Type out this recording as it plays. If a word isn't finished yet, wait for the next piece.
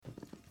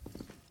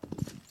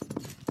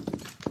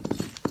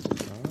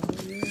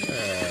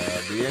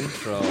the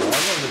intro. I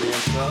remember the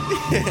intro.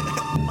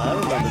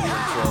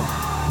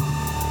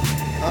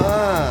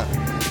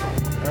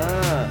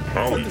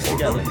 Put this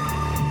together.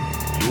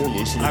 You're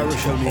listening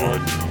Irish to the O'Neill. High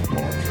Noon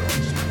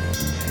Podcast.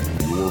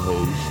 Your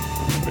host,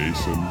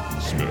 Mason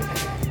Smith.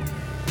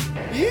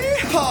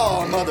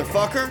 Yeehaw,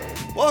 motherfucker!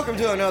 Welcome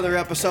to another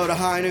episode of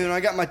High Noon.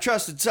 I got my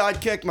trusted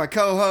sidekick, my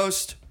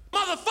co-host,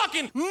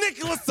 Motherfucking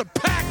Nicholas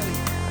Zapacki!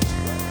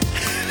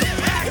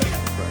 Right.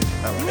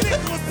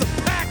 Nicholas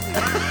Zapacki!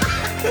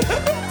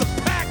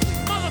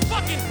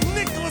 Motherfucking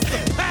Nicholas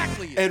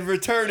Zapacki! and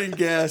returning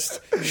guest,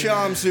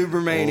 Shyam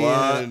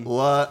Subramanian.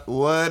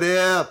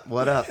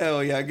 What up?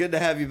 Hell yeah, good to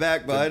have you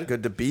back, bud.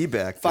 Good to be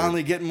back. Dude.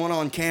 Finally getting one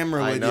on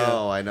camera with you.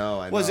 I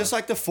know. Was this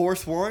like the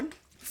fourth one?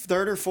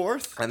 Third or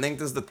fourth? I think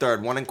this is the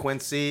third. One in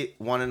Quincy,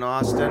 one in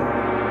Austin.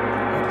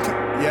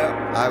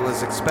 Yeah. I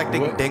was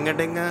expecting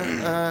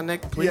dinga,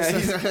 Nick, please. Yeah,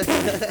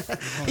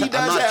 he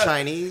does I'm not have,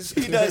 Chinese.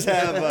 He does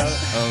have. Yeah.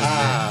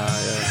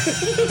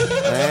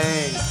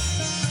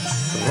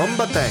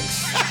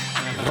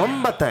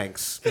 Rumba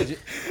thanks. Did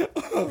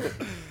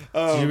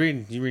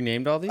you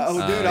renamed all these?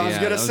 Oh, dude, I was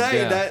gonna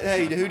say yeah. that.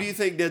 Hey, who do you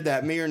think did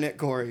that? Me or Nick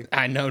Corey?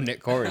 I know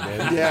Nick Corey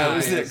did. Yeah, it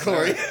was Nick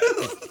Corey.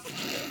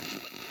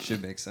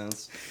 Should make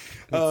sense.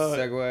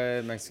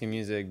 Segway, Mexican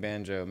music,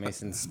 banjo,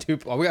 Mason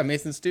Stoop. Oh, we got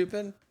Mason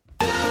Stoopin'?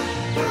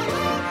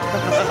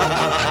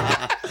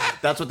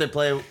 That's what they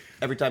play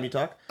every time you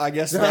talk? I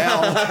guess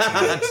now.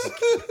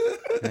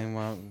 And,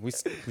 well, we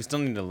still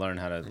need to learn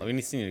how to. We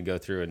need to go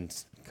through and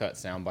cut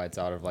sound bites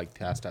out of like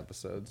past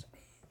episodes.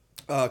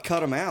 Cut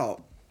them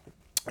out.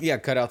 Yeah,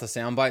 cut out the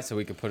sound bite so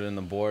we could put it in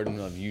the board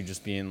and of you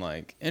just being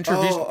like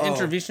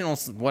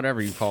interventional,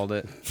 whatever you called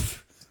it.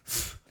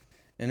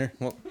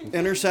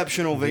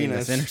 Interceptional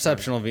Venus.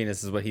 Interceptional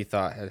Venus is what he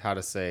thought how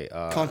to say.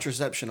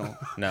 Contraceptional.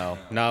 No.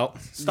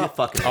 Stop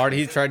fucking. Already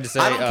he tried to say.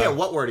 I don't care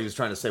what word he was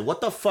trying to say. What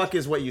the fuck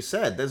is what you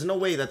said? There's no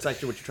way that's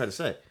actually what you're trying to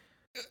say.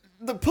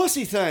 The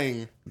pussy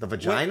thing. The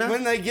vagina?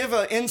 When they give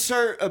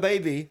insert a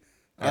baby.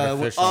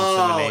 Artificial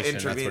insemination.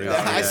 That's what he was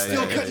I saying.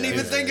 still couldn't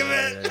even think of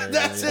it.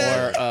 That's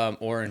it.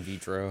 Or in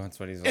vitro. That's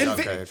what he's In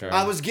like. vi-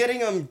 I was getting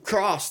them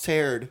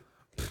cross-haired.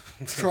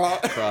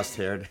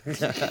 Cross-haired.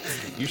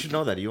 You should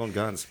know that. You own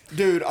guns.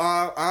 Dude,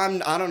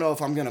 I don't know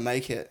if I'm gonna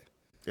make it.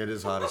 It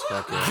is hot as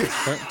fuck.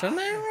 Yeah. Turn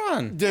that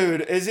on.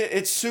 Dude,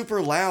 it's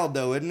super loud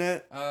though, isn't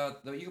it?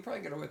 Though you could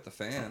probably get away with the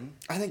fan.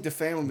 I think the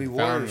fan would be Found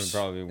would worse.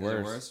 probably be Is it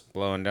worse. worse?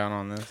 Blowing down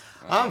on this.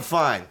 I'm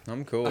fine.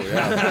 I'm cool,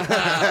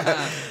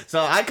 yeah. So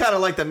I kind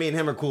of like that me and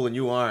him are cool and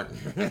you aren't.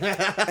 And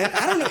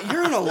I don't know.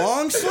 You're in a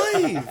long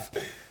sleeve.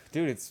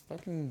 Dude, it's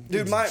fucking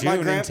Dude, it's my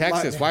June in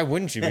Texas. Why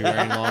wouldn't you be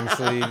wearing long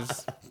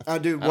sleeves?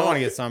 Dude, I don't want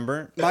to get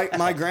sunburnt.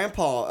 My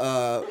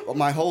grandpa,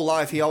 my whole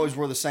life, he always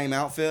wore the same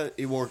outfit.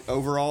 He wore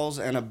overalls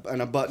and a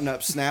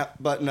button-up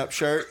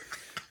shirt.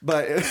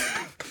 But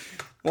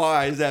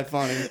why is that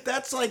funny?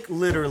 That's like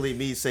literally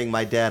me saying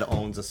my dad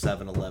owns a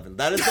 7-Eleven.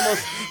 That is the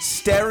most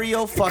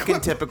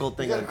stereo-fucking-typical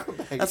thing.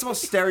 That's the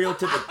most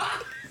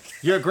stereotypical.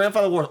 Your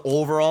grandfather wore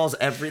overalls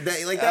every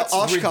day. Like, that's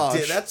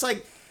Oshkosh. That's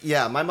like...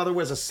 Yeah, my mother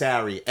wears a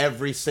sari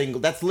every single...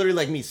 That's literally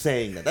like me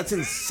saying that. That's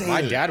insane.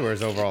 My dad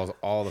wears overalls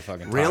all the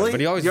fucking time. Really? But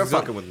he always You're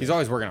fucking with me. He's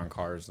always working on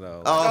cars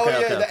though. Oh, okay,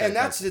 okay, and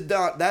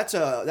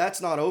okay.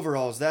 that's not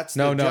overalls. That's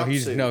no, the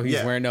he's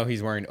jumpsuit.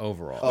 he's wearing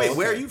overalls. Wait, okay.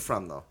 where are you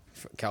from, though?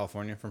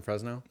 California, from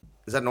Fresno.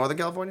 Is that Northern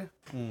California?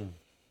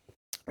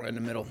 Right in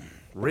the middle.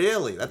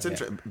 Really? That's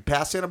interesting.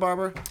 Past Santa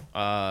Barbara?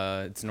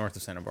 It's north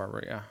of Santa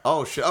Barbara, yeah.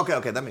 Oh, shit.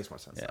 Okay, that makes more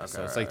sense. Yeah, Okay,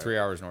 so it's all like right. 3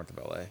 hours north of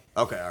LA.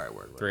 Okay, all right,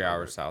 word. 3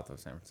 hours south of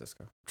San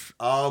Francisco.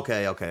 Oh,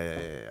 okay,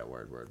 yeah,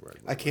 word.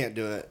 I can't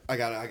do it. I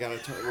gotta.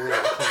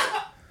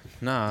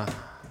 Nah.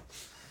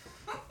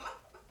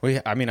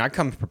 I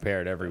come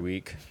prepared every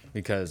week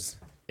because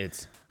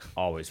it's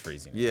always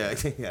freezing. Yeah.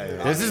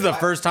 This is the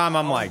first time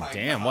I'm like,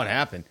 damn, what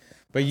happened?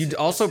 But you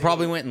also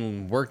probably went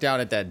and worked out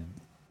at that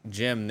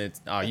gym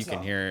that's you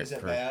can hear it. Is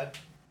it bad?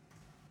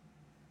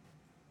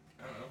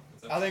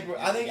 I think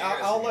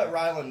I'll let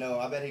Rylan know.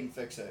 I bet he can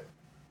fix it.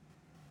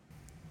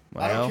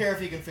 I don't care if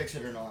he can fix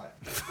it or not.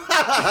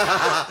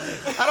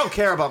 I don't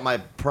care about my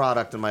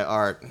product and my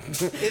art.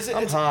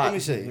 I'm hot. Let me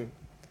see.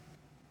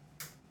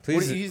 Please,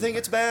 What, do you think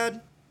it's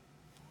bad?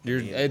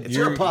 It's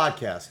your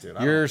podcast, dude.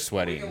 You're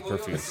sweating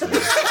profusely.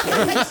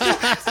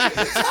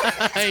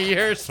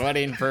 You're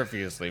sweating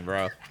profusely,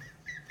 bro.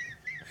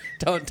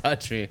 Don't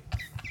touch me.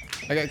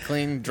 I got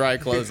clean, dry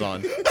clothes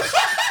on.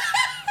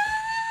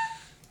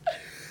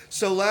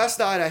 So last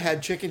night I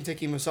had chicken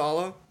tikka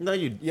masala. No,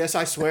 you. Yes,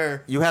 I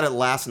swear. You had it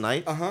last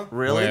night.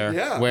 Really? Where?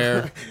 Yeah.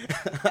 Where?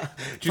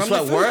 Did you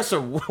sweat worse or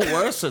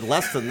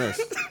less than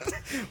this?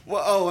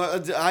 Well,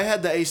 I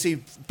had the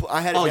AC.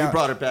 I had it Oh, down. you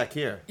brought it back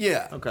here.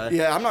 Yeah. Okay.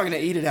 Yeah, I'm not gonna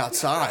eat it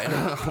outside.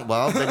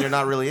 Well, then you're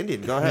not really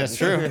Indian. Go ahead. That's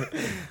true.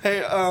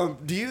 Hey,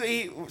 do you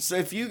eat? So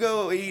if you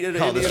go eat at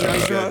an Oh, this Indian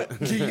is restaurant,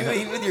 do you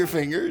eat with your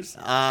fingers?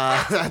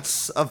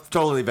 That's a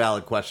totally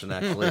valid question,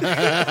 actually.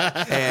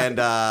 And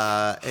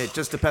it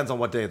just depends on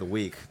what day of the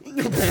week.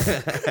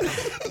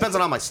 Depends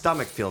on how my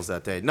stomach feels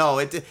that day. No,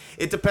 it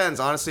depends.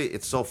 Honestly,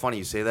 it's so funny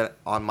you say that.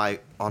 On my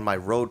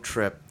road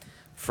trip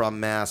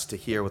from Mass to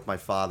here with my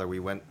father. We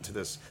went to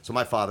this. So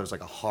my father's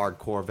like a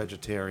hardcore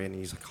vegetarian.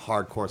 He's like a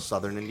hardcore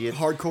Southern Indian.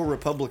 Hardcore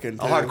Republican.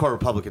 A hardcore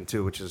Republican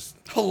too, which is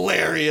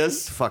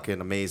hilarious.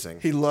 fucking amazing.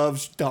 He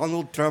loves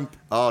Donald Trump.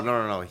 Oh,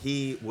 no.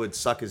 He would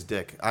suck his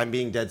dick. I'm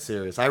being dead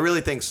serious. I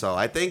really think so.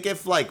 I think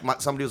if, like,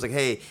 somebody was like,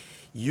 hey,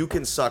 you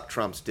can suck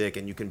Trump's dick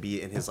and you can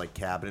be in his, like,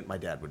 cabinet, my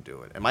dad would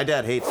do it. And my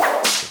dad hates...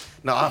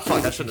 No,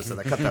 fuck, I shouldn't have said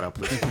that. Cut that out,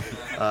 please. He hates...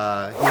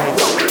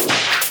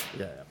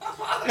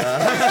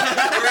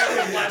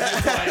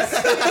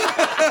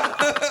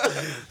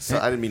 So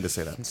I didn't mean to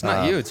say that. It's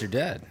not you, it's your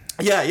dad.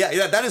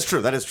 Yeah, that is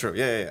true.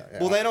 Yeah.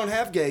 Well, they don't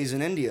have gays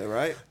in India,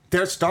 right?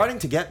 They're starting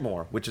to get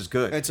more, which is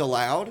good. It's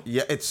allowed?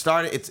 Yeah,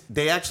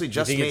 they actually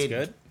just think made...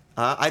 it's good?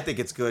 I think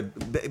it's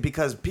good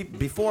because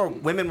before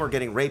women were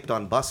getting raped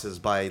on buses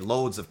by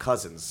loads of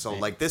cousins. So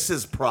like this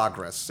is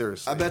progress.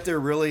 Seriously, I bet they're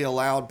really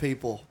allowed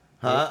people.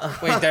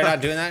 Wait, they're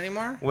not doing that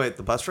anymore? Wait,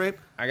 the bus rape?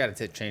 I got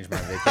to change my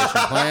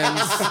vacation plans.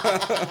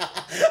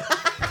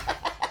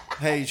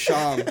 Hey,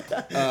 Shyam,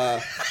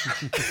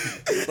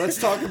 let's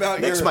talk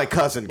about Nick's my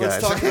cousin,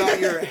 guys. Let's talk about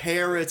your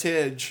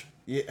heritage.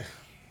 Yeah.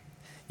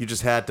 You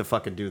just had to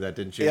fucking do that,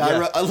 didn't you? Yeah, I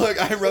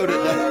wrote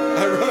it down.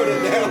 I wrote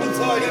it down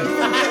so I didn't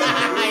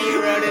forget.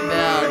 You wrote it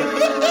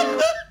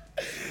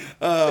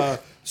down.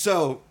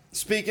 So,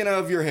 speaking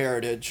of your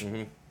heritage,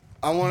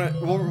 I want to...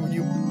 What were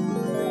you...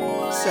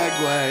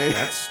 Segue.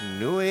 That's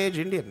New Age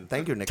Indian.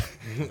 Thank you, Nick.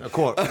 Of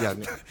course. Yeah,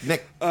 Nick.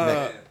 Nick.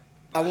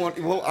 I want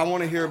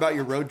to hear about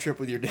your road trip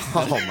with your dad.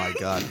 Oh, my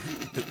God.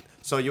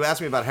 So you asked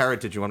me about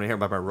heritage. You want to hear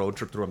about my road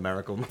trip through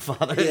America with my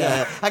father?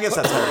 Yeah. I guess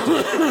that's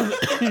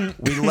heritage.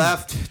 We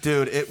left,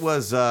 dude. It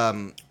was...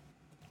 Oh,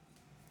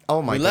 my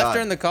God. We left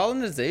during the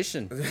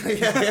colonization.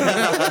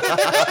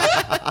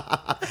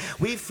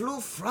 We flew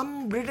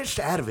from British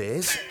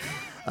Airways.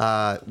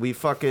 So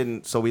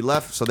we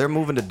left. So they're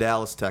moving to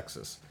Dallas,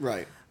 Texas.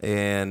 Right.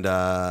 And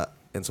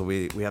so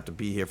we have to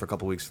be here for a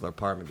couple weeks till our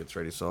apartment gets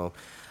ready. So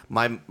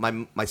my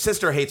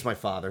sister hates my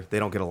father. They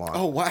don't get along.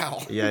 Oh,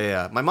 wow.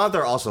 Yeah. My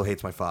mother also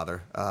hates my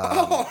father.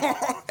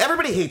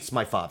 Everybody hates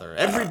my father.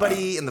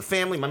 Everybody in the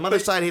family. My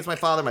mother's side hates my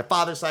father. My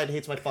father's side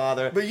hates my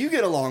father. But you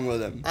get along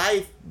with him.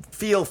 I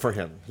feel for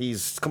him.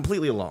 He's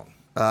completely alone.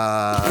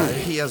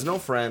 He has no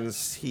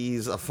friends.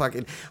 He's a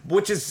fucking...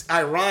 Which is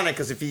ironic,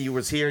 because if he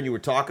was here and you were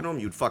talking to him,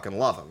 you'd fucking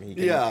love him. He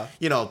can, Yeah.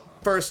 You know,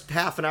 first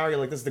half an hour, you're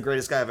like, this is the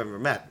greatest guy I've ever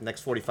met.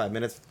 Next 45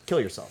 minutes, kill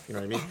yourself. You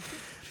know what I mean?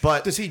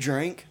 But... Does he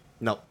drink?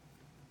 No.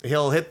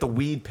 He'll hit the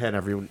weed pen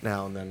every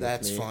now and then.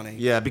 That's with me. funny.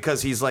 Yeah,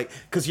 because he's like...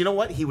 Because you know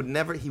what? He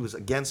was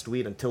against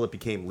weed until it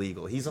became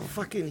legal. He's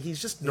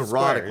just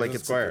neurotic. He's a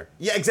square.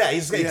 Yeah, exactly.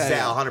 He's exactly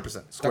yeah.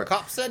 100% square. The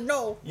cop said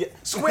no. Yeah,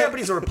 square, but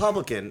he's a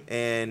Republican,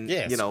 and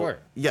Yeah, you know, square.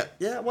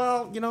 yeah.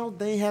 Well, you know,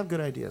 they have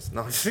good ideas.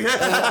 No,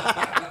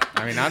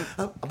 I mean,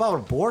 about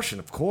abortion,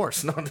 of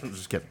course. No, I'm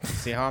just kidding.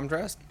 see how I'm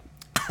dressed?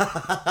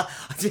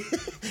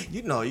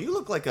 You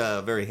look like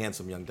a very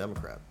handsome young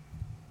Democrat,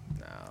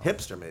 No.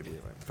 hipster, maybe.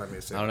 If I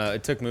may say. I don't know.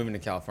 It took moving to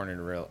California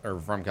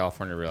from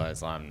California to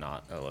realize I'm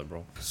not a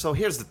liberal. So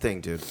here's the thing,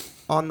 dude.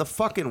 On the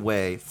fucking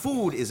way,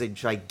 food is a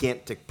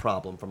gigantic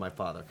problem for my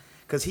father.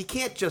 Because he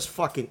can't just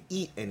fucking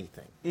eat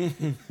anything.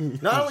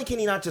 Not only can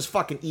he not just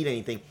fucking eat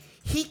anything,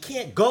 he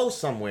can't go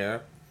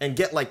somewhere and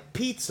get, like,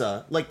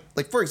 pizza. Like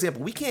for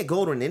example, we can't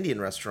go to an Indian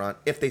restaurant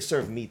if they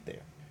serve meat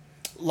there.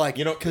 Like,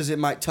 because it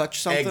might touch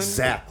something?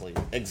 Exactly.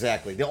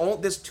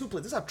 There's two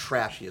places. This is how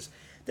trash he is.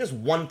 There's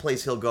one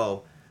place he'll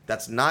go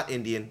that's not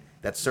Indian,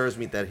 that serves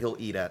meat that he'll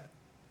eat at.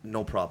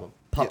 No problem.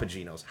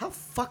 Papagino's. How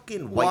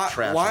fucking white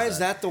trash Why is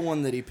that the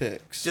one that he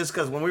picks? Just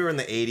because when we were in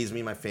the 80s, me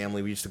and my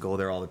family, we used to go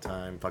there all the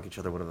time, fuck each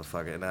other, whatever the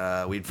fuck.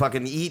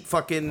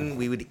 And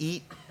we would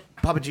eat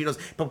Papagino's.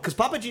 But because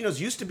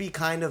Papagino's used to be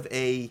kind of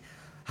a,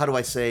 how do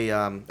I say,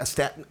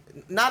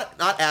 not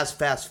as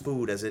fast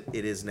food as it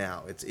is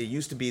now. There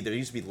used to be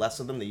less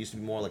of them. They used to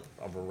be more like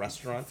of a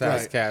restaurant.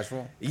 Fast Right.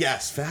 casual.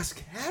 Yes,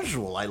 fast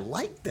casual. I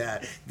like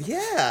that.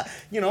 Yeah.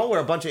 You know,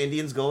 where a bunch of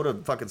Indians go to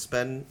fucking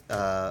spend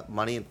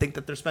money and think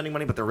that they're spending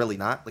money, but they're really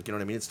not. Like, you know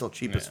what I mean? It's still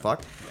cheap as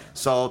fuck.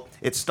 So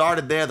it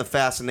started there, the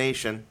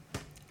fascination.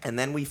 And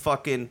then we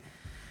fucking...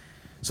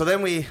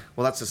 well,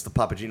 that's just the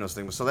Papagino's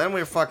thing. So then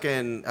we're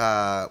fucking...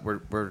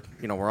 we're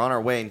on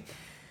our way. And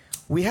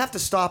we have to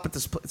stop at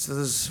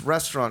this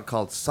restaurant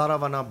called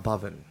Saravana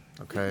Bhavan.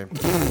 Okay?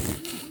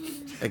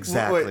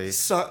 Exactly. Wait,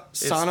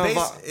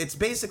 It's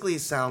basically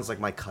sounds like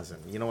my cousin.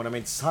 You know what I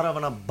mean?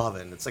 Saravana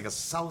Bhavan. It's like a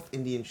South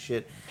Indian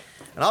shit.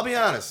 And I'll be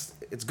honest,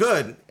 it's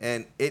good,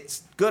 and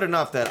it's good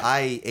enough that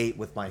I ate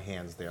with my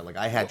hands there. Like,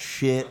 I had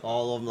shit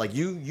all over. Like,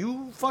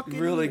 you fucking...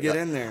 Really get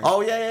in there.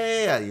 Oh,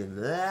 yeah.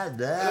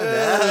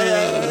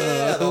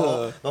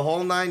 The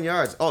whole 9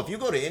 yards. Oh, if you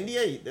go to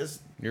India, there's...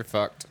 You're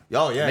fucked.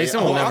 Oh, yeah. Mason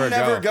yeah. will Oh, never I'm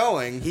never go.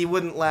 going. He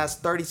wouldn't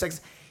last 30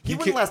 seconds. He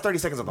wouldn't last 30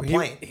 seconds on the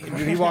plane.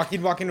 He'd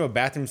walk into a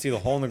bathroom, see the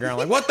hole in the ground,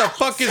 like, what the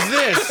fuck is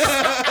this?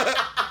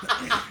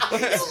 You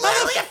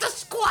literally have to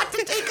squat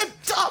to take a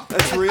dump.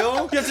 That's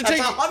real? That's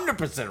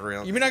 100%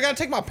 real. You mean I gotta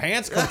take my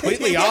pants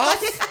completely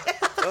off?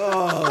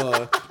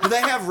 But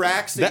they have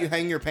racks that you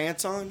hang your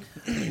pants on?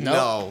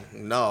 No.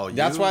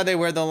 That's why they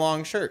wear the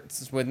long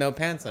shirts with no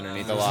pants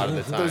underneath a lot of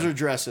the time. Those are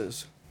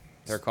dresses.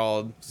 They're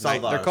called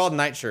Salvars. they're called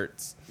night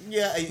shirts.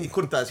 Yeah,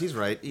 Kurtas. He's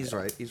right. He's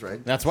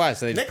right. That's why.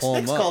 So they just pull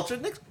them Nick's up. culture.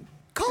 Nick's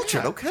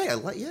culture. Okay, I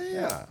like.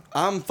 Yeah.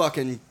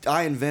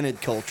 I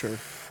invented culture.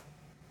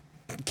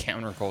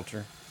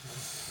 Counterculture.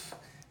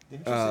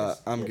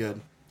 I'm good.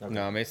 Okay.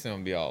 No, Mason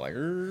would be all like,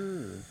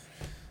 "Urgh."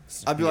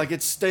 I'd be like,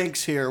 it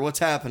stinks here. What's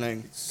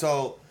happening?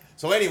 So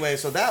anyway,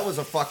 so that was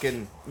a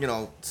fucking,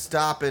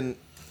 stopping.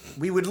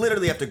 We would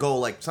literally have to go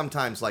like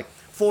sometimes like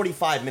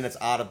 45 minutes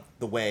out of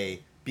the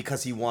way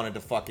because he wanted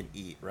to fucking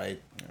eat, right?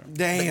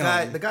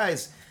 Damn. The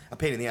guy's a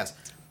pain in the ass.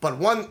 But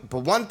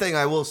one thing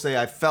I will say,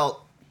 I don't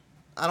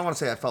want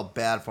to say I felt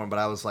bad for him, but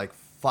I was like,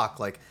 fuck,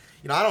 like,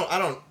 I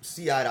don't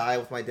see eye to eye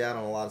with my dad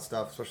on a lot of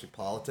stuff, especially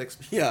politics.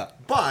 Yeah.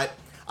 But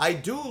I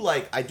do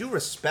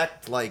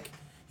respect, like,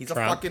 he's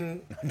Trump. a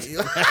fucking. What'd you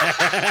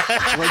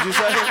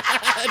say?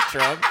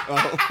 Trump.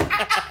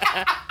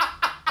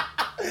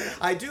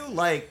 I do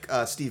like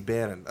Steve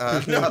Bannon,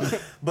 no,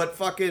 but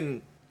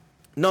fucking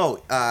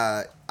no.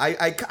 I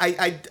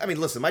mean,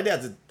 listen, my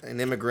dad's an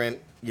immigrant.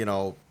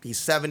 He's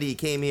 70. He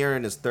came here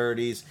in his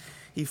 30s.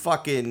 He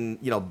fucking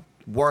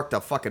worked a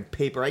fucking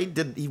paper.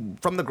 He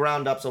from the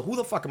ground up. So who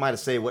the fuck am I to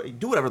say what?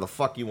 Do whatever the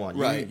fuck you want.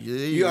 Right.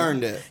 You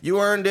earned it. You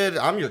earned it.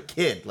 I'm your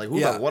kid. Like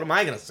what am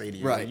I gonna say to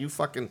you? Right. You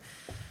fucking.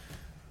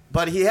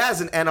 But he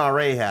has an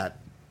NRA hat.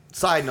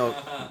 Side note,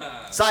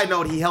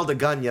 he held a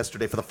gun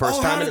yesterday for the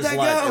first time in his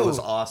life. It was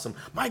awesome.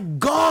 My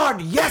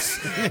God, yes!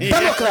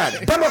 Democrat.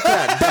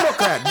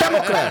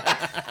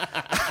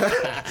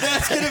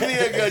 That's going to be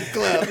a good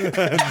clip.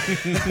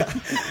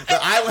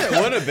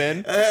 It would have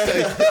been.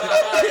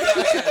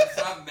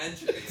 Stop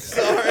mentioning it.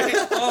 Sorry.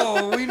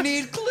 Oh, we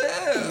need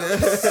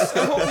clips.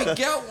 I hope we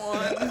get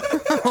one.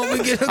 Oh, we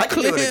get a I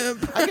can do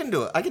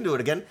it. I can do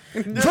it again.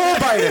 Joe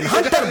Biden,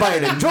 Hunter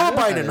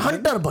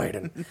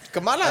Biden.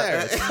 Kamala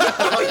Harris.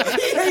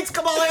 He hates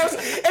Kamala Harris,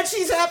 and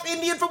she's half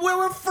Indian from where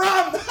we're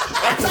from.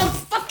 That's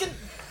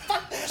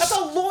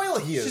how loyal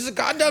he is. She's a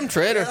goddamn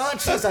traitor.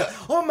 She's like,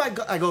 oh my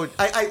God.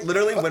 I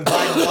literally, when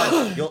Biden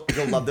won, you'll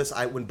love this.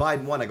 When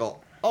Biden won, I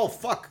go, oh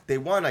fuck, they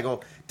won. I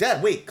go,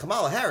 Dad, wait,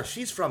 Kamala Harris,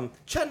 she's from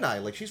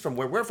Chennai. Like, she's from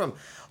where we're from.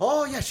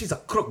 Oh yeah, she's a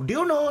crook. Do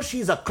you know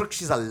she's a crook?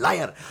 She's a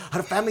liar.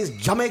 Her family's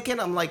Jamaican.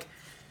 I'm like,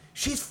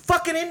 she's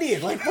fucking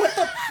Indian. Like, what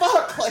the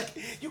fuck? Like,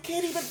 you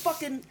can't even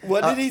fucking.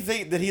 What did he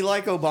think? Did he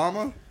like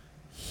Obama?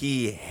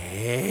 He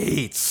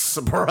hates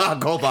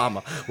Barack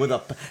Obama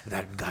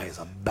that guy is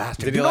a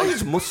bastard. Did Do he you know like-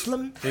 he's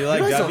Muslim? Did he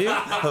like W?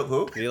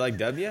 Who? Do you like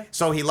W?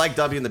 So he liked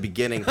W in the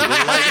beginning. He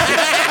didn't like,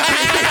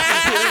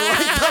 he didn't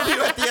like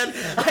W at the end.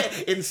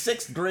 In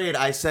 6th grade,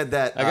 I said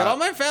that. I got all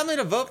my family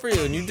to vote for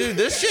you, and you do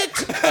this shit.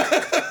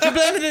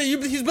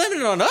 He's blaming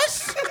it on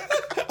us.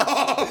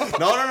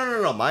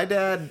 No. My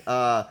dad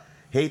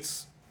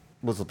hates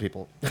Muslim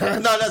people. No,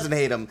 he doesn't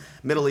hate them.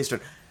 Middle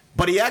Eastern.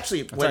 But he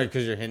actually. Sorry,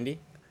 because you're Hindi.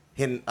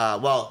 They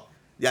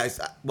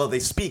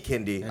speak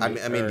Hindi. I'm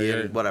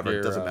Indian, whatever.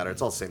 It doesn't matter.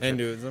 It's all the same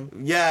Hinduism.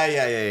 shit.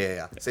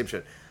 Yeah. Same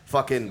shit.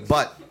 Fucking.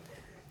 But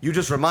you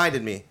just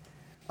reminded me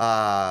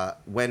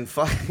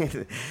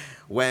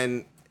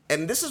when.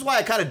 And this is why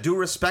I kind of do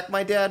respect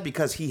my dad,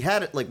 because he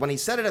had it, like, when he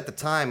said it at the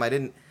time,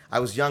 I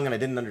was young and I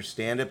didn't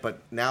understand it,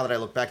 but now that I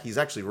look back, he's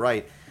actually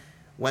right.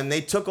 When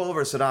they took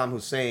over Saddam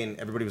Hussein,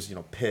 everybody was,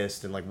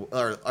 pissed and like,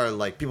 or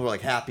like people were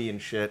like happy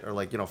and shit, or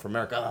like, for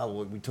America,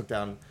 we took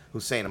down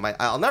Hussein. And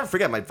I'll never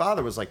forget, my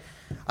father was like,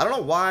 I don't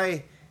know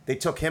why they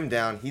took him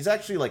down. He's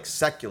actually like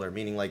secular,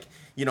 meaning like,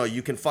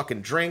 you can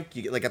fucking drink.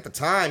 Like at the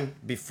time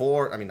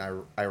before,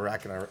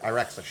 Iraq's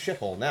a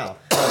shithole now.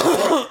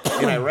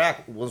 In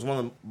Iraq was one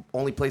of the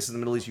only places in the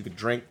Middle East you could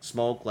drink,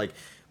 smoke, like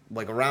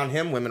around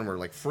him, women were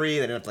like free.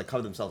 They didn't have to like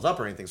cover themselves up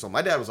or anything. So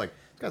my dad was like,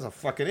 this guy's a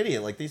fucking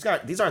idiot. Like these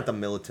aren't the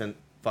militant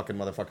fucking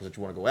motherfuckers that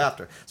you want to go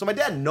after. So my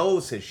dad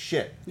knows his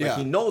shit. Like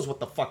he knows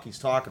what the fuck he's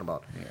talking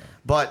about. Yeah.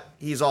 But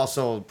he's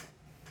also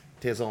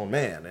his own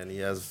man, and he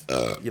has,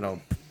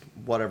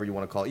 whatever you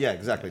want to call it. Yeah,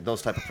 exactly.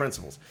 Those type of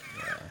principles.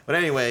 Yeah. But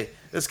anyway,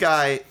 this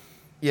guy,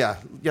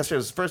 yesterday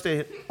was his first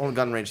day on the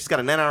gun range. He's got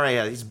an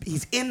NRA.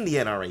 He's in the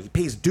NRA. He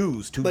pays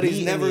dues to but be he's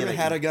in never the NRA.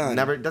 had a gun.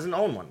 Never, doesn't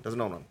own one.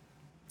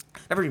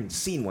 Never even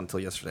seen one until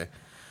yesterday.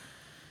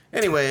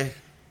 Anyway,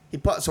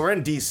 so we're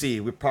in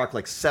D.C. We parked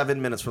like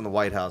 7 minutes from the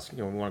White House.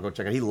 We want to go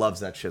check it. He loves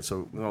that shit,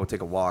 so we want to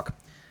take a walk.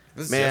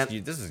 This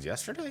is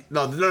yesterday?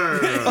 No. I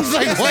was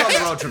like,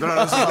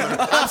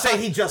 what? I'm saying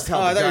he just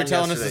held. Oh, I the thought you were gun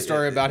telling us the yesterday.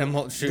 story about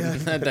him shooting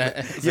at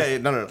that. Yeah,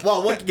 no.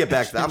 Well, we'll get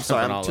back to that. I'm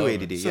sorry, I'm all too over.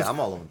 ADD. Yeah, I'm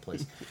all over the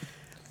place.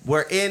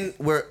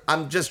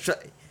 I'm just.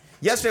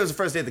 Yesterday was the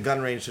first day at the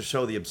gun range to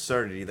show the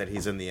absurdity that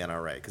he's in the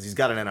NRA, because he's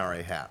got an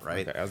NRA hat,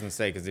 right? Okay, I was gonna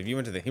say, because if he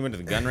went to the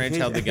gun range,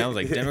 held the gun, was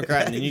like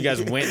Democrat, and then you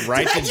guys went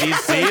right to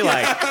DC,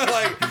 like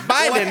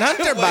Biden,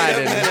 Hunter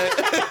Biden.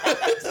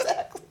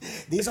 Exactly.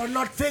 These are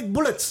not fake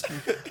bullets.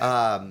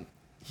 So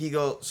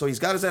he's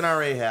got his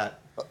NRA hat.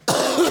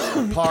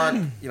 Park,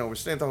 we're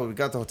staying at the hotel. We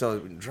got the hotel.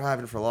 We've been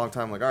driving for a long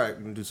time. Like, all right,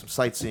 we're gonna do some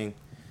sightseeing.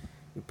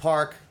 We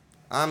park.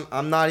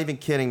 I'm not even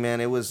kidding,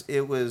 man. It was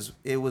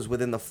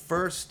within the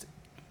first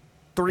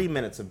 3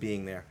 minutes of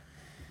being there.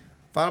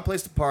 Found a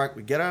place to park.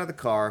 We get out of the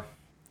car,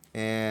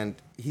 and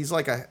he's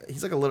like a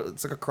little.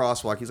 It's like a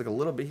crosswalk. He's like a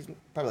little bit. He's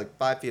probably like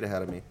 5 feet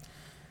ahead of me,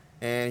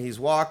 and he's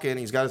walking.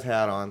 He's got his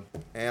hat on,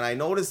 and I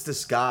noticed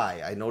this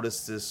guy. I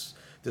noticed this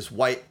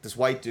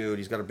white dude.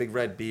 He's got a big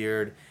red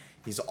beard.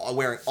 He's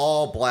wearing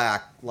all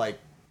black, like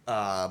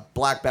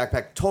black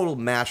backpack. Total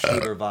mass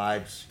shooter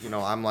vibes. You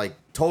know, I'm like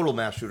total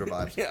mass shooter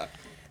vibes. Yeah.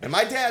 And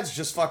my dad's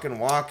just fucking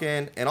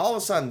walking, and all of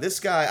a sudden,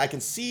 this guy, I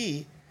can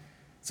see.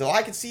 So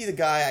I can see the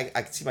guy,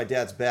 I can see my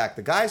dad's back.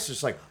 The guy's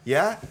just like,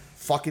 yeah,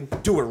 fucking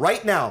do it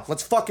right now.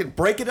 Let's fucking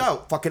break it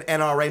out. Fucking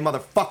NRA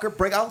motherfucker,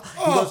 break out.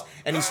 He goes,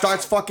 and he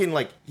starts fucking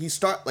like, I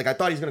thought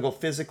he was going to go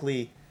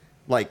physically,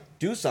 like,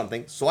 do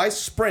something. So I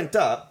sprint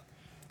up.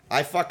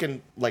 I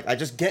fucking, like, I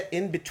just get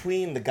in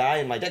between the guy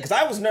and my dad. Because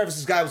I was nervous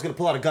this guy was going to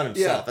pull out a gun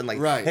himself. Yeah, and like,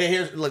 right. hey,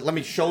 here's, like, let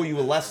me show you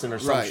a lesson or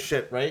some Right.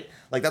 shit, right?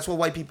 Like, that's what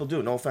white people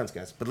do. No offense,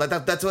 guys. But like,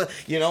 that's what,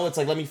 you know, it's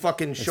like, let me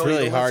fucking show It's you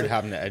really the hard lesson.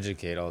 having to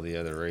educate all the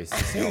other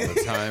races all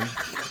the time.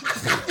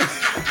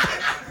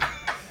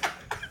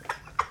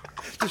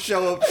 To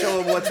show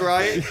him what's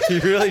right. You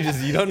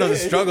don't know the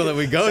struggle that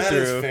we go That through.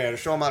 is fair. To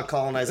show them how to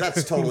colonize,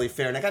 that's totally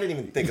fair. Nick, I didn't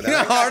even think of that. You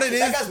know how hard it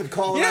That is. guy's been You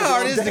colonizing know how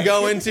hard all it is to day.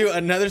 go into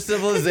another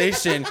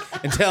civilization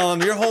and tell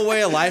them your whole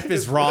way of life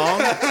is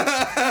wrong.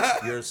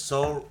 You're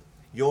so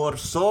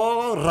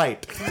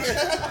right.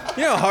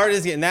 You know how hard it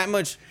is getting that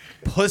much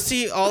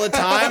pussy all the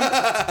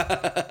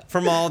time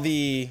from all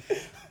the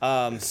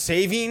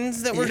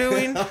savings that we're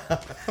doing.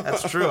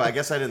 That's true. I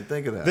guess I didn't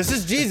think of that. This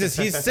is Jesus.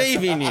 He's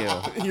saving you.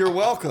 You're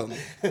welcome.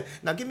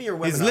 Now give me your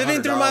weapon. He's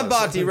living through my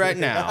body right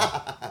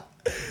now.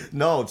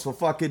 No, so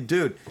fucking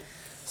dude.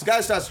 This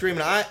guy starts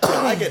screaming.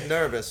 I get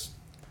nervous.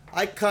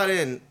 I cut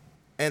in,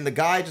 and the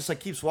guy just like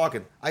keeps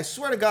walking. I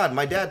swear to God,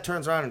 my dad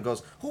turns around and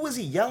goes, "Who is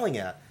he yelling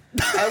at?"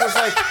 I was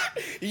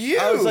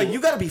like, you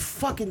gotta be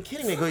fucking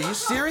kidding me. I go, are you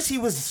serious? He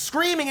was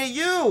screaming at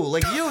you,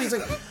 like you. He's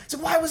like,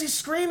 why was he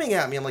screaming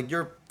at me? I'm like,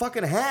 your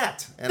fucking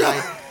hat.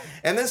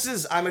 And this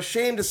is, I'm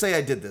ashamed to say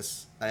I did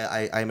this.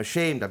 I'm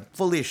ashamed. I'm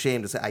fully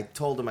ashamed to say. I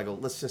told him, I go,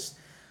 let's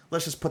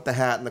just put the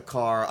hat in the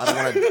car.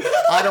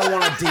 I don't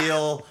want to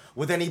deal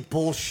with any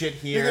bullshit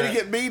here. You're gonna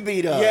get me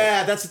beat up.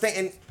 Yeah, that's the thing.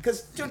 And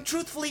because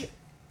truthfully.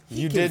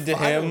 You did to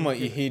him what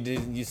he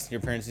did. Your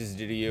parents used to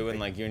do to you, and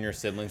like you and your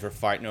siblings were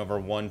fighting over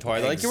one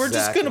toy. Like you were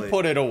just gonna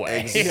put it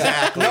away.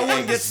 Exactly. No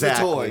one gets the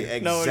toy. Exactly.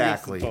 No one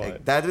gets the toy.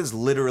 That is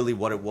literally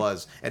what it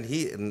was. And Did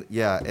he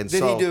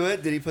do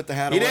it? Did he put the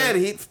hat He on?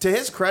 did. To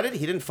his credit,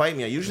 he didn't fight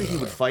me. Usually he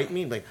would fight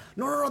me like,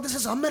 no, this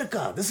is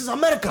America. This is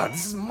America.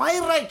 This is my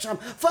right.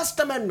 First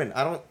Amendment.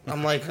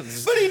 I'm like, but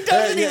he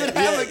doesn't even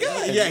have a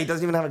gun. Yeah, he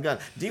doesn't even have a gun.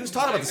 He was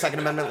talking about the Second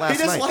Amendment last He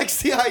just night. likes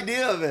the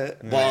idea of it.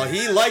 Well,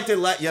 he liked it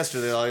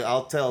yesterday.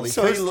 I'll tell.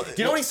 So Do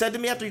you know what he said to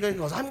me after he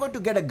goes, I'm going to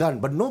get a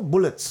gun, but no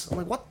bullets. I'm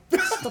like,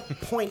 what's the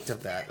point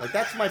of that? Like,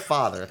 that's my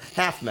father.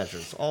 Half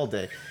measures all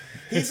day.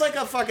 He's like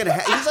a fucking.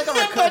 He's like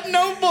a. But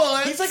no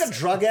bullets. He's like a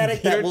drug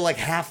addict that will like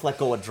half let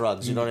go of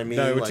drugs. You know what I mean?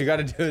 No, what like, you got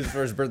to do is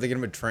for his birthday get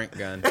him a trank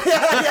gun.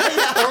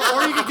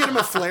 or you could get him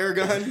a flare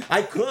gun.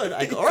 I could,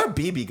 or a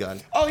BB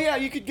gun. Oh yeah,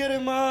 you could get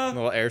him.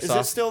 Little airsoft. Is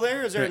it still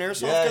there? Is there an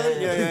airsoft Yeah,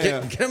 gun?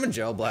 yeah, Get him a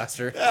gel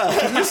blaster.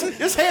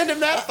 Just hand him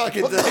that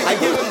fucking thing. I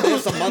give him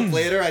this a month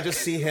later. I just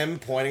see him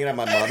pointing it at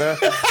my mother.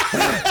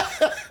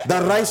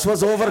 The rice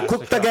was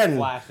overcooked again.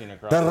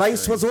 The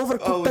rice was overcooked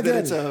Oh, then again.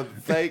 it's a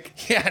fake.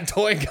 Yeah,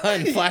 toy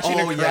gun flashing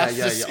Oh across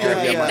yeah. the screen.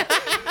 Oh, yeah.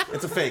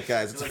 It's a fake,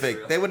 guys. It's a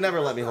fake. They would never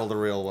let me hold a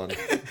real one.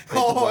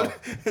 Oh,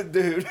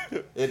 dude.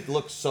 It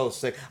looks so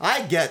sick.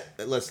 I get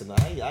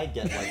white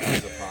guns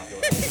are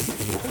popular.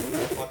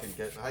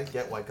 I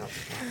get white guns.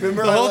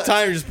 Remember The whole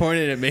time you're just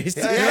pointing at me.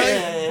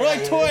 We're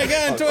like toy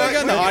gun.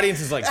 The audience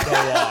is like, go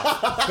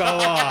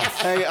off.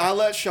 Hey, I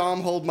let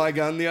Shyam hold my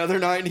gun the other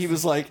night, and he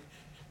was like,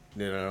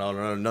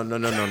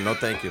 No,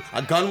 thank you.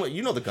 A gun,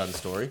 you know the gun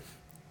story.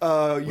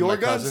 your my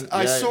guns? cousin-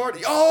 I yeah. sort.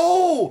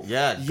 Oh!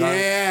 Yeah. gun-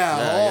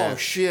 Yeah. Oh,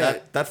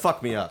 shit. That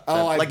fucked me up.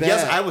 Oh, I like,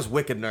 yes, bet. I was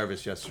wicked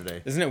nervous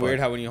yesterday. Isn't it weird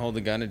how when you hold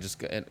the gun, it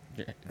just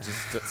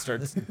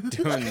starts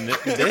doing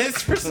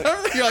this for some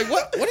reason? You're like,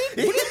 what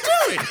are you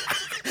doing?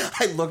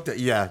 I looked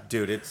at,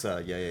 dude, it's,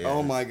 yeah.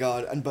 Oh my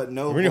god! But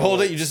no. When you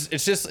hold it, bullets.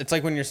 it's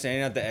like when you're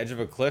standing at the edge of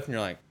a cliff and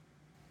you're like,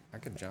 I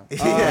could jump.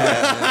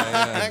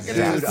 Yeah. I could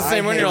jump. It's the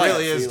same when you're It like,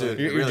 really is, dude.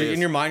 It really in is.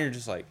 your mind, you're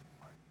just like,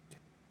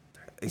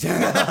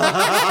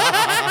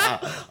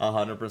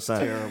 100%.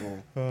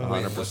 Terrible.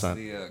 Wait, what's 100%.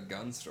 the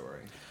gun story?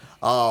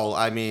 Oh,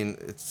 I mean,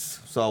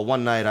 so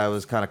one night I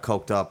was kind of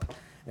coked up,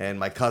 and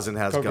my cousin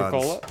has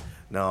Coca-Cola? guns.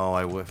 No,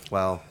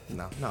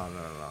 no.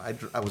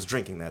 I was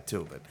drinking that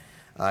too, but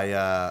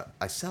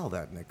I sell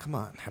that, Nick. Come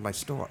on, at my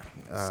store.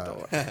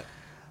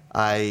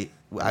 I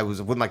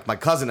was with my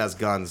cousin has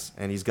guns,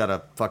 and he's got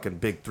a fucking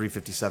big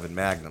 357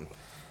 Magnum,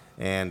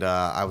 and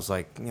I was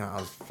like, I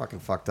was fucking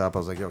fucked up. I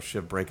was like, yo,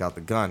 shit, break out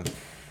the gun.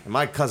 And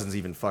my cousin's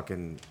even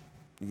fucking.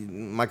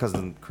 My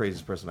cousin's the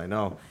craziest person I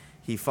know.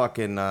 He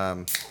fucking.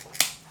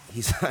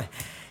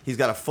 He's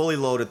got a fully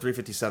loaded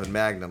 357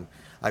 Magnum.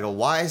 I go,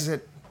 why is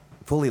it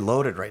fully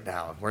loaded right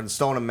now. We're in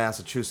Stoneham,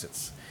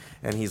 Massachusetts.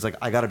 And he's like,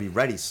 I got to be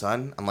ready,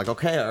 son. I'm like,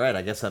 okay, all right,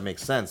 I guess that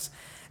makes sense.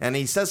 And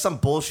he says some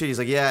bullshit. He's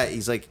like, yeah,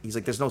 he's like,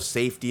 there's no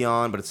safety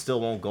on, but it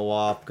still won't go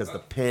off because the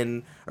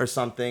pin or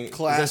something.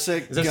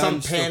 Classic. Is there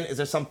some pin? Is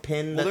there some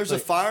pin? Well, there's a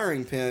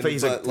firing pin.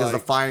 He's like, there's the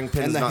firing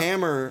pin. And the not,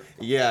 hammer.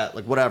 Yeah,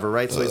 like whatever,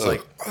 right? So he's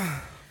like,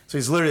 so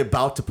he's literally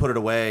about to put it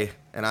away.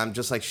 And I'm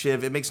just like,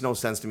 Shiv, it makes no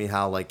sense to me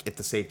how, like, if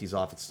the safety's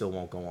off, it still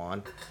won't go on.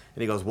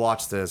 And he goes,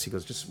 watch this. He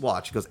goes, just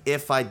watch. He goes,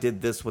 if I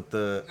did this with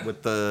the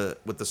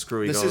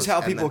screw, This is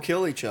how people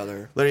kill each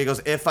other. Literally, he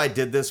goes, if I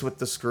did this with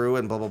the screw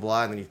and blah blah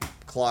blah, and then he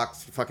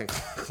clocks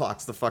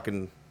the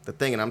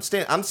thing, and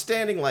I'm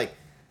standing like,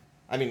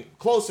 I mean,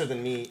 closer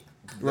than me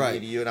to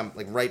you, and I'm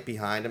like right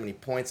behind him, and he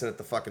points it at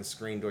the fucking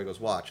screen door. He goes,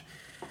 watch,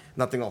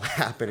 nothing will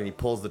happen, and he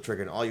pulls the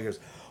trigger, and all you hear is,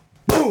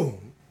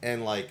 boom,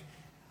 and like.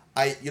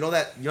 You know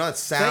that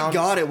sound. Thank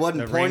God it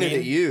wasn't pointed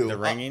at you. The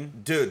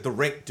ringing, dude.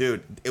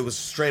 It was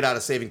straight out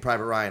of Saving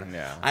Private Ryan.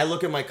 Yeah. I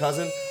look at my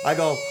cousin. I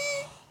go,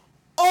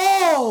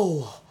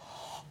 oh,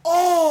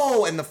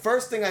 and the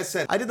first thing I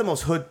said, I did the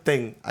most hood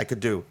thing I could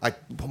do.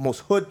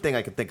 Most hood thing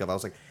I could think of. I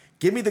was like,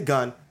 give me the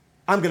gun.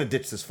 I'm gonna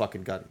ditch this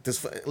fucking gun.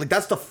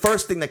 That's the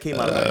first thing that came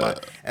out of my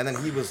mind. And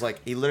then he was like,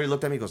 he literally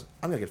looked at me. He goes,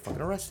 I'm gonna get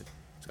fucking arrested.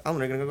 I'm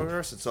gonna get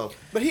arrested. So,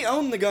 but he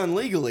owned the gun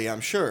legally,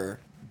 I'm sure.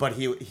 But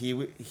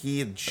he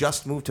had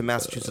just moved to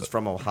Massachusetts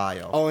from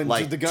Ohio. Oh, and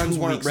like the guns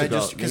 2 weren't weeks ago.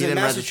 registered because in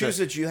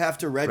Massachusetts you have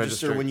to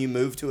register when you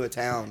move to a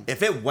town.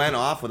 If it went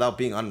off without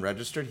being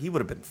unregistered, he would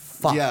have been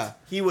fucked. Yeah,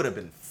 he would have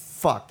been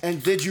fucked.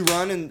 And did you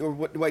run or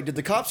wait? Did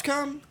the cops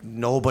come?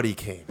 Nobody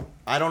came.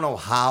 I don't know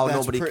how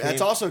nobody came. That's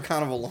also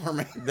kind of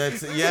alarming.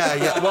 That's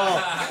yeah.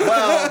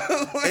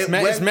 Well,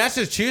 it's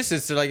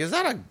Massachusetts. They're like, is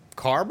that a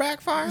car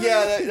backfire?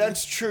 Yeah,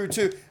 that's true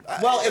too.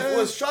 Well, it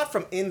was shot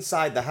from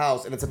inside the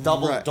house, and it's a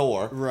double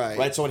door.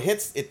 Right. So it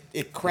hits,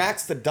 it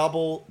cracks the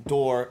double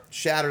door,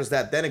 shatters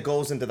that, then it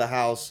goes into the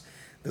house.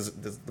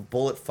 The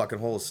bullet fucking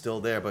hole is still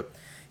there, but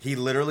he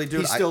literally,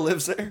 dude. He still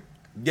lives there?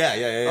 Yeah.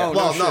 Oh,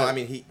 well, no, I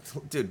mean,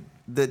 dude,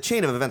 the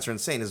chain of events are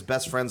insane. His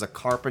best friend's a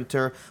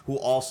carpenter who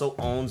also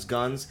owns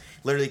guns.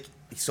 Literally,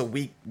 so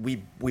we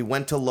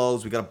went to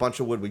Lowe's, we got a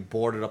bunch of wood, we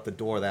boarded up the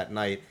door that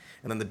night.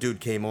 And then the dude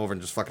came over and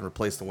just fucking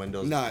replaced the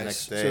windows the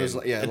next day. So it was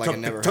like, yeah, it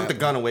never took the happened.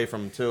 gun away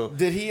from him, too.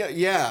 Did he?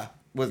 Yeah.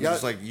 Was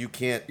just like, you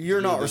can't.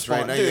 You're not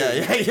responsible.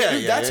 Right,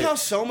 yeah. That's how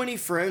so many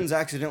friends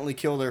accidentally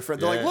kill their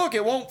friend. They're like, look,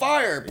 it won't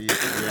fire.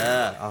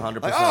 Yeah,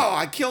 100%. Like, oh,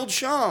 I killed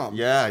Shyam.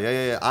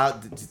 Yeah.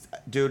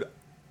 Dude,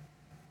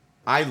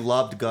 I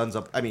loved guns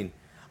up. I mean,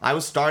 I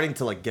was starting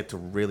to like get to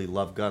really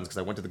love guns because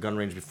I went to the gun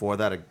range before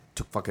that. I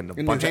took fucking a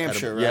bunch of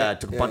edibles. Right? Yeah, I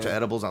took a bunch of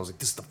edibles. I was like,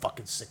 this is the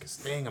fucking sickest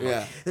thing. I'm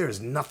like, there is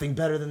nothing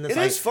better than this. It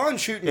is fun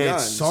shooting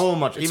guns. It's so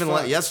much. Even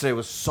yesterday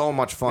was so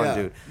much fun,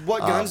 dude.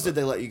 What guns did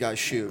they let you guys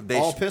shoot?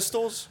 All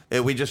pistols?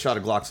 We just shot a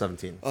Glock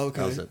 17.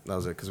 Okay. That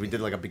was it. Because we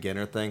did like a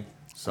beginner thing.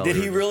 So did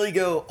he really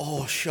go,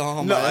 oh,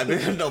 Shyam? No, I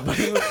mean, no, but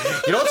you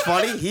know what's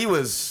funny?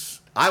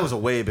 I was a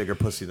way bigger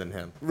pussy than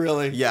him.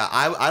 Really? Yeah,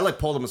 I like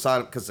pulled him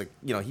aside because like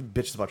he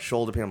bitches about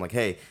shoulder pain. I'm like,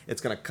 hey,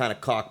 it's gonna kind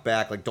of cock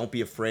back. Like, don't be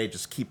afraid.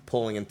 Just keep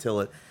pulling until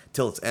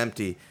it's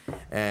empty.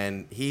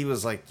 And he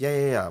was like,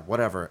 yeah,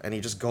 whatever. And he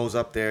just goes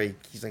up there.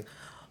 He's like,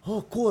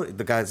 oh, Corey.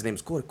 The guy's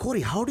name's Corey.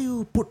 Corey, how do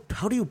you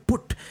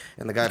put?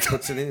 And the guy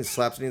puts it in. He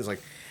slaps it in. He's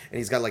like, and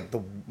he's got like the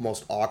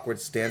most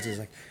awkward stance. He's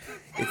like,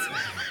 it's.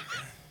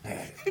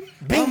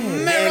 Bing!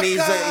 And he's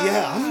like,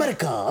 yeah,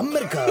 America.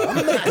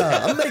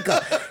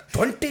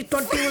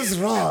 2020 was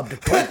robbed.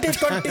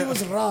 2020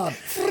 was robbed.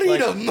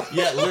 Freedom. Like,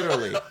 yeah,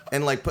 literally.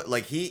 And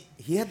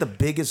he had the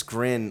biggest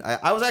grin.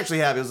 I was actually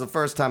happy. It was the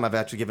first time I've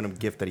actually given him a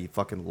gift that he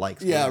fucking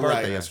likes. Yeah, his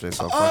birthday yesterday.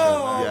 So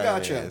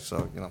gotcha. Yeah,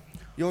 so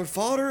your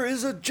father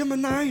is a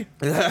Gemini.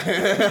 He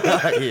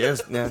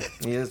is. Yeah,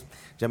 he is.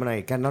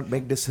 Gemini cannot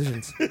make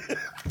decisions. I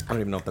don't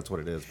even know if that's what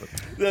it is, but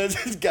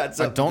that's got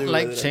something. I don't to do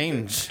like with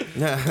change.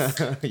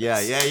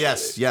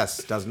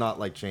 Yes, does not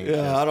like change. Yeah,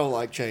 yes. I don't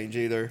like change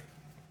either.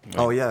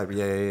 Oh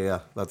yeah.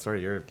 That's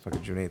right. You're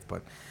fucking June 8th,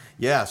 but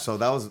yeah. So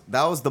that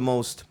was the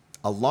most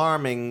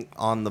alarming,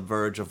 on the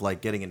verge of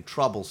like getting in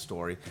trouble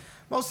story.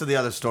 Most of the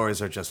other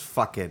stories are just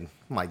fucking.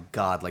 My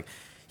God, like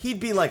he'd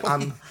be like,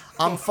 I'm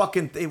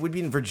fucking. It would be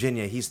in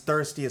Virginia. He's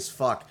thirsty as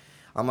fuck.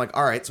 I'm like,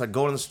 all right. So I'd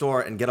go to the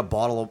store and get a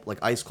bottle of like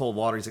ice cold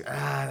water. He's like,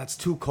 that's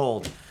too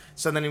cold.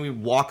 So then we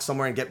walk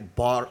somewhere and get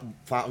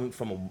fountain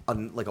from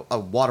a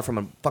water from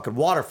a fucking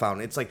water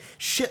fountain. It's like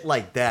shit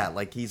like that.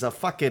 Like he's a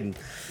fucking.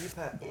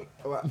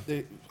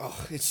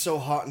 It's so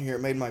hot in here.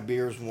 It made my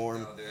beers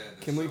warm.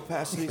 Can we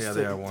pass these? Yeah,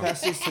 they are warm.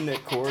 Pass these to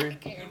Nick, Corey. I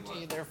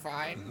guarantee they're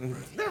fine.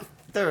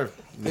 They're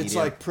It's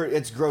medium. like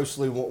it's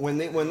grossly warm.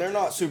 When they're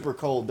not super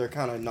cold, they're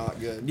kind of not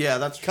good. Yeah,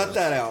 that's true. Cut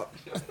that out.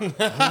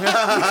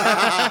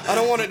 I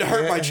don't want it to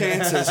hurt my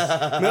chances.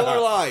 Miller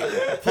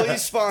Lite,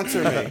 please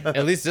sponsor me.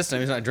 At least this time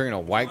he's not drinking a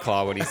White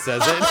Claw when he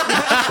says it.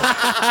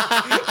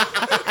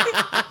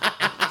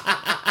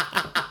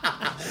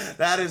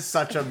 That is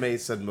such a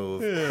Mason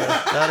move.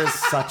 That is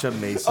such a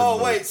Mason Oh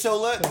move.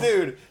 wait,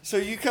 dude, so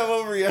you come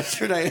over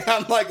yesterday and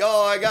I'm like,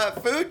 oh, I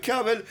got food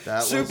coming.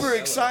 That Super was-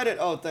 excited.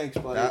 Oh, thanks,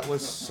 buddy. That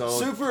was so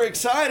super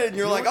excited, and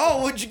you're like,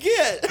 oh, what'd you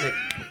get? Do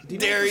you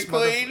know Dairy this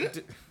mother- Queen.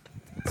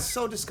 It's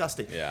so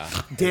disgusting. Yeah.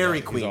 Dairy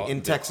He's Queen all-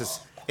 in Texas,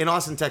 in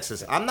Austin,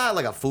 Texas. I'm not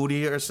like a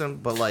foodie or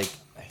something, but like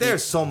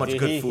there's so much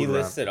good food He around.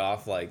 listed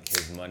off like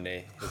his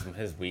Monday,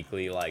 his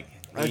weekly like.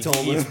 I he, told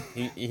he him.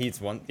 eats, he eats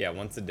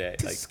once a day. Like,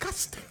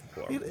 Disgusting.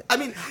 horrible. I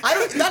mean, I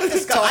don't. Not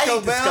disgusting. I Taco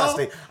hate Bell?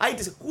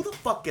 disgusting. Who the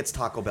fuck gets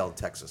Taco Bell in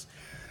Texas?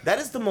 That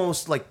is the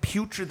most like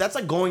putrid. That's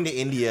like going to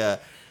India.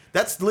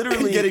 That's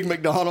literally Getting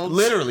McDonald's.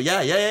 Literally,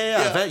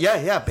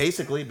 yeah.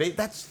 Basically,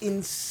 that's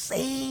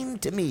insane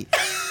to me.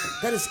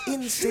 That is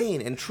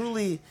insane and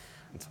truly.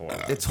 it's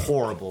horrible. It's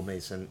horrible,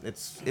 Mason.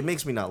 It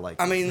makes me not like.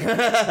 I it. mean,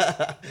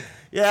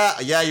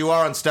 Yeah, you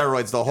are on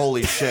steroids. The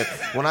holy shit.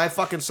 When I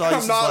fucking saw you,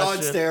 I'm not last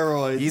on year-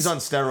 steroids. He's on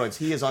steroids.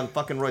 He is on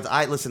fucking roids.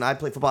 I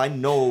play football. I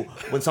know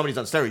when somebody's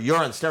on steroids. You're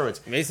on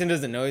steroids. Mason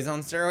doesn't know he's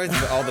on steroids,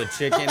 but all the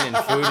chicken and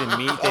food and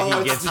meat that Oh,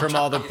 he gets from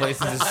all the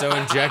places is so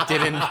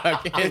injected in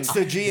fucking. it's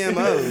the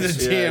GMOs.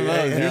 the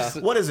GMOs. yeah. You're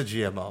so- What is a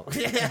GMO?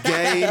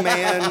 Gay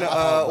man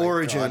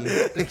origin.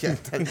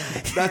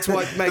 That's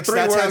what makes. Three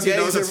That's how words he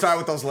knows gays that are. start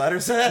with those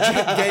letters.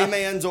 Gay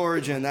man's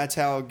origin. That's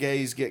how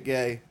gays get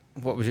gay.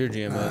 What was your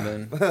GMO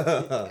then?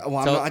 Well,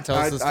 I'm Tell- not, tell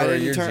us the story I of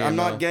didn't your turn. I'm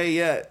not GMO. gay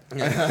yet. I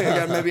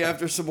got maybe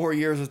after some more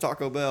years of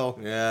Taco Bell.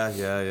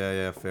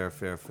 Yeah.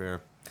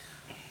 Fair.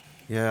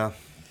 Yeah.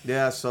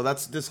 So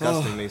that's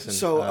disgusting, Mason.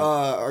 So,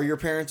 are your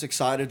parents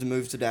excited to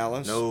move to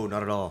Dallas? no,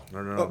 not at all.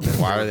 No.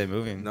 Why are they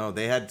moving? No,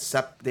 they had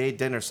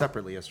dinner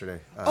separately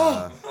yesterday.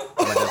 On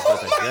my dad's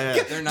birthday. Yeah.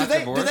 They're Do not they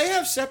divorced. do they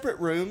have separate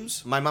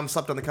rooms? My mom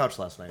slept on the couch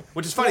last night,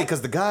 which is funny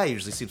because the guy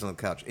usually sleeps on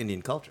the couch.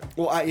 Indian culture.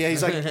 Well, yeah,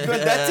 he's like,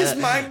 that's just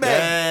my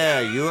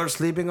bed. Yeah, you are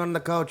sleeping on the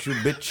couch, you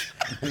bitch.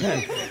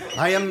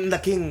 I am the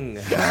king.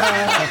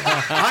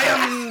 I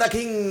am the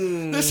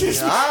king. This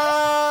is-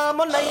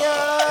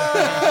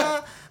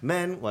 Amalaya.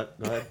 Man, what?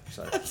 Go ahead.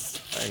 Sorry.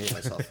 I hate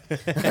myself.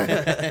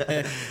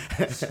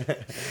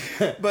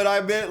 But I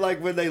meant like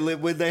when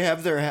they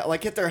have their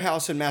like at their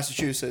house in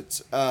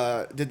Massachusetts.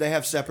 Did they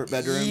have separate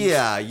bedrooms?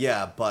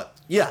 But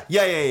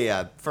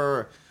yeah.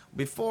 For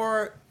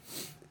before,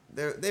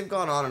 they've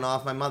gone on and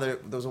off. My mother,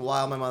 there was a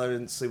while my mother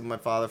didn't sleep with my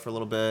father for a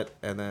little bit,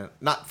 and then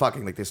not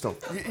fucking like they still.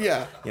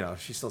 Yeah. You know,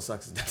 she still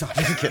sucks. No,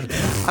 I'm just kidding.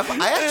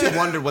 I actually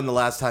wondered when the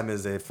last time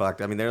is they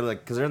fucked. I mean, they're like,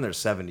 because they're in their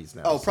 70s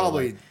now. Oh, so,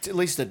 probably like, at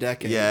least a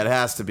decade. yeah, it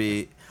has to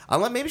be.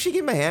 Unless maybe she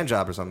gave him a hand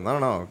job or something. I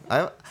don't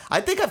know. I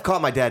think I've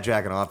caught my dad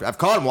jacking off. I've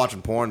caught him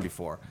watching porn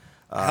before.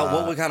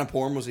 What kind of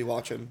porn was he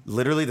watching?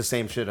 Literally the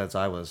same shit as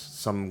I was.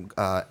 Some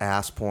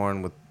ass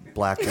porn with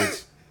black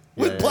dudes.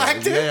 With black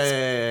dudes?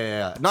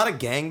 Yeah. Not a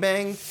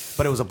gangbang,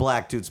 but it was a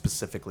black dude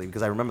specifically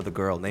because I remember the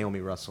girl, Naomi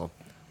Russell,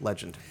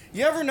 legend.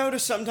 You ever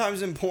notice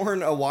sometimes in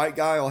porn a white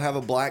guy will have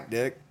a black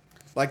dick?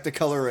 Like the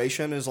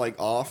coloration is like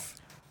off.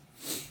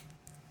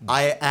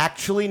 I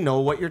actually know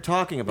what you're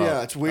talking about.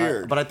 Yeah, it's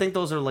weird. But I think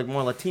those are like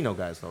more Latino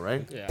guys, though,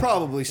 right? Yeah.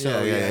 Probably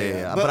so.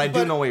 Yeah. But I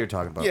do know what you're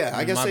talking about. Yeah,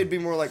 I guess My- they'd be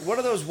more like, what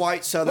are those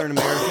white Southern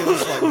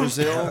Americans like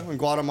Brazil and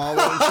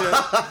Guatemala and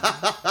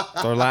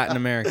shit? Or Latin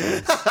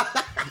Americans.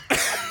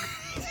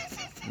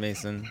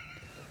 Mason.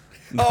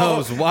 Oh,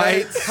 Those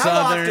white How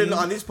southern. often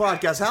on these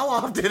podcasts? How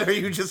often are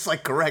you just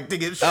like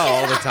correcting his shit? Oh,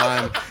 all the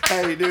time.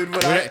 Hey, dude,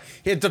 but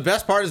The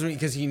best part is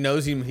because he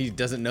knows he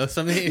doesn't know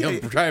something. He'll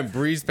try and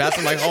breeze past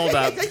him like, hold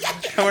up.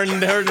 We're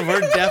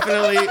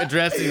definitely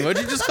addressing,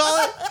 what'd you just call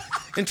it?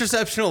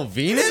 Interceptional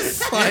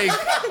Venus? Like,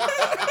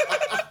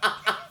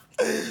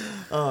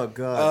 Oh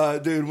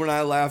god. dude, when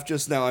I laughed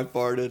just now, I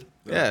farted.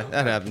 yeah,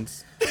 that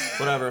happens.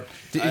 Whatever.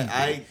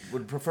 I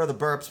would prefer the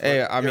burps. but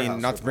Hey, I your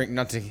mean, house.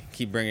 not to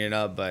keep bringing it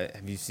up, but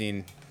have you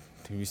seen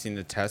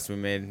the test we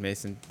made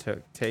Mason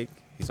take?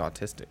 He's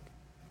autistic.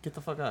 Get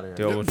the fuck out of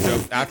here. Dude,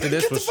 after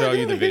this, we'll show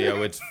you the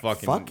video. It's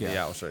fucking. Fuck yeah.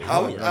 Yeah, I'll show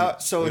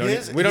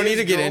you. So We don't need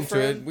to get his into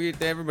it.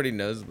 girlfriend- Everybody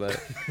knows, but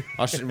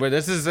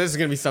this is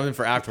gonna be something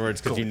for afterwards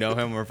because you know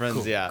him. We're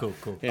friends. Yeah. Cool.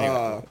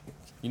 Anyway,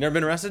 you never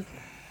been arrested?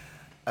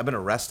 I've been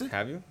arrested?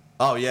 Have you?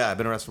 Oh yeah, I've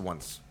been arrested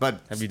once. But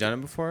Have you done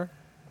it before?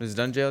 Has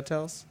done jail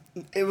tells?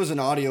 It was an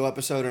audio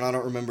episode, and I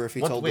don't remember if he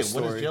told the what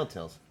story. is jail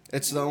tales?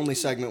 It's the only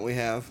segment we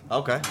have.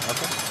 Okay.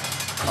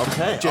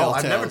 Jail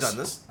I've never tales. done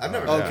this. I've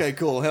never done Okay,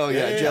 cool. Hell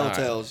yeah, Yeah, jail All right.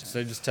 tales.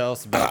 So just tell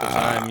us about the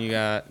time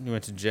you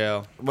went to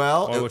jail.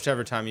 Well, or it-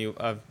 whichever time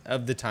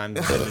of the times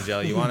you went to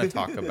jail you want to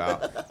talk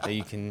about that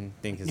you can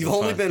think is You've a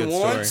only fun, been good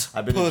story. once,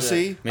 I've been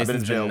pussy. In jail. I've been in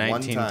Mason's jail been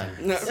one 19 time.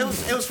 No.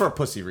 It was for a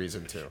pussy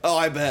reason too. Oh,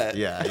 I bet.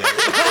 Yeah.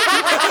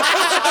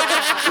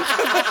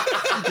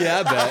 Yeah,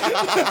 I bet.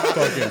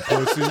 Fucking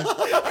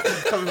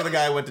pussy. Coming from the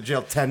guy who went to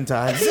jail 10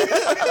 times.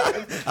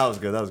 That was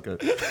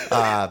good.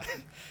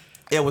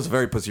 It was a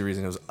very pussy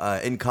reason. It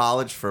was in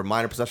college for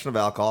minor possession of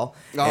alcohol.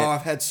 Oh, and,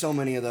 I've had so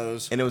many of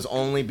those. and it was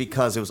only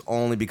because I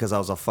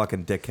was a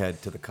fucking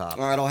dickhead to the cop.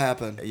 All right, it'll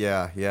happen.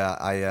 Yeah.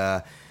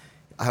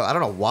 I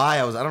don't know why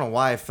I was. I don't know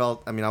why I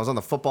felt. I mean, I was on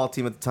the football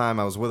team at the time.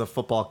 I was with a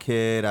football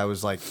kid. I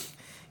was like,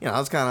 I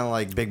was kind of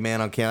like big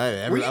man on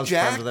camp. Were you I was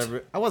jacked? friends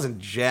with I wasn't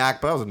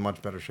jacked, but I was in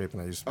much better shape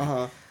than I used to be.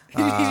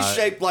 He's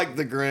shaped like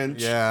the Grinch.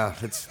 Yeah,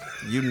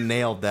 you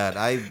nailed that.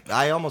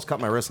 I almost cut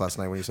my wrist last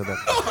night when you said that.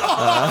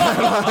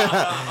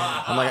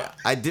 I'm like,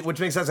 I did, which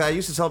makes sense. I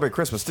used to celebrate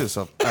Christmas too.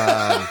 So,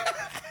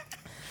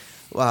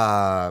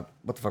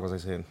 what the fuck was I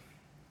saying?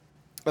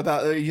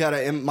 About you had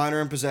a minor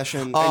in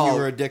possession and Oh. you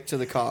were a dick to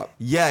the cop.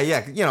 Yeah.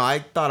 I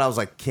thought I was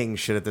like king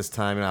shit at this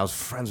time, and I was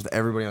friends with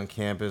everybody on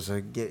campus.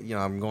 I'm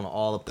going to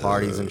all the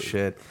parties and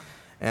shit,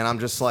 and I'm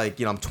just like,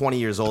 I'm 20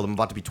 years old. I'm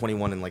about to be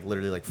 21 in like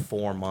literally like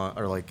 4 months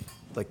or like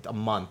a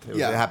month. It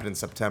happened in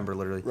September,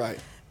 literally. Right.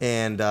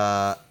 And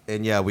yeah,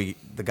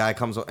 the guy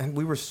comes up, and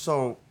we were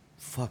so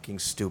fucking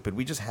stupid.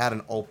 We just had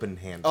an open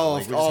hand. Oh,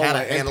 we just had a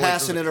and handle,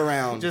 passing it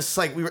around. Just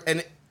like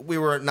we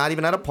were not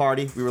even at a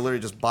party. We were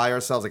literally just by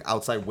ourselves, like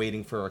outside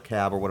waiting for a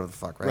cab or whatever the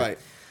fuck, right? Right.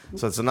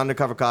 So it's an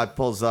undercover cop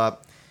pulls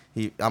up.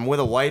 I'm with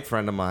a white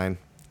friend of mine.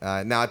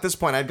 Now at this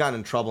point, I'd gotten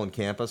in trouble in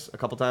campus a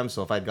couple times.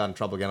 So if I'd gotten in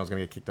trouble again, I was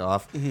gonna get kicked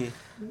off. Mm-hmm.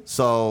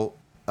 So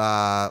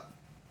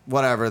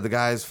whatever. The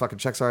guy's fucking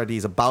checks our ID.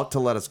 He's about to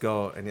let us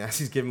go, and as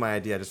he's giving my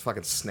ID, I just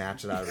fucking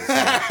snatch it out of his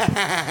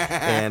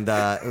hand.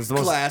 And it was the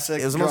most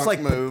Classic It was the most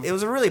drunk like move. it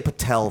was a really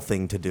Patel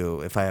thing to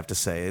do, if I have to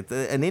say.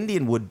 An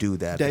Indian would do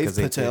that. Dave because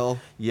Patel.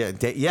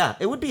 Yeah,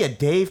 it would be a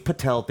Dave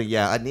Patel thing.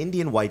 Yeah, an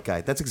Indian white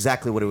guy. That's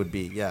exactly what it would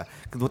be. Yeah,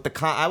 'cause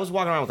with I was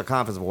walking around with the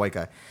confidence of a white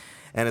guy.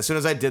 And as soon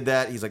as I did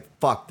that, he's like,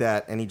 fuck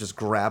that. And he just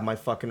grabbed my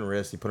fucking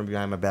wrist. He put him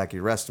behind my back. He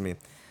arrested me.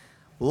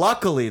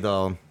 Luckily,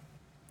 though,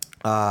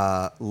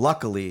 I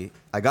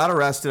got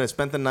arrested. I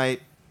spent the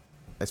night,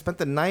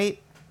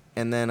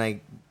 and then I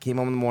came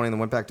home in the morning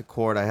and went back to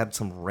court. I had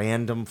some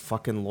random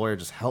fucking lawyer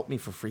just help me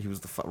for free. He was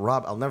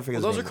Rob. I'll never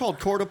forget Well, his those name. are called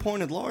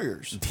court-appointed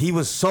lawyers. He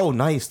was so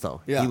nice,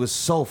 though. Yeah. He was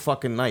so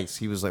fucking nice.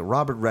 He was like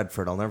Robert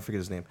Redford. I'll never forget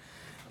his name.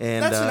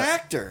 And That's an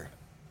actor.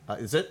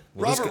 Is it?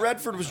 Well, this Robert guy-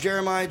 Redford was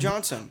Jeremiah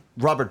Johnson.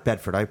 Robert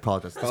Bedford. I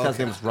apologize. This guy's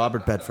name is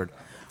Robert Bedford.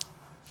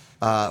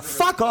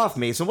 Fuck off,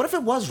 Mason. What if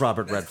it was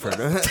Robert Redford?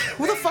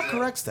 Who the fuck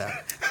corrects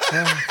that?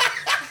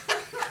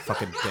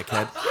 Fucking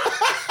dickhead.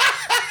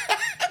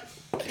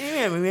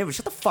 Yeah, maybe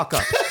shut the fuck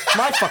up.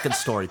 My fucking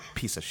story,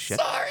 piece of shit.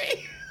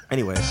 Sorry.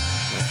 Anyway.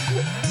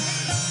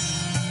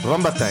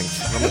 Rumba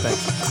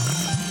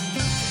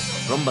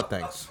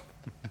thanks.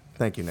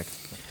 Thank you, Nick.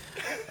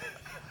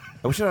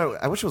 I wish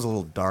it was a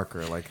little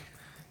darker, like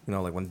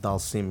when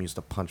Dalsim used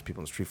to punch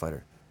people in Street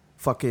Fighter.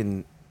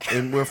 Fucking,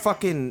 and we're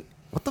fucking.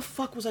 What the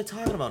fuck was I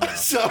talking about now?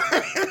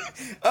 Sorry.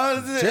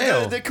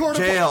 Jail. The court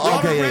Jail.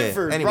 Robert Okay, yeah.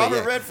 Redford. Anyway, Robert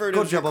yeah. Redford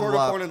Coach is your blah, blah,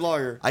 blah. court-appointed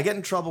lawyer. I get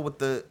in trouble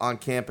on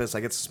campus. I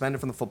get suspended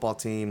from the football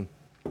team,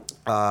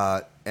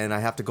 and I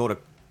have to go to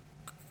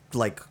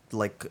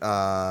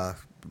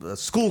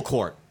school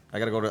court. I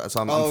got to go to.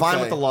 So I'm fine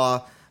with the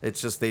law.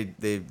 It's just they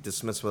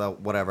dismiss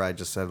without whatever. I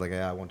just said like,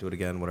 yeah, I won't do it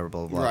again. Whatever,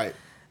 blah blah blah. Right.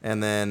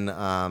 And then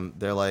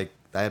they're like,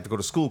 I have to go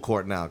to school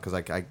court now because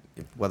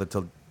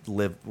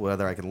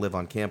whether I can live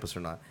on campus or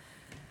not.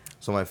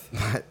 So my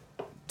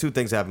two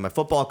things happen. My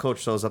football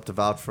coach shows up to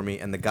vouch for me,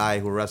 and the guy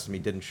who arrested me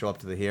didn't show up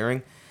to the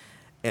hearing.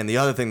 And the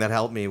other thing that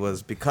helped me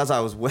was because I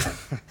was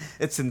with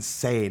it's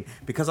insane.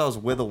 Because I was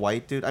with a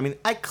white dude. I mean,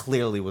 I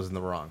clearly was in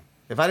the wrong.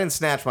 If I didn't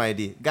snatch my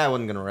ID, the guy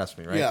wasn't going to arrest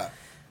me, right? Yeah.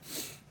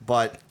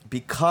 But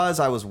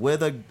because I was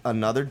with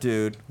another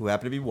dude who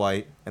happened to be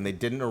white, and they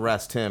didn't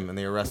arrest him, and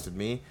they arrested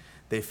me,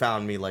 they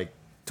found me like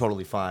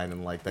totally fine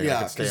and like I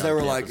Yeah, could stay because on they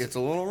were campus. like, it's a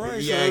little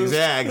racist.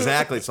 Yeah,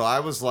 exactly. So I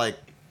was like,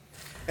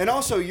 And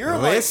also,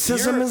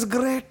 racism is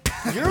great.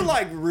 you're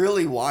like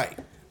really white.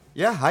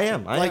 Yeah, I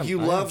am. I Like am. you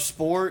I am. love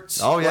sports.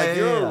 Oh, yeah, like yeah,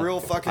 you're yeah. a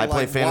real fucking I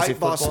play like fantasy white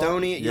football.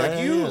 Bostonian. Yeah, like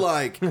yeah, you yeah.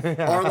 like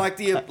are like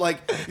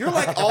you're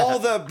like all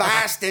the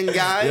Boston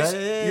guys.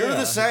 Yeah. You're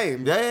the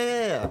same.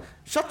 Yeah.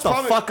 Shut the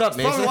Probably- fuck up, that's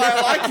Mason. probably why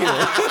I like you.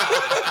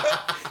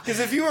 Because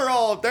if you were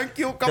all thank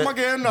you, come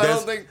again, I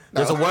don't think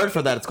There's a word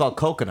for that. It's called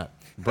coconut.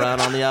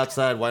 Brown on the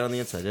outside, white on the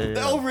inside. Yeah.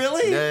 Oh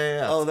really?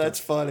 Yeah. Oh, that's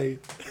funny.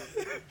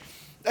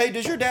 Hey,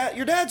 does your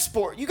dad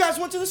sport? You guys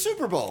went to the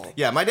Super Bowl.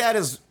 Yeah, my dad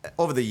is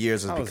over the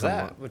years has How was become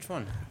that? Which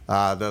one?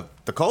 the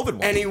COVID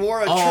one. And he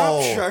wore a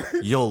Trump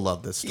shirt. You'll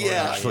love this story.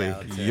 Yeah. Actually, Yeah,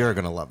 let's hear you're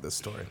gonna love this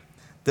story.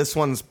 This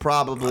one's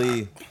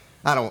probably.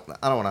 I don't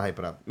want to hype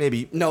it up.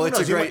 Maybe. No, who it's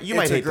knows? a great- You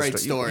might it's a hate great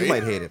this story. You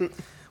might hate it.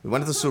 We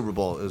went to the Super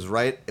Bowl. It was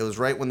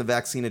right when the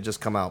vaccine had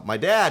just come out. My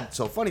dad.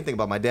 So funny thing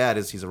about my dad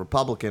is he's a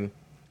Republican,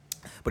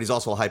 but he's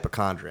also a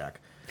hypochondriac.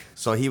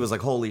 So he was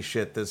like, "Holy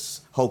shit,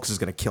 this hoax is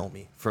gonna kill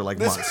me for like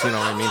months." You know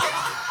what I mean?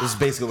 This is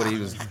basically what he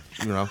was.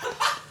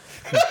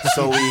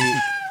 So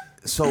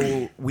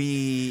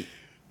we.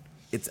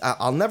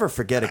 I'll never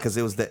forget it because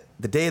it was the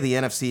day of the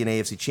NFC and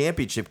AFC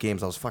championship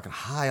games. I was fucking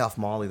high off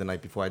Molly the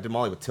night before. I did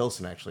Molly with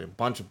Tilson actually. A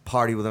bunch of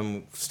party with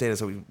him. Stayed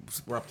so we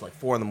were up to like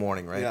 4 a.m,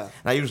 right? Yeah. And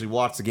I usually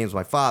watch the games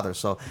with my father.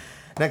 So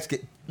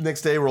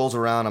next day rolls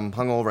around. I'm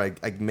hungover.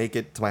 I make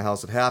it to my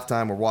house at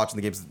halftime. We're watching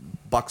the games.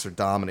 Bucks are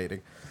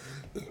dominating.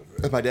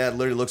 And my dad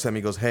literally looks at me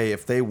and goes, "Hey,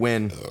 if they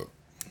win,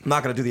 I'm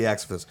not going to do the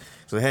acts for this.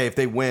 So, hey, if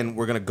they win,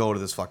 we're going to go to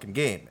this fucking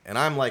game. And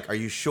I'm like, are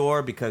you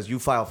sure? Because you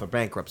filed for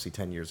bankruptcy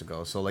 10 years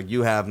ago. So, like,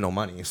 you have no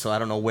money. So, I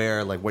don't know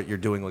where, like, what you're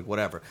doing, like,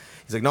 whatever.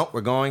 He's like, nope,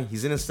 we're going.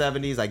 He's in his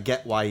 70s. I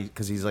get why,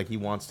 because he's like, he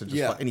wants to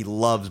just, and he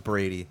loves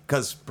Brady,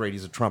 because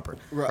Brady's a Trumper.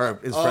 Or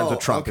his friends with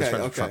Trump. His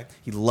friends with Trump.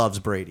 He loves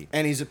Brady.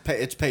 And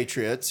it's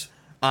Patriots.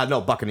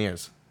 No,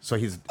 Buccaneers. So,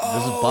 this is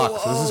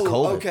Bucs. So, this is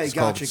COVID. Okay,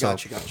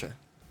 gotcha.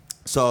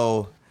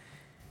 So,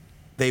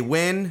 they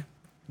win.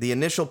 The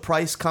initial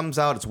price comes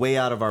out. It's way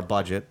out of our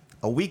budget.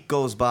 A week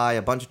goes by.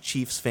 A bunch of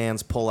Chiefs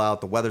fans pull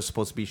out. The weather's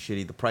supposed to be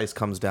shitty. The price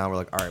comes down. We're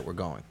like, all right, we're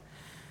going.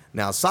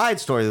 Now, side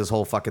story of this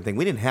whole fucking thing.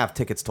 We didn't have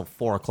tickets till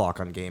 4 o'clock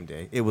on game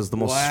day. It was the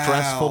most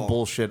stressful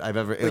bullshit I've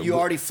ever... But you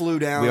already flew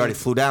down. We already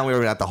flew down. We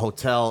were at the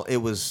hotel. It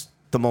was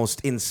the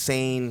most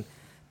insane...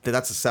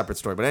 That's a separate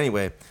story. But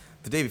anyway,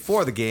 the day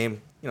before the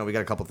game, we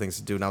got a couple things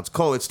to do. Now, it's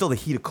cold. It's still the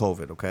heat of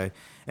COVID, okay?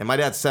 And my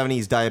dad's 70.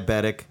 He's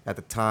diabetic at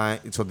the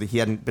time. So he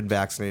hadn't been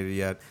vaccinated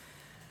yet.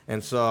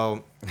 And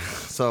so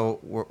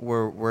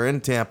we're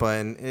in Tampa,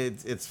 and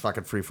it's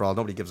fucking free for all.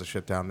 Nobody gives a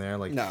shit down there.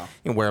 Like, no,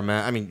 you can wear a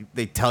mask. I mean,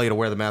 they tell you to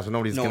wear the mask, but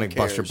nobody's gonna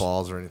bust your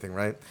balls or anything,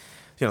 right?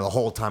 The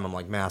whole time I'm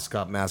like, mask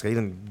up, mask up. He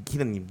didn't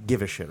even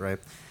give a shit, right?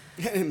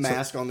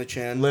 Mask on the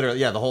chin, literally,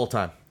 yeah, the whole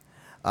time.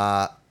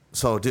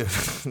 So, dude,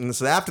 and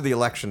this is after the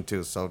election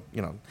too. So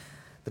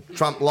the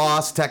Trump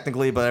lost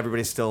technically, but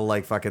everybody still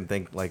like fucking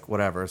think like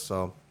whatever.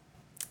 So.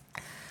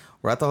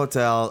 We're at the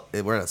hotel.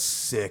 We're at a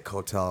sick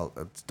hotel.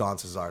 It's Don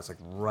Cesar. It's like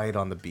right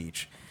on the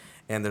beach.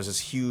 And there's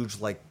this huge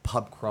like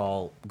pub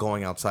crawl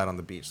going outside on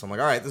the beach. So I'm like,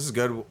 all right, this is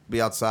good. We'll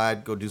be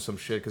outside, go do some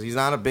shit. Because he's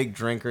not a big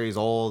drinker. He's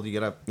old. You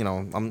gotta,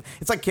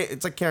 it's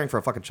like caring for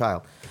a fucking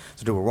child.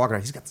 So dude, we're walking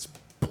around. He's got this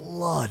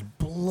blood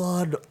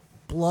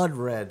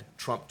red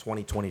Trump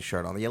 2020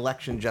 shirt on. The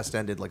election just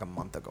ended like a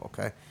month ago,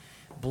 okay?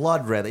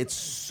 Blood red. It's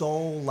so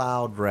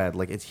loud red.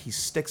 Like he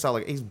sticks out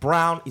like he's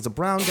brown. He's a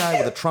brown guy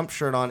with a Trump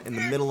shirt on in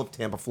the middle of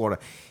Tampa,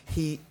 Florida.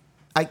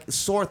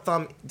 Sore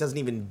thumb doesn't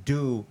even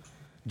do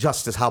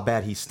justice how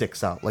bad he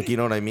sticks out. Like, you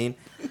know what I mean?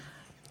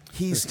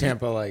 Is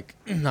Tampa like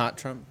not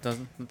Trump?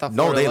 Doesn't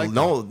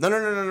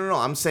no.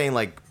 I'm saying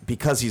like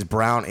because he's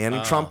brown and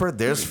a Trumper.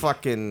 There's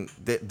fucking.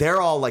 They're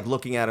all like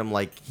looking at him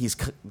like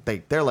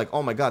they're like,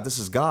 oh my God, this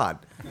is God.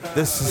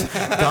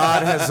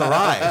 God has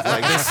arrived.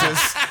 Like this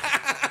is.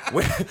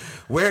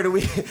 Where do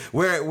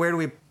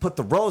we put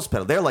the rose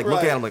petal? They're like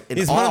looking at him like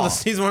he's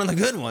one of the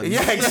good ones.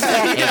 Yeah,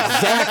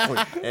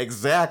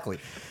 exactly.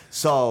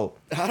 So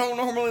I don't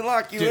normally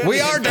like you. Dude, we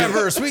are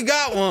diverse. We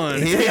got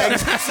one. Yeah,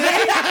 see?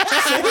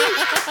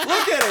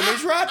 Look at him.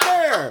 He's right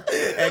there.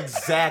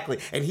 Exactly,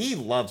 and he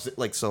loves it.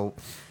 Like so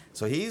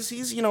he's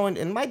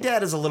and my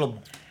dad is a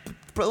little.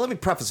 Let me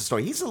preface the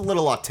story. He's a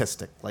little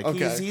autistic. Like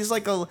he's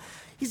like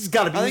he's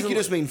got to be. I think you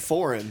just mean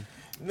foreign.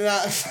 You're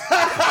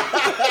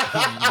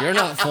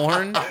not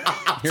foreign.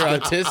 You're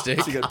autistic.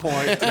 That's a good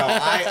point. No,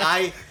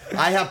 I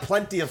have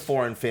plenty of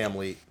foreign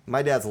family.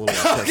 My dad's a little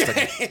autistic.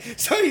 Okay.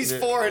 So he's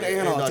foreign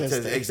and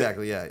autistic.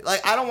 Exactly, yeah.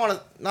 Like I don't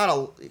want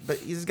to but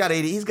he's got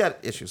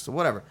issues, so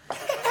whatever.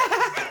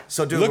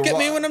 So dude, look at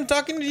me when I'm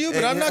talking to you,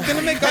 but I'm not going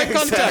to make eye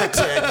contact.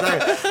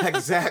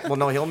 Exactly. Well,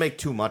 no, he'll make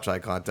too much eye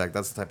contact.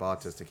 That's the type of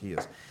autistic he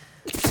is.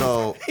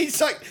 So he's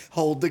like,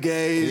 hold the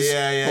gaze.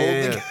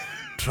 Yeah.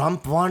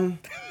 Trump won.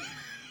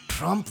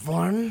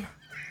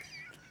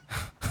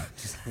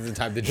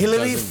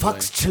 Hillary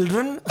fucks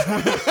children.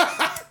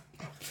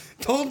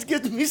 Don't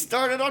get me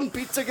started on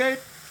Pizzagate.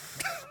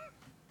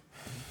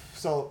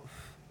 So,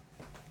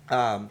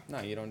 no,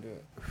 you don't do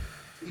it.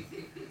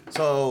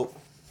 So,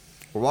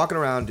 we're walking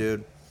around,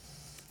 dude.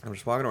 I'm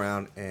just walking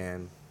around,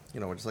 and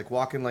we're just like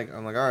walking. Like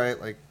I'm like, all right,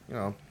 like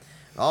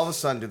all of a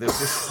sudden, dude,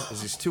 there's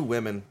these two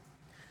women.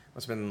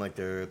 Must have been like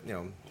their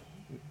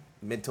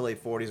mid to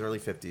late 40s, early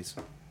 50s.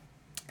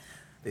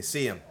 They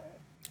see him.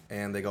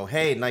 And they go,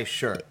 hey, nice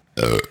shirt.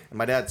 And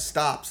my dad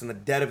stops in the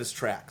dead of his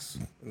tracks.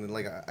 And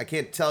like I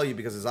can't tell you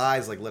because his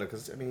eyes like lit up.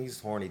 Because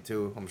he's horny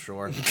too, I'm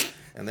sure.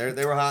 And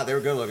they were hot. They were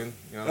good looking.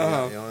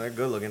 They're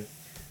good looking.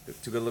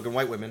 Two good looking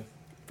white women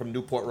from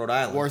Newport, Rhode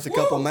Island. Worth a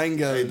couple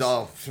mangoes.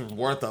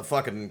 Worth a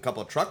fucking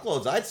couple of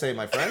truckloads, I'd say,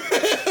 my friend.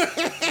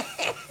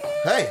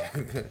 Hey,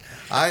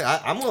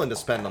 I'm willing to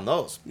spend on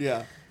those.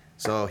 Yeah.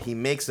 So he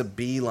makes a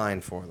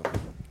beeline for them,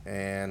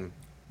 and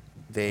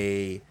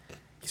he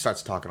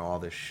starts talking all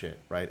this shit,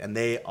 right? And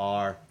they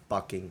are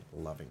fucking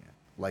loving it.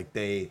 Like,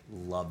 they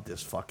love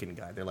this fucking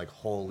guy. They're like,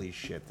 holy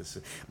shit, this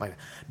is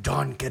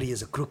John Kerry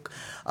is a crook.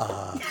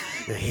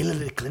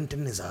 Hillary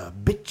Clinton is a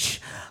bitch.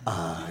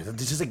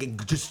 This is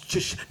like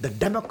just the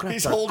Democrats.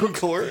 He's are holding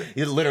crooks. court.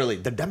 Literally,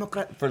 the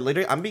Democrat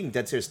I'm being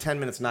dead serious. 10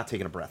 minutes, not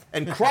taking a breath,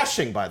 and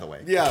crushing. By the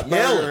way, yeah,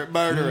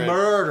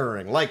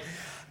 murdering. Like,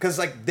 because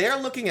like they're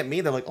looking at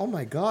me, they're like, oh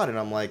my God, and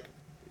I'm like,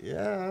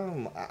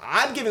 yeah,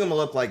 I'm giving them a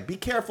look like, be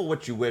careful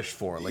what you wish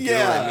for. Like, you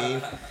know what I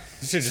mean?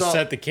 You should just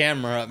set the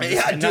camera up.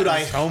 Yeah, dude,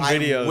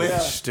 I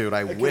wish. Dude,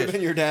 I wish. wish.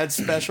 Been your dad's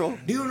special.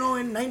 Do you know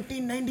in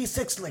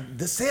 1996, like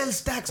the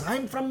sales tax?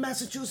 I'm from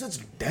Massachusetts.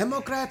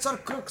 Democrats are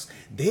crooks.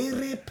 They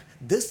rape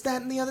this,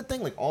 that, and the other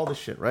thing. Like all this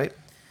shit, right?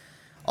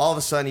 all of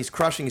a sudden he's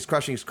crushing,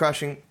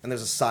 and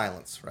there's a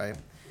silence, right?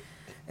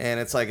 And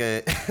it's like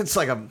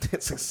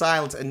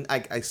silence, and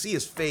I see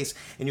his face,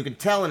 and you can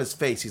tell in his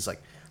face he's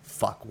like,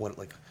 "Fuck, what?"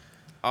 Like,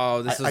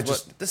 Oh, this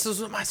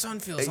is what my son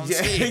feels on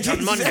stage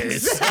on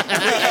Mondays. When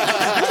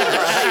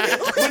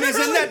he's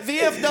in that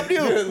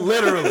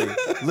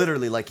VFW.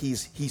 literally, like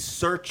he's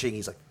searching.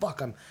 He's like,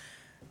 "Fuck,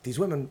 these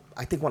women,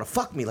 I think, want to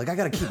fuck me. Like, I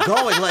gotta keep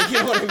going. Like, you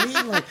know what I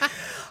mean? Like,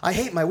 I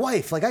hate my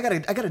wife. Like, I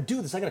gotta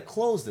do this. I gotta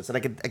close this." And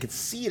I could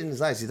see it in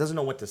his eyes. He doesn't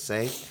know what to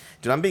say.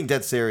 Dude, I'm being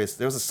dead serious.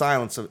 There was a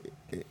silence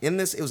in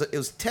this. It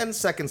was 10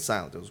 seconds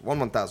silence. It was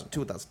 1,000,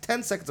 2,000,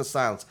 10 seconds of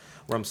silence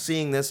where I'm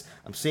seeing this.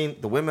 I'm seeing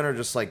the women are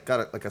just like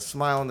got a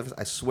smile on their face.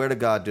 I swear to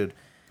God, dude.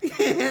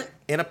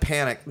 In a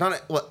panic,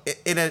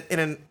 in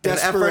an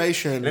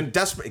desperation.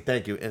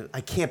 Thank you. And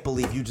I can't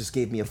believe you just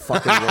gave me a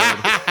fucking word.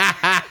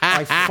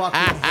 I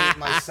fucking hate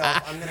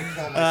myself. I'm gonna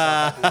kill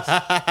myself.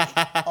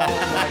 Oh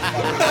my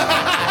fucking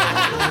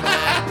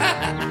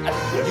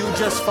God. You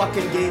just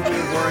fucking gave me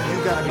a word.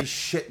 You gotta be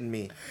shitting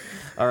me.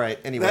 All right.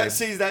 Anyway, that's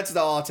the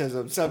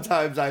autism.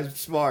 Sometimes I'm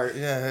smart.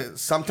 Yeah.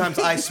 Sometimes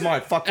I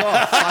smart. Fuck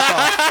off. Fuck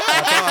off.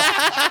 Fuck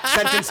off.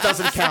 Sentence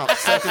doesn't count.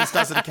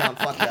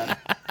 Fuck that.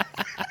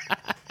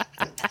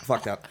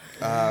 Fuck that.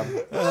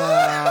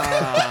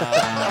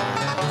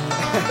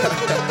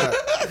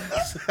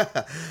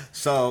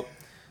 So,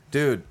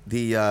 dude,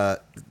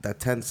 that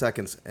 10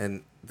 seconds,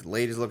 and the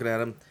lady's looking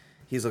at him,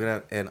 he's looking at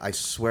him, and I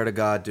swear to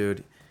God,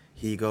 dude,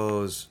 he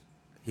looks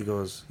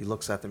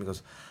at them, he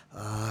goes,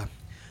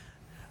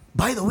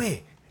 by the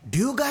way, do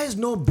you guys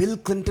know Bill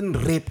Clinton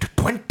raped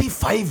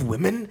 25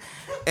 women?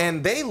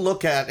 And they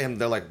look at him,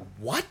 they're like,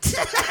 what?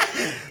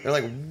 They're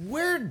like,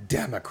 we're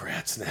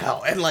Democrats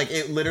now. And like,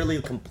 it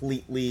literally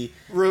completely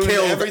ruined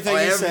killed everything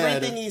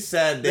he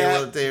said. They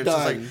were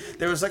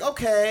just like,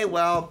 okay,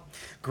 well,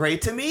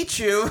 great to meet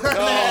you.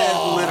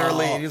 And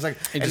literally, he's like,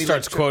 he just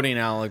starts quoting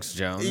Alex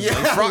Jones. Yeah,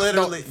 like,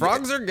 literally.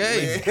 Frogs are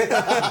gay.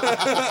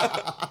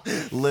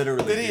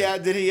 Literally.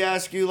 Did he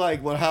ask you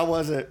like, well, how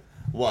was it?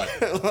 What?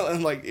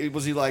 Like,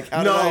 was he like,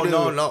 how did I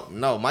do?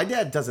 No. My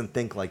dad doesn't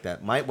think like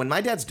that. When my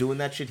dad's doing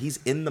that shit, he's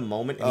in the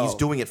moment and he's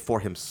doing it for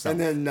himself.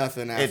 And then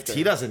nothing after.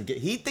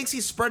 He thinks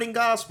he's spreading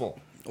gospel.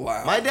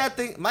 Wow. My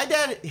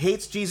dad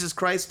hates Jesus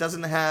Christ,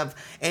 doesn't have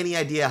any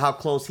idea how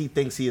close he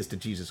thinks he is to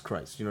Jesus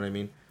Christ. You know what I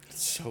mean?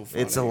 It's so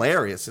funny. It's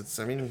hilarious.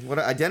 What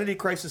identity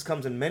crisis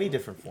comes in many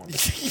different forms.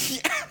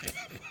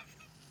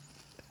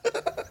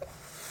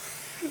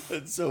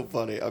 It's so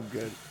funny. I'm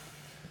good.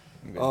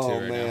 I'm good too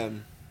right man.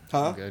 now.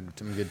 Huh?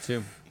 I'm good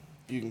too.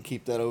 You can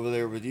keep that over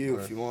there with you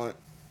if you want.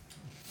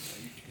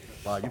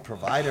 Wow, you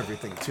provide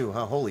everything too,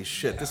 huh? Holy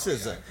shit! This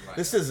is an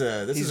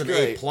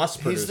great. A+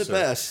 producer. He's the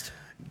best.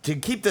 To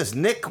keep this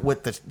Nick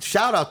with the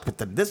shout out with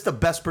this is the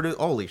best producer.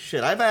 Holy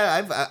shit! I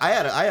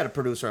had a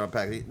producer on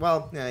Pack.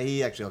 Well, yeah,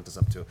 he actually hooked us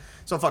up too.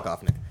 So fuck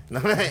off, Nick.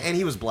 And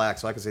he was black,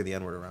 so I could say the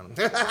N-word around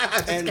him.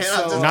 And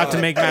so, not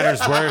to make matters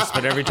worse,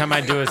 but every time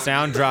I do a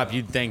sound drop,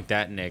 you'd think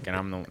that Nick, and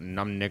I'm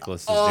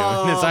Nicholas is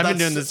doing this. I've been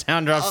doing the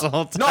sound drops the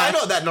whole time. No, I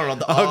know that. No.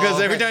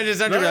 Because every time I do a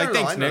sound drop, you're like,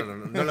 thanks, Nick.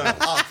 No.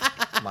 Oh,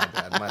 my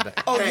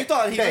bad. Oh, you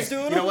thought he was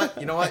doing it?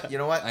 You know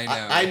what?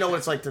 I know what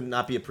it's like to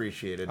not be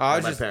appreciated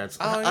by my parents.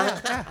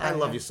 I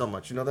love you so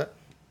much. You know that?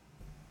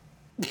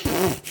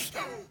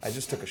 I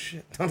just took a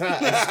shit.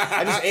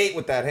 I just ate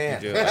with that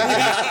hand. You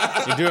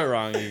do it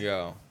wrong, you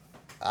go.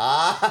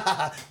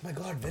 My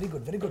God, very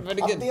good.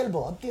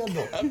 Up the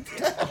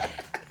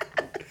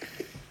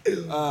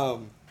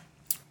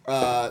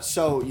elbow.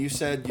 So you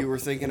said you were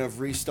thinking of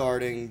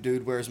restarting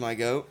Dude, Where's My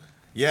Goat?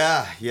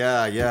 Yeah.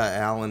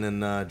 Alan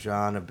and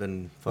John have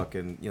been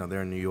fucking,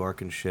 they're in New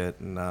York and shit.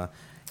 And,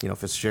 Alan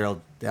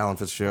Fitzgerald,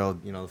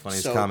 the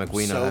funniest comic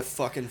we know. So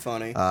fucking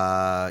funny.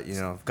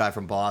 Guy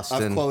from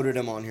Boston. I've quoted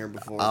him on here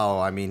before. Oh,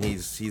 I mean,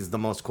 he's the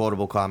most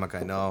quotable comic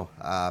I know.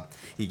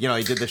 He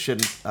did the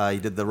shit. He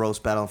did the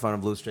roast battle in front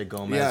of Blue Strait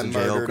Gomez and Jay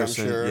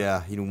Oakerson. Sure.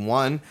 Yeah, he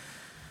won.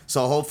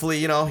 So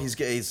hopefully,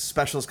 his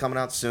special's coming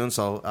out soon.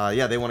 So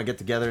they want to get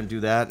together and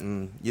do that.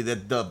 And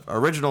the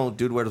original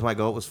Dude, Where's My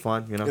Goat was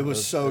fun. It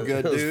was so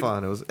good, dude. It was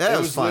fun. It was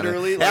fun.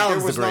 Literally there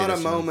was not a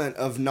moment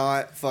of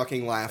not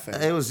fucking laughing.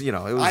 It was.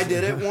 I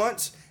did it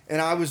once, and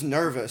I was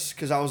nervous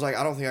because I was like,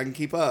 I don't think I can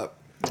keep up.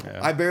 Yeah.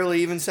 I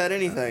barely even said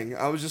anything.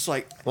 I was just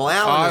like, well,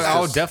 Alan,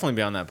 I'll definitely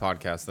be on that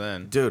podcast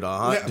then, dude. Dude.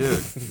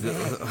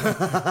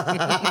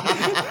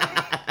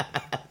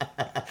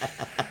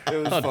 It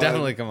was I'll fun.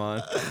 definitely come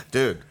on,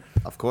 dude.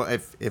 Of course,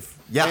 of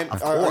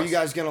course. Are you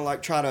guys gonna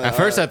try to? At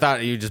first, I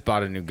thought you just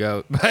bought a new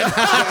goat. But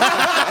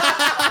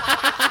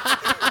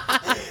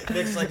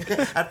Nick's like,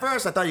 at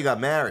first, I thought you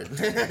got married.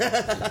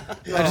 I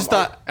just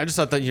thought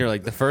that you're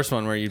like the first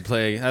one where you'd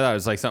play. I thought it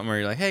was like something where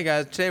you're like, hey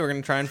guys, today we're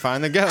gonna try and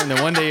find the goat, and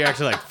then one day you're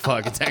actually like,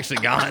 fuck, it's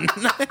actually gone.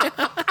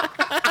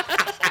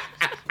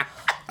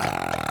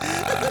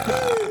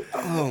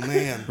 Oh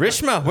man,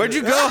 Rishma, where'd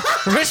you go,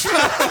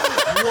 Rishma?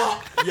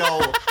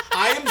 Yo,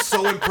 I am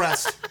so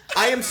impressed.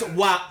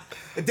 Wow.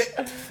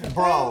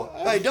 Bro.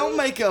 Hey, don't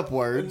make up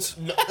words.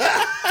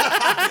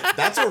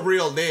 That's a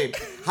real name.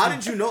 How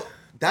did you know?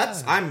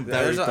 I'm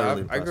very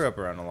thoroughly I grew impressed. up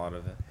around a lot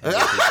of it.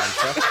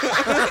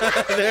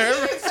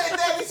 There.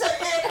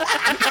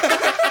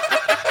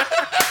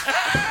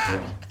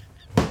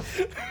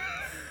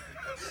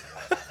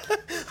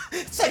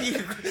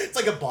 It's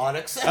like a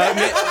Bonix.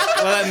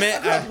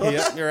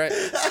 Yep, you're right.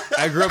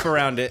 I grew up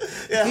around it.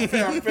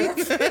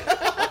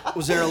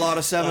 Was there a lot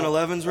of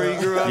 7-Elevens where you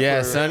grew up? Yeah,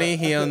 or- Sonny,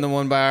 he owned the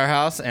one by our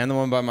house and the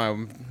one by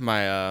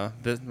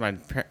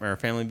my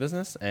family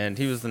business, and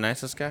he was the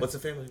nicest guy. What's the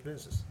family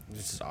business?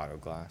 Just auto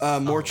glass.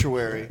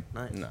 Mortuary.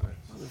 Nice. No,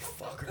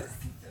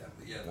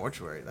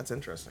 Mortuary. That's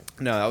interesting.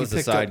 no, that was He the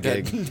picked up side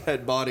gig.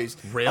 dead bodies.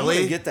 Really? I'm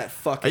gonna get that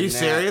fucking. Are you nap.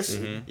 serious?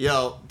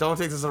 Yo, don't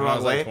take this the When I wrong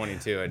was way. like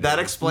 22, I did. That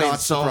explains Not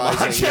so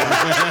surprising.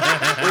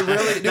 much. We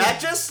really do.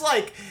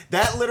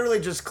 that literally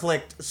just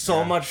clicked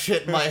so much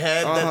shit in my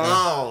head.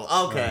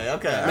 That,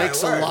 okay.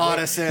 Makes All right, a lot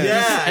word. of sense.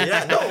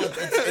 Yeah. No,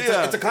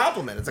 it's a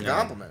compliment. It's a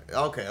compliment.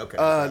 Okay.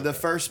 The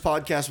first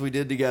podcast we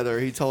did together,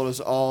 he told us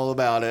all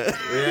about it.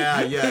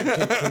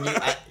 Yeah. Can you,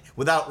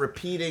 without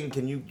repeating,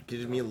 can you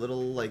give me a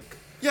little like?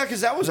 Yeah,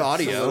 because that was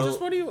audio. Just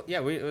what do you?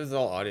 Yeah, it was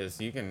all audio,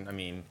 so you can. I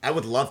mean, I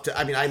would love to.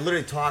 I mean, I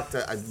literally talked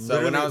to.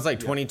 so when I was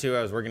like 22,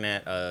 I was working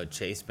at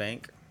Chase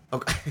Bank.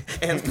 Okay.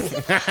 And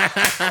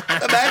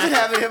Imagine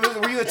having him.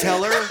 Were you a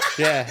teller?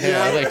 Yeah,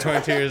 I was like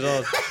 22 years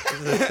old.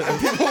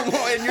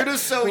 And you're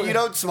just so you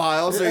don't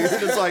smile, so you're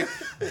just like,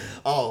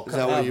 oh, is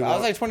that what you I was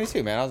want? like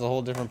 22, man. I was a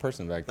whole different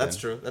person back then. that's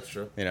true.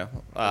 You know,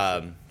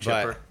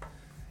 Chipper. but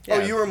yeah, Oh,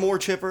 you were more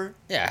chipper.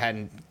 yeah, I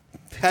hadn't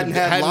Hadn't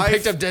life.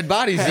 picked up dead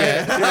bodies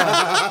yet. and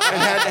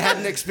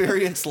hadn't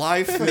experienced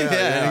life.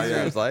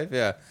 Experienced life.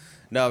 Yeah.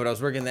 No, but I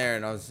was working there,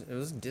 and it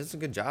was a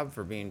good job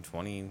for being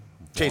 20.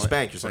 Chase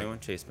Bank, you're saying? 21,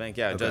 Chase Bank.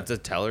 Yeah, Okay. it's a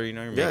teller. You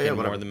know, you're Yeah, making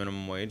whatever. more than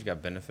minimum wage. You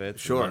got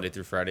benefits. Sure. Monday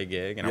through Friday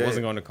gig, and I Yeah,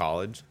 wasn't yeah. going to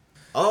college.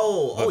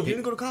 Oh, you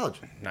didn't go to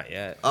college? Not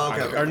yet. Oh,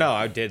 okay, okay. Or no,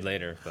 I did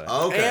later. But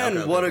Okay.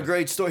 And what a okay.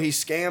 great story. He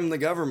scammed the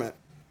government.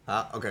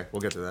 Okay,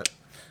 we'll get to that.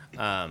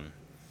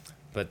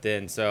 but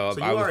then so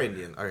So I you was, are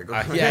Indian. All right, go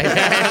ahead.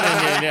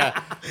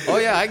 yeah. Oh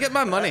yeah, I get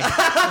my money.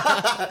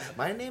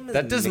 My name is.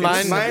 That does Nick. mine.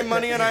 It's my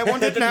money and I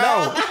want it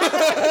now.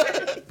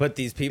 But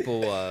these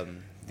people,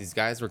 these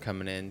guys were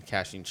coming in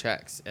cashing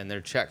checks, and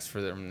their checks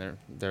for them,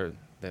 they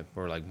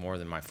were like more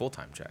than my full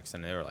time checks,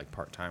 and they were like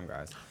part time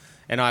guys.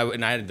 And I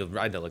had to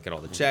look at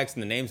all the checks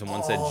and the names, and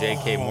one said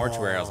J.K.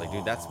 Mortuary. I was like,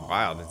 dude, that's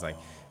wild. It's like,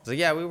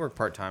 yeah, we work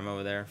part time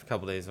over there for a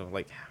couple days, of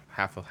like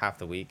half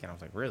the week. And I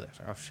was like, really? I was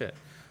like, oh shit.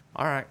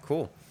 All right,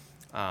 cool.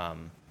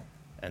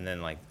 And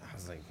then like I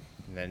was like,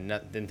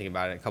 didn't think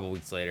about it. A couple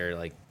weeks later,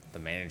 like the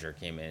manager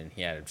came in.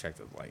 He had a check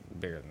that was like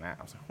bigger than that.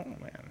 I was like,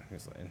 oh man.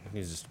 He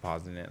was just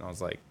depositing it, and I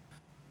was like,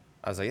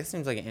 it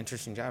seems like an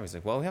interesting job. He's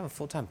like, well, we have a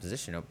full-time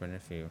position open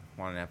if you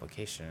want an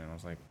application. And I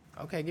was like,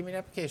 okay, give me an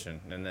application.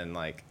 And then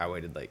like I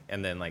waited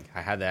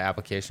I had the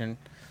application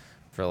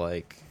for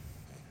like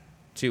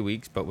 2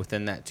 weeks, but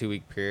within that 2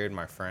 week period,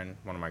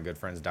 one of my good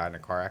friends died in a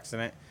car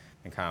accident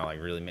and kind of like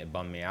really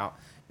bummed me out.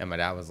 And my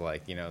dad was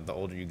like, you know, the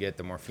older you get,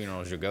 the more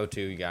funerals you go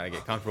to. You got to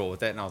get comfortable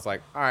with it. And I was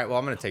like, all right, well,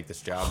 I'm going to take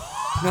this job.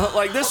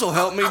 Like, this will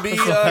help me be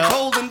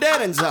cold and dead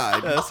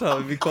inside. That's how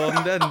it'd be cold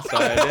and dead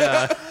inside,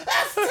 yeah.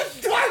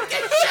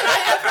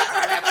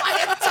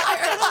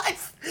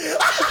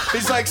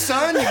 He's like,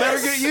 son, you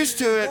better get used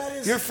to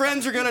it. Your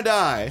friends are going to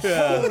die.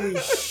 Holy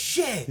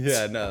shit.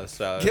 Yeah, no,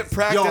 so. Get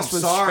practice Yo, I'm with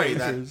sorry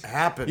strangers. that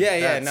happened. Yeah,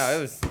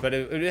 That's- no,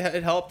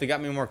 it helped. It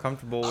got me more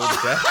comfortable with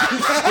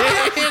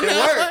that. It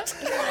worked.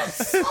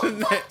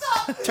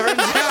 Turns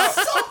out.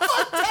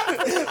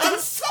 I'm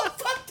so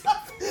fucked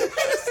up.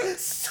 It is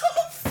so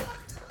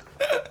fucked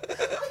up.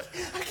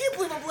 I can't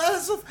believe I'm laughing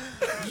so.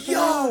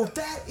 Yo,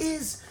 that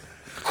is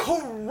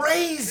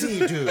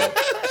crazy, dude.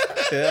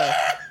 Yeah.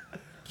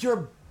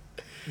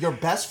 Your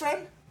best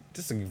friend?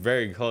 Just a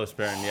very close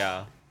friend,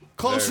 yeah.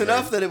 Close Very,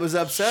 enough that it was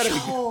upsetting.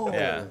 Oh.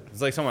 Yeah. It's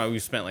like someone we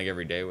spent like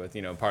every day with,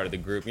 you know, part of the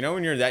group. You know,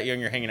 when you're that young,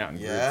 you're hanging out in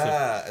groups.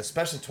 Yeah,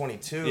 especially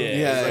 22. Yeah,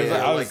 Yeah, it was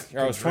yeah. like,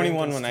 I was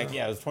 21 when I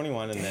was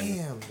 21, and then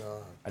Damn,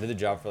 dog. I did the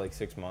job for like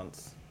 6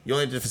 months. You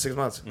only did it for 6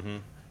 months? Mm-hmm.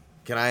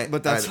 Can I?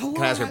 But that's can a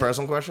I ask you a lot.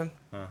 personal question?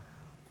 Huh.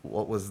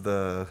 What was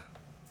the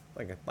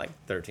Like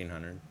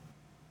 1,300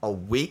 a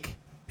week?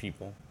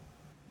 people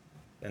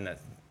in that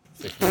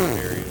 6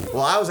 month period.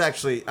 Well, I was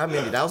actually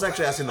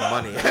asking the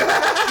money.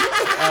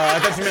 I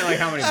thought you meant like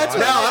how many bodies.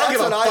 No, I don't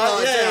give a That's what I fuck.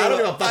 thought, Yeah, too. I don't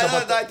give a fuck about.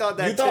 I thought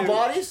that You thought too.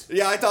 bodies?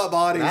 Yeah, I thought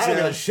bodies. I don't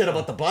give yeah. a shit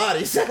about the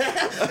bodies. well, No,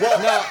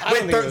 I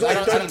don't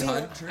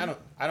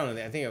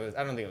think it was.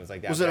 I don't think it was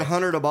like that. Was it but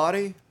 100 a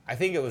body? I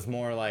think it was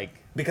more like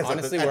because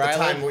honestly at where the I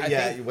time, lived, I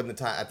yeah, think- when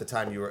at the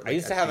time you were. I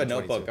used to at have a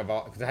 22. notebook of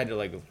all because I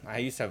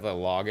used to have to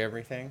log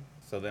everything.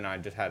 So then I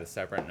just had a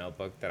separate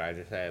notebook that I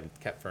just had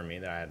kept for me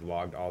that I had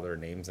logged all their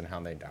names and how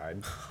they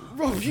died.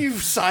 Bro, you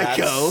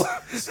psycho.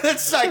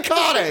 That's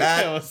psychotic.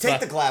 Take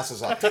the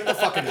glasses off. Take the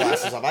fucking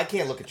glasses off. I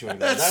can't look at you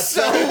anymore. That's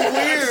so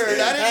weird.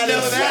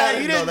 I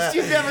didn't know that.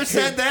 You've never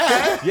said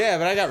that. Yeah,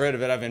 but I got rid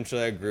of it.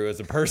 Eventually, I grew as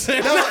a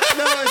person. No,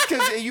 it's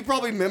because you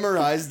probably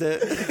memorized it.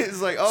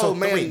 It's like, oh So,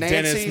 man, wait,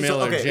 Dennis Nancy.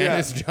 Miller, okay,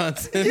 Janice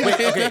Johnson. Wait,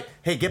 okay.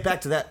 Hey, get back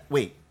to that.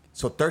 Wait.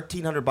 So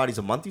 1,300 bodies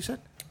a month, you said?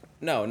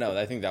 No,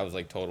 I think that was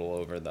like total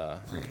over the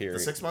period.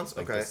 The 6 months?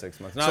 Like Okay. The 6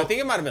 months. No, So- I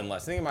think it might have been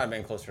less. I think it might have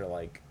been closer to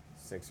like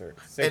six to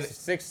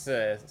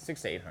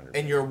 800.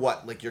 And you're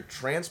what? Like you're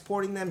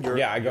transporting them? You're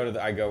Yeah, I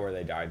go where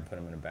they died, put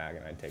them in a bag,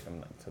 and I take them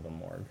like, to the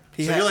morgue.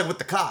 So you're like with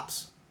the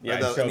cops. Yeah, Or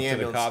I the- show in up to the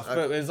ambulance. cops, but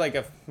it was like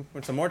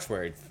it's a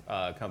mortuary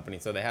company,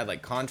 so they had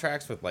like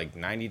contracts with like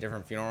 90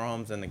 different funeral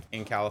homes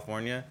in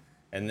California,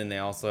 and then they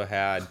also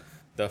had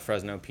the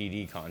Fresno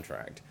PD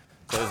contract.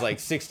 So it was like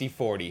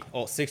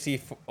 60-40,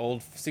 60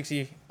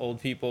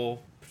 old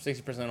people,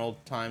 60%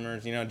 old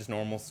timers, you know, just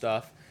normal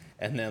stuff,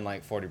 and then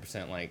like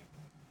 40% like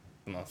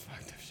the most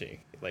fucked up shit,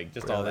 like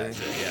just all that Really?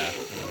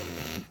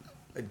 shit.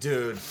 Yeah.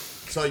 Dude,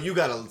 so you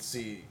gotta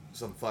see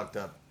some fucked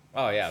up.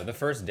 Oh yeah, the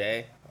first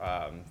day,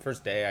 the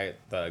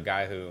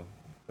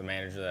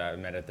manager that I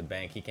met at the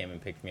bank, he came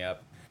and picked me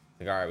up.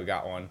 Like, all right, we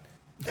got one.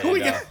 And,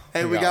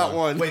 we got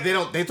one. Wait,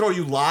 they throw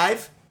you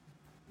live?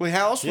 Wait,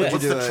 how else would Yeah. you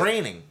What's do the it?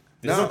 training?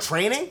 There's no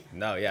training?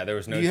 No, yeah, there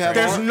was no. You have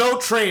training. There's no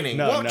training.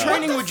 No, What no.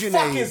 training What would the you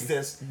fuck need? is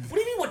this? What do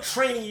you mean what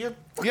training? You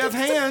have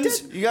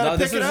hands. You gotta No, pick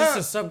this it was up.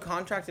 just a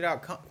subcontracted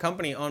out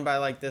company owned by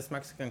like this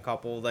Mexican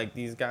couple, like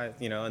these guys,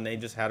 you know, and they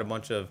just had a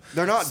bunch of.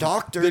 They're not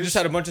doctors. They just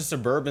had a bunch of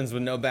Suburbans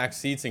with no back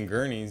seats and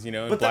gurneys, you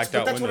know, and But that's, blacked but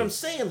out that's what I'm windows.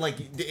 saying. Like,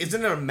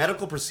 isn't it a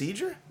medical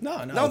procedure?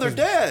 No, No, they're 'cause-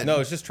 dead.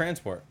 No, it's just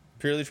transport,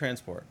 purely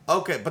transport.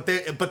 Okay, but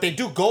they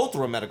do go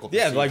through a medical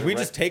Yeah, procedure. like we right?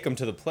 just take them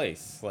to the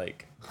place,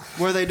 like.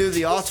 Where they do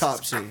the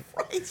autopsy.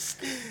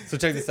 Christ. So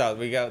check this out.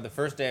 The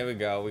first day we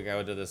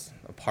go to this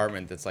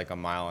apartment that's like a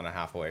mile and a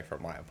half away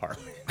from my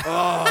apartment.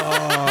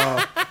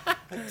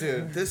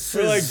 Dude, this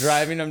We're is like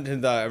driving him to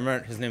the. I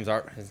remember his name's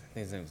Art.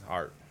 His name's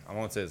Art. I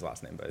won't say his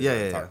last name, but Yeah,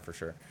 it's yeah, Art yeah. for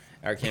sure.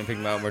 Art came pick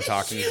him up. And we're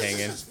talking, hanging.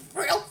 his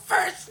real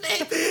first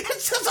name.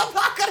 It's just I'm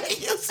not gonna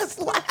use his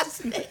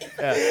last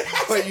name.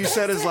 Wait, you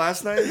said his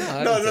last name?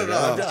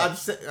 No. I'm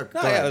saying.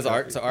 No, yeah, it was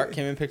Art. So Art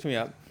came and picked me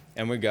up,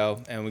 and we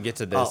go and we get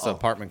to this Oh.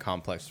 apartment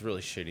complex. It's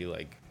really shitty,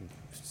 like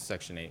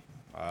Section 8,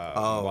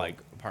 like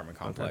apartment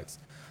complex.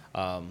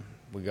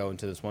 We go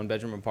into this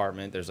 1-bedroom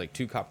apartment. There's like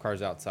 2 cop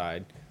cars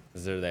outside,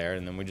 'cause they're there,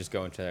 and then we just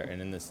go into there.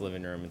 And in this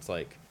living room, it's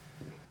like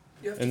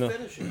You have In to the-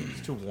 finish it.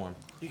 It's too warm.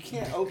 You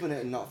can't open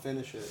it and not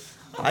finish it.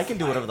 I can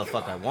do whatever the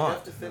fuck I You have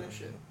want. to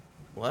finish it.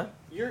 What?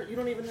 You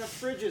don't even have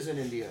fridges in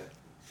India.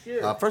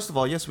 Here. First of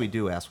all, yes, we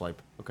do asswipe.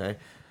 Okay.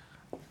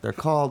 They're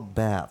called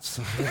baths.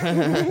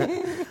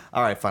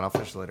 All right, fine. I'll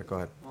finish it later. Go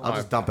ahead. I'll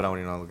just dump it out when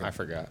you're not looking. I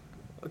forgot.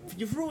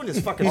 You've ruined his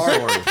fucking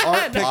story.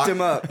 Art picked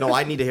him up. No,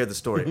 I need to hear the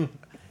story.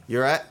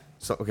 You're at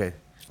okay.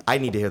 I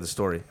need to hear the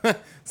story.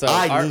 So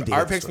I Art, need to hear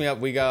Art the picks story.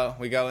 me up.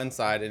 We go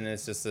inside, and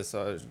it's just this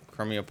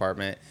crummy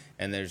apartment,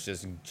 and there's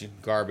just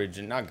garbage,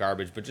 and not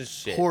garbage, but just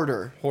shit.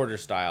 Hoarder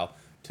style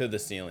to the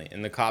ceiling,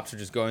 and the cops are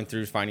just going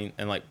through, finding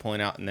and like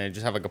pulling out, and they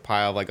just have like a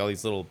pile of like all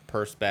these little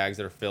purse bags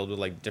that are filled with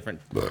like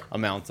different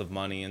amounts of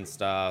money and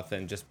stuff,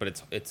 and just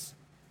it's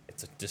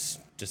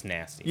just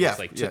nasty. Yeah, it's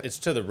like yeah. it's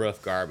to the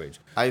roof garbage.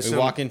 I We assume-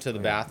 walk into the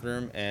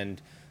bathroom,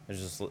 and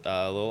there's this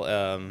little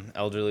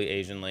elderly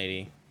Asian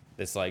lady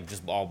that's like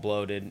just all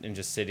bloated and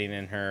just sitting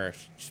in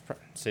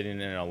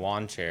a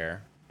lawn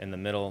chair in the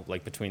middle,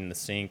 like between the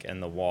sink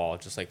and the wall,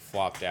 just like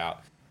flopped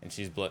out, and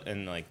she's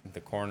and like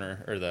the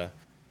corner or the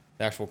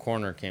actual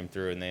corner came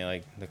through, and they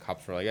like the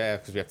cops were like, yeah,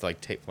 because we have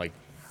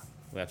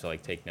to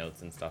take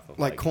notes and stuff of,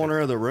 like corner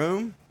of the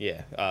room.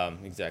 yeah,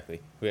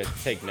 exactly, we had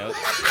to take notes.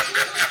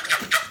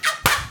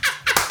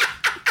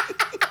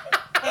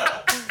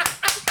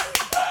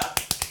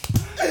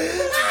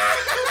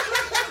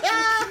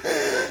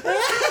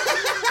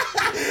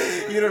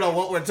 You don't know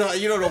what we're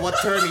talking. You don't know what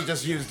term he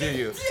just used, do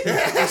you? You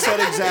said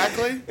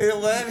exactly.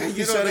 What?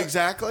 You said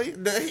exactly.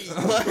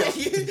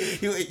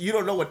 You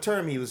don't know what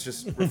term he was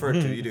just referred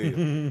to, do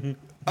you?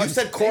 You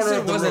said corner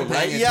of the wasn't room,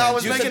 right? paying Yeah, I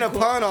was You making said a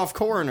pun off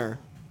coroner.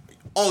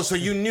 Oh, so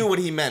you knew what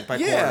he meant by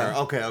Yeah.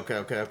 corner?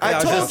 Okay. I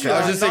I told was you,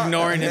 just I'm not-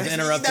 ignoring his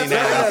interrupting.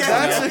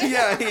 That's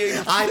Yeah, right.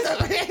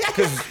 that's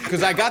yeah.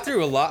 Because I got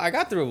through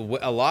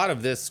a lot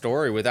of this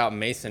story without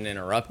Mason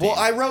interrupting. Well,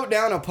 I wrote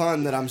down a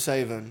pun that I'm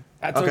saving.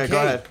 That's Okay, okay. go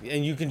ahead.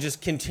 And you can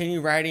just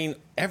continue writing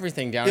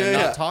everything down and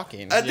not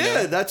talking. I you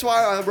know? did. That's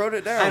why I wrote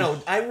it down. I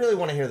know. I really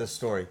want to hear this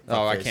story.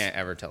 Oh, I Fuckface. can't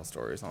ever tell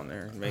stories on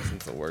there.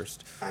 Mason's the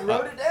worst. I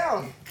wrote it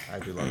down. I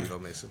do love you, though,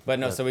 Mason. But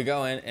no, so we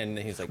go in, and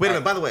he's like, Wait a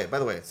 "All minute. right." By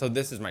the way, So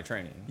this is my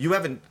training. you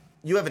haven't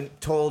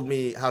told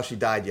me how she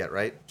died yet,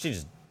 right?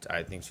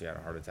 I think she had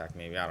a heart attack,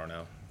 maybe. I don't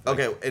know.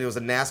 Okay, it was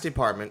a nasty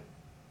apartment.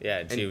 Yeah,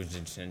 and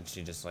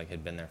she just like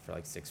had been there for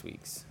like 6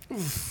 weeks.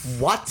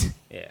 What?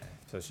 Yeah.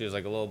 So she was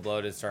like a little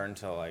bloated, starting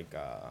to like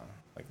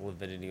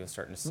lividity was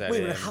starting to set Wait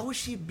a in. minute. How has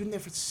she been there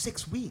for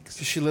 6 weeks?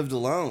 She lived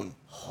alone.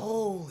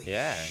 Holy.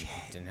 Yeah,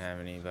 didn't have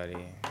anybody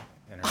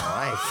in her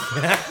life.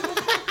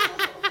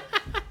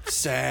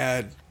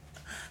 Sad.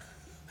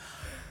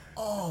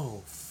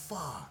 Oh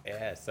fuck.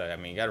 Yeah, so I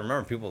mean, you gotta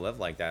remember, people live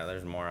like that.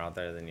 There's more out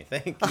there than you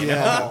think.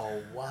 Yeah.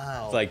 Oh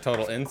wow. It's like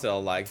total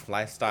incel, like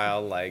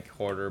lifestyle, like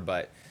hoarder.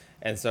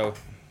 And so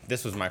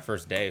this was my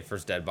first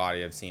dead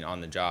body I've seen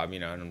on the job, you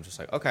know. And I'm just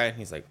like, okay. And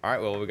he's like, all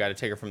right, well, we got to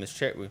take her from this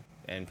chick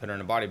and put her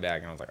in a body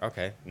bag. And I was like,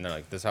 okay. And they're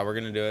like, this is how we're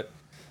gonna do it.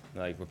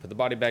 Like we put the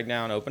body bag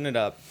down, open it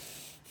up.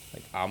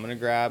 Like I'm gonna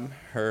grab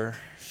her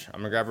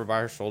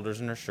by her shoulders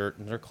and her shirt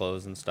and her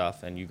clothes and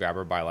stuff, and you grab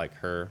her by like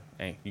her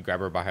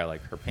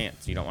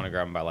pants. You don't want to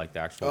grab them by like the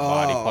actual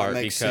body part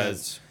makes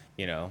because sense.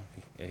 you know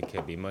it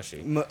could be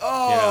mushy.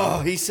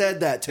 He said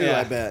that too. Yeah.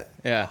 I bet.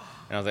 Yeah,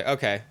 and I was like,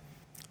 okay.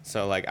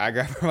 So like I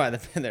grab her by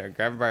grab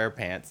her by her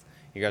pants.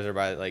 You guys are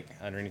by like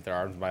underneath her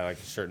arms by like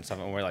a shirt and stuff,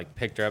 and we like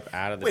picked her up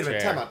out of the chair.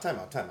 Wait a minute, time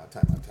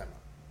out.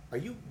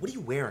 What are you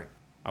wearing?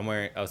 I'm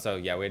wearing. Oh, so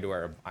yeah, we had to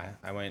wear.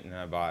 I went and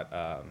I bought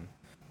a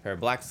pair of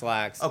black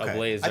slacks, a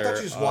blazer. I thought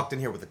you just walked in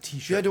here with a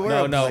t-shirt. You had to wear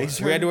No, a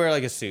blazer? we had to wear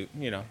like a suit.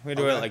 You know, we had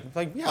to wear like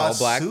all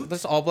black. Suit?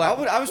 That's all black.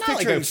 I was not like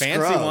picturing a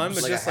fancy scrubs. one,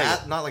 but Like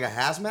just not like a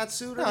hazmat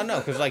suit? Or no,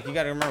 because like you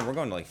got to remember, we're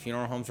going to like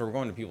funeral homes, or we're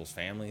going to people's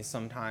families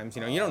sometimes.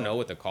 You know, you don't know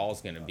what the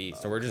call's gonna be,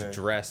 so we're just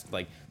dressed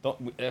like.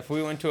 If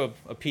we went to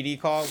a PD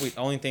call, the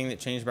only thing that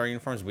changed about our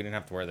uniforms, we didn't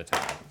have to wear the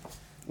tie.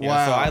 You know,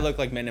 so I look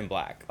like Men in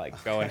Black,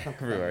 like going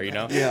everywhere, you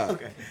know? Yeah.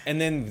 Okay. And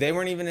then they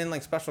weren't even in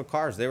like special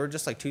cars. They were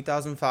just like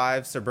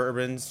 2005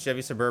 Suburbans,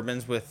 Chevy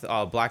Suburbans with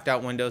blacked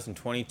out windows and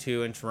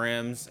 22-inch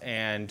rims,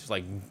 and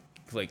like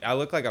I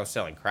look like I was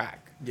selling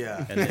crack.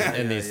 Yeah.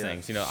 And these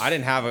things, you know, I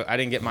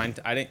didn't get mine.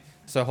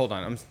 So hold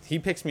on. He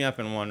picks me up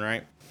in one,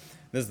 right?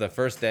 This is the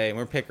first day, and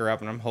we pick her up,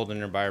 and I'm holding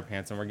her by her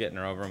pants, and we're getting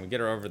her over, and we get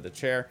her over the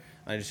chair,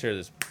 and I just hear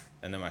this,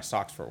 and then my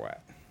socks were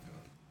wet.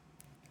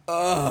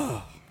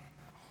 Ugh.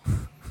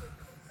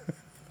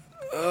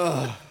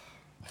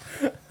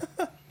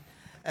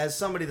 As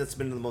somebody that's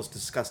been in the most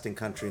disgusting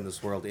country in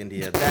this world,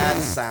 India,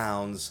 that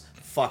sounds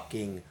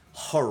fucking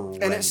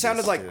horrendous. And it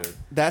sounded like dude.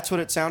 that's what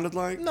it sounded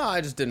like. No,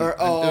 I just didn't. Or- it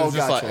was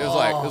just gotcha.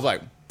 like it was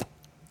like,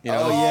 you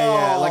know. Oh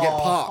yeah, like it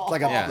popped,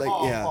 like a Yeah.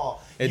 yeah.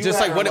 It's You just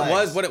had like her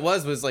legs. what it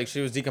was like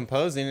she was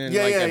decomposing and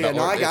Yeah, like yeah, and yeah.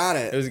 No, I got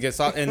it. It was get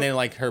soft, and then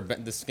like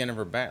the skin of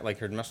her back, like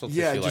her muscle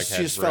Yeah, tissue, like she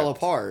had just fell ripped.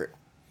 apart.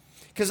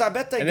 Because I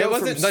bet they And go it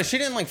wasn't from like she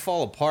didn't like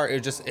fall apart. It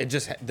just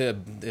the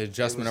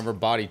adjustment of her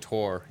body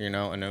tore, you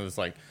know, and it was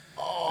like,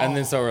 and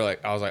then so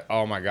I was like,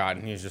 oh my god,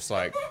 and he was just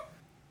like,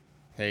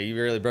 hey, you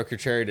really broke your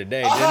cherry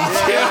today, didn't you?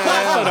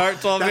 That's what Art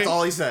told me. That's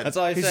all he said. That's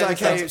all he He's said. like,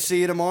 hey, see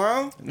you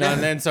tomorrow. No,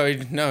 and then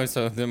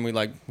so then we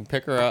like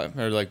pick her up,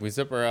 or like we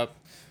zip her up,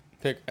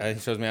 he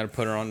shows me how to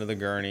put her onto the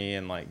gurney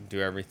and like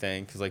do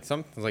everything, cause like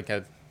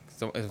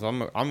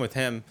I'm with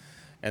him,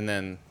 and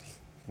then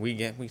we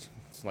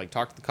like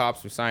talk to the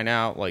cops, we sign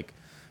out, like,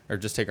 or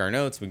just take our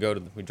notes, we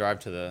drive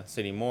to the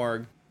city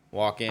morgue,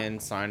 walk in,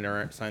 sign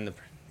the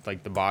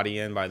like the body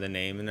in by the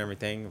name and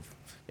everything,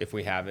 if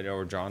we have it,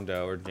 or John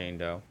Doe or Jane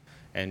Doe.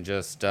 And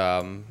just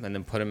and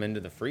then put them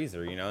into the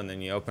freezer, you know, and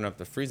then you open up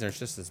the freezer. It's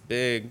just this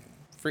big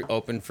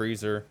open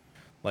freezer,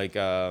 like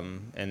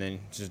and then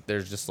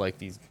there's just like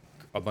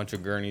a bunch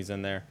of gurneys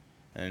in there,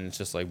 and it's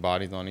just like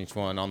bodies on each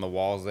one. On the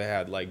walls they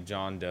had like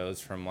John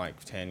Doe's from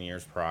like 10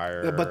 years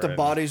prior. Yeah, but the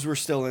bodies were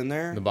still in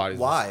there. The bodies.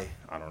 Why?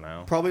 I don't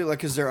know. Probably like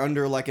because they're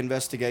under like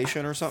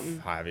investigation or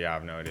something. I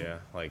have no idea.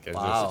 Like it's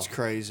Wow. It's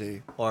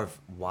crazy.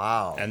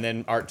 Wow. And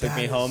then Art took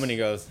me home and he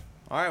goes,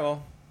 all right,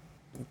 well,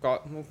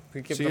 we'll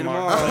pick you up See you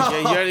tomorrow.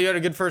 tomorrow. Like, yeah, you had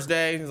a good first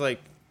day. He's like,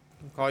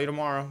 I'll call you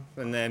tomorrow.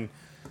 And then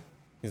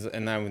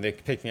they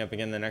picked me up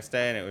again the next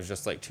day, and it was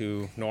just like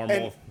two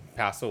normal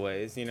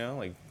passaways, you know,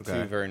 like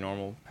two very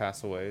normal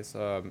passaways.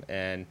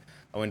 And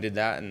I went and did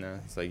that,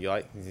 and he's like,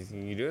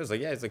 you do it? I was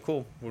like, yeah. He's like,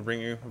 cool. We'll bring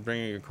you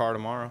your car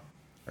tomorrow,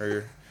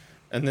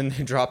 and then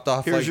they dropped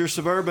off. Here's like, your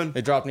Suburban.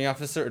 They dropped me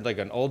off like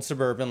an old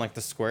Suburban, like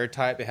the square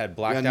type. It had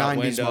blacked out 90s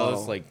windows,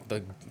 model. like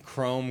the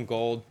chrome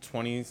gold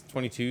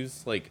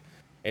 22s, like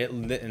it.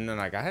 And then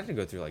like I had to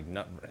go through like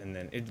and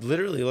then it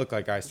literally looked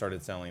like I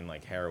started selling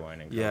like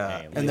heroin and cocaine. Yeah.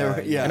 Like, And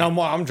they're and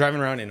I'm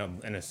driving around in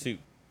a suit.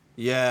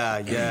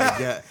 Yeah.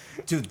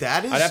 Dude,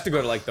 that is. I'd have to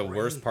go to like the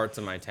worst parts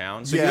of my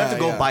town. So you have to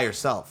go Yeah. by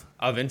yourself.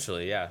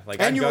 Eventually, yeah.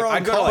 Like And you were on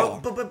I'd go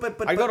to, call.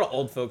 like, I'd go to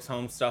old folks'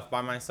 home stuff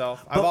by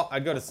myself.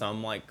 I'd go to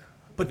some like.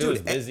 But if it dude,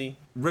 was busy.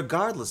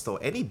 Regardless though,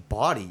 any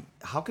body,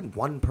 how can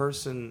one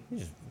person?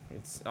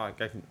 It's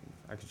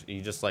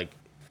like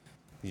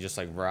you just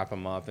like wrap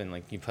them up and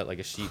like you put like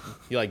a sheet.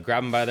 You like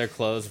grab them by their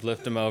clothes,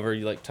 lift them over.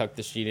 You like tuck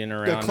the sheet in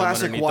around The them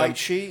classic underneath white them.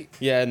 sheet.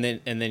 Yeah, and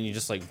then you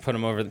just like put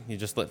them over. You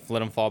just let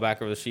them fall back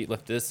over the sheet.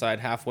 Lift this side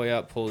halfway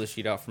up, pull the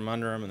sheet out from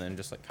under them, and then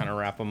just like kind of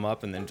wrap them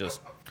up, and then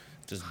just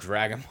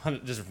drag them on.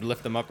 Just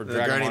lift them up or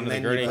drag them gurney, onto the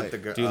then you gurney. put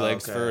the Do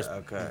legs okay, first.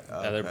 okay,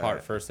 Other okay.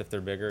 part first if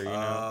they're bigger. You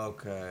know.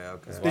 Okay.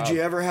 Did you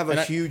ever have And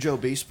a I- huge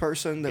obese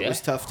person that Yeah.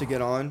 was tough to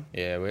get on?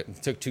 Yeah, we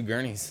took 2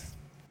 gurneys.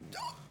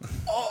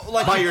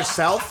 By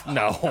yourself?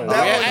 No, we one,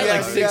 had yeah,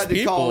 like you 6 had to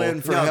people. call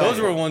in for No, help. those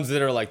were ones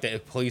that are like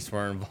the police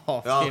were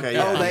involved. Oh, you okay,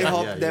 know? Oh, they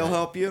help. yeah, They'll yeah.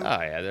 help you.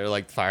 Oh yeah, they're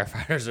like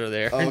firefighters are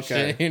there and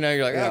Okay. shit. You know,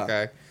 you're like Yeah.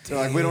 okay. So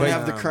like we don't But-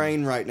 have the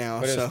crane right now.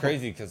 But it so was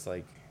crazy because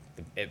like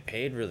it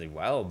paid really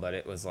well, but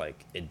it was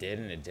like it did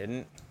and it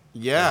didn't.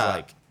 Yeah.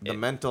 Like the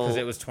mental. because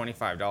it was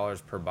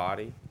 $25 per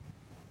body,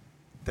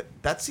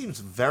 that seems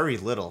very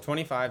little.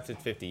 25 to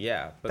 50.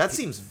 Yeah, but That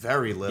seems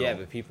very little. yeah,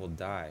 but people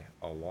die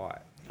a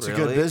lot. It's a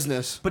good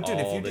business. But dude,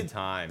 if All you the did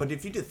time. But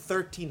if you did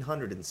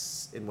 1,300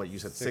 in what you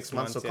said 6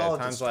 months, so yeah, call it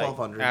times just like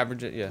 1,200.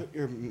 average it, yeah. Put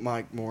your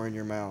mic more in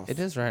your mouth. It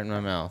is right in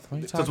my mouth. What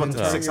are you So it's talking what,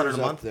 about? 600 a Yours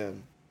up month?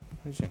 then.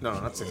 No,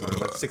 not 600.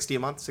 But 60 a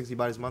month, 60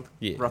 bodies a month,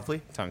 Yeah.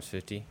 roughly. Times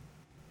 50.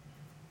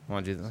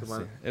 Want to do this?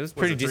 what- It was Was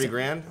pretty it decent.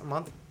 $3,000 a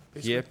month?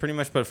 basically? Yeah, pretty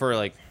much. But for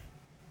like,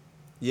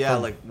 Yeah,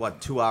 like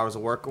what, 2 hours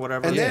of work or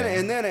whatever. And Yeah.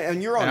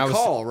 then you're on And I was-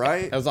 call,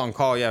 right? I was on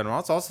call. Yeah, and I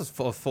was also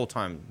full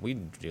time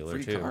weed dealer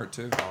Free too. car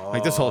too.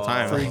 Like this whole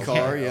time. Free like,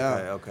 car, Okay,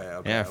 yeah. okay.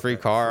 Yeah, free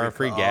car,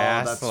 free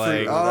gas, that's like-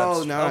 free.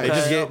 Oh, That's- nice.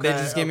 They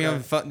just gave me a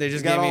phone. They You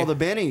just got gave me all the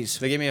bennies.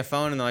 They gave me a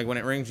phone, and they're like, when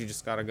it rings, you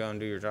just gotta go and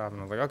do your job.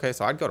 And I was like, okay.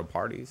 So I'd go to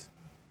parties.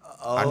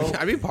 Oh,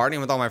 I'd be partying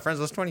with all my friends.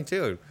 I was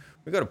 22.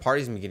 We go to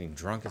parties and be getting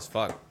drunk as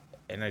fuck.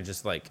 And I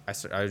just like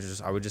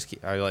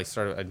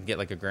I'd get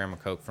like a gram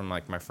of coke from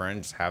like my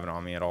friend, just have it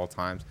on me at all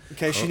times. In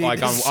case you like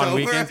need to sober.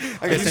 weekends. I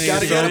in case just I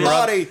gotta need to get a sober up,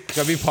 body.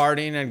 I'd be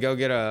partying and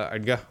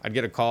I'd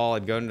get a call.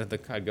 I'd go to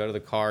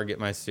the car, get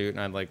my suit,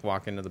 and I'd like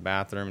walk into the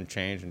bathroom and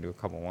change and do a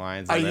couple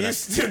lines. I And then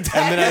used to.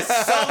 That is so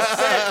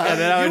sick. and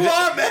then I would You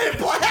just, are Men in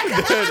Black.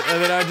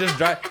 and then I would just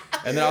drive.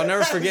 And then I'll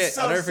never forget.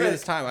 so I'll never forget sick.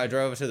 this time. I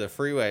drove to the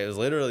freeway. It was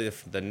literally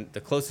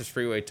the closest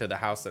freeway to the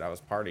house that I was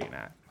partying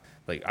at.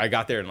 Like I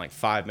got there in like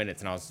 5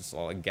 minutes and I was just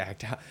all like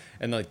gagged out.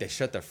 And like they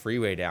shut the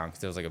freeway down because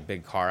there was like a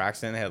big car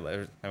accident.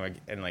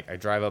 And like I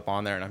drive up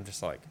on there and I'm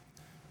just like,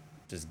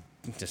 just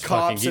Cops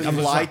fucking geek. I'm and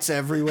just like, lights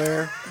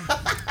everywhere.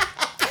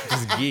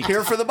 just geek.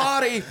 Here for the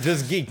body.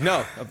 Just geek.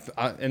 No,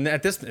 and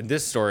at this particular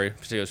story,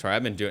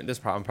 I've been doing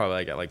this. I'm probably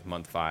like at like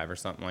month 5 or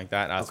something like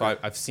that. So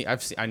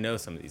I know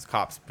some of these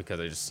cops because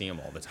I just see them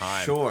all the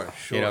time. Sure.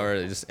 You know, or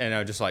and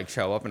I just like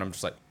show up and I'm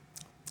just like,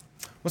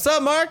 "What's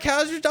up, Mark?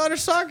 How's your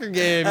daughter's soccer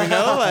game?" You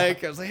know,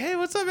 like I was like, "Hey,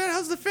 what's up, man?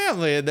 How's the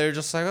family?" And they're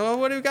just like, "Oh,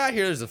 what do we got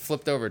here?" There's a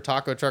flipped over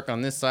taco truck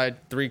on this side,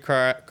 3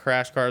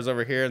 crash cars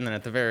over here, and then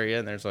at the very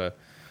end there's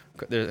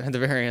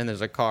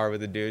a car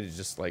with a dude who's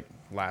just like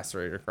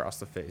lacerated across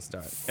the face,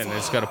 died. And they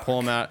just got to pull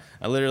him out.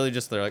 I literally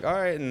just they're like, "All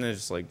right," and they're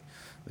just like.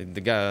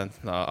 The guy,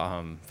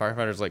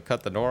 firefighters like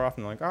cut the door off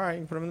and like, all right, you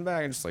can put him in the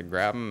bag and just like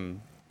grab him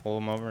and pull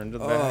him over into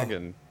the bag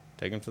and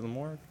take him to the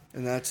morgue.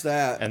 And that's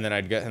that. And then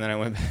I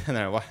went, and then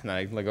I like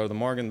go to the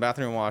morgue in the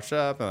bathroom, wash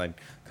up, and I'd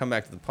come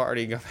back to the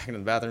party, go back into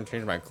the bathroom,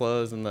 change my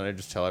clothes, and then I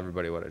just tell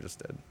everybody what I just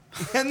did.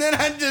 And then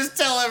I just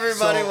tell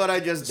everybody what I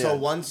just did. So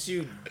once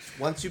you,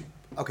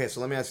 okay, so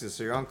let me ask you this.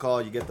 So you're on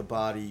call, you get the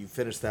body, you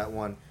finish that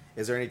one.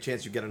 Is there any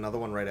chance you get another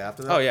one right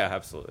after that? Oh yeah,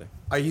 absolutely.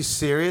 Are you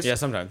serious? Yeah,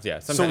 sometimes. Yeah,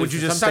 sometimes. would you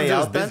just sometimes stay it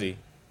was out then? busy.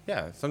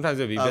 Yeah, sometimes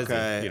it would be busy.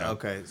 Okay, You know?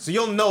 okay. So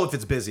you'll know if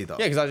it's busy though.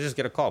 Yeah, because I just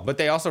get a call. But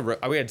they also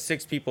we had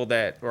 6 people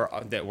that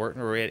worked,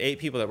 or we had 8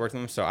 people that worked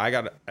with them. So I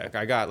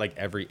got like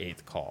every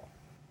 8th call,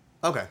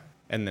 Okay.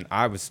 and then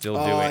I was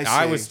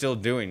still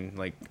doing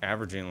like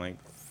averaging like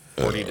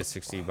 40 to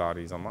 60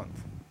 bodies a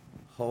month.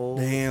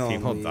 Damn.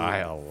 People die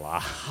a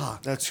lot.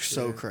 That's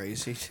so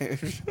crazy,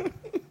 dude.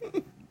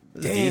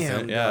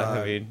 Decent. Yeah, dog.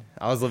 I mean,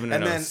 I was living in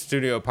And a then-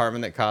 studio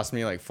apartment that cost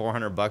me like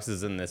 $400.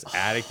 Is in this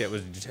attic that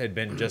had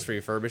been just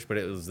refurbished, but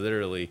it was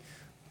literally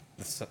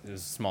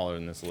smaller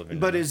than this living room.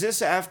 But is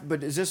this after?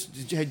 But is this?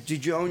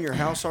 Did you own your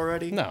house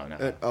already?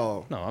 No.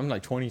 Oh. No, I'm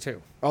like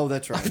 22. Oh,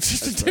 that's right. I'm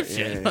just That's a right. dipshit.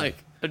 Yeah, yeah, yeah. Like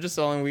I'm just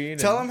selling weed.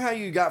 Tell them how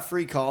you got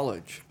free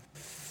college.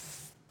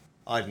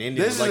 An Indian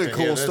This is would like a to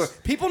hear cool this. story.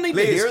 People need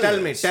to Please hear tell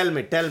this. me. So,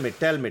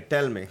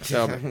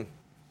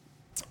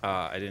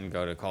 I didn't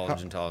go to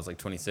college until I was like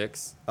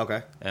 26,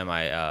 Okay. and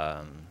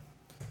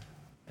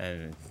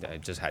and I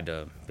just had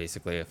to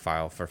basically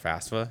file for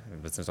FAFSA.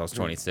 But since I was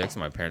 26,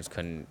 my parents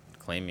couldn't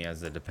claim me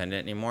as a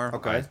dependent anymore.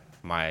 Okay.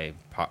 My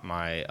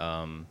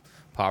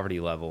poverty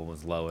level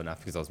was low enough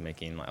because I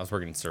was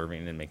working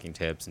serving and making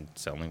tips and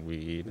selling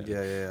weed. And,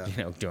 Yeah. You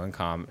know, doing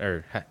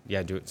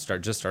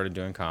started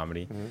doing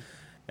comedy. Mm-hmm.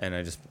 And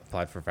I just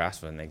applied for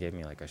FAFSA, and they gave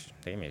me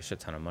a shit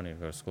ton of money to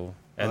go to school. Well,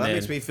 And that then,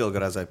 makes me feel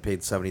good as I paid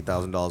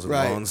 $70,000 in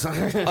Right. loans.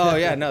 oh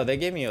yeah, no, they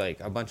gave me like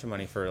a bunch of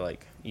money for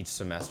like each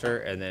semester,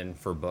 and then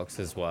for books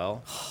as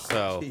well.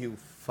 So You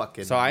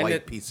fucking So I white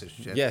ended- piece of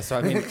shit. yeah, so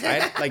I mean,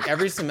 like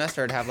every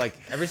semester I'd have like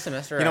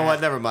You know what?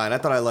 Never mind. I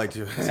thought I liked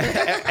you.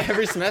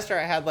 every semester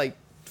I had like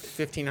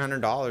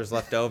 $1,500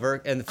 left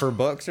over, and for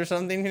books or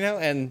something, you know,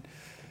 and.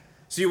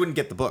 So you wouldn't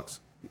get the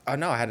books. Oh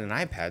no, I had an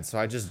iPad, so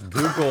I just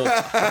Googled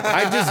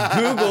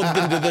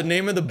the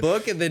name of the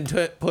book and then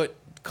put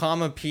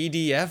comma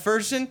PDF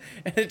version,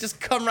 and it just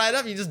come right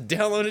up. You just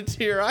download it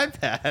to your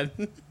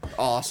iPad.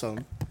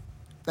 Awesome.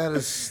 That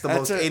is the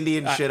That's most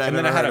Indian shit I've And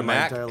then ever I had heard a in my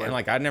Mac, entire life. and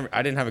like I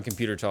didn't have a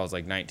computer till I was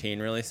like 19,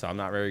 really, so I'm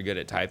not very good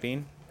at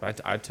typing. But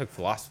I took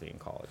philosophy in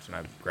college, and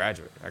I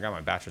graduated. I got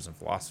my bachelor's in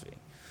philosophy.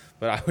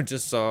 But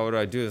what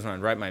I do is when I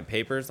write my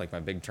papers, like my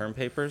big term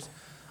papers,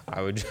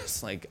 I would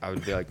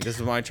be like, this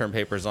is my term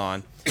papers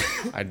on.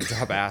 I'd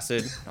drop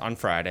acid on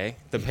Friday.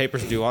 The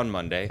paper's due on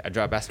Monday. I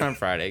drop acid on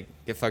Friday,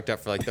 get fucked up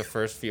for like the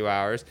first few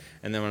hours.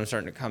 And then when I'm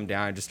starting to come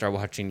down, I just start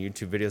watching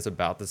YouTube videos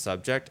about the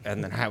subject.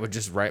 And then I would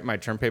just write my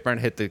term paper and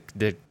hit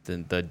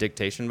the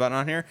dictation button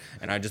on here.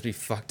 And I'd just be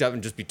fucked up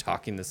and just be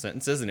talking the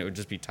sentences. And it would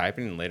just be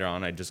typing. And later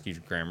on, I'd just use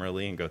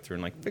Grammarly and go through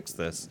and like fix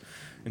this.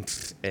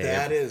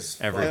 That is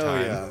every Hell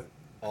time. yeah.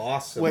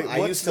 awesome. Wait, I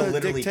what's used to the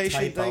literally dictation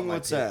type out thing? my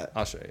What's tape. that?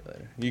 I'll show you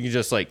later. You can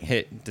just like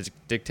hit the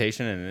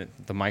dictation and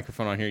the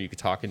microphone on here. You could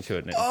talk into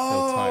it and it'll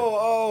type.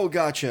 Oh,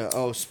 gotcha.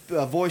 Oh,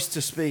 voice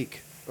to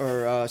speak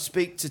or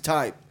speak to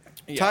type.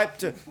 Type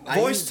to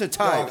voice to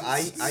type. I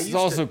It's used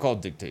also to,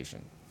 called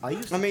dictation. I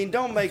used I mean,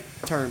 don't make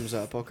terms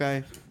up,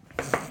 okay?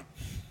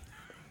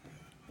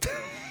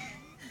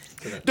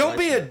 Don't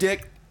be a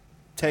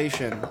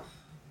dictation.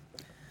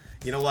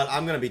 You know what?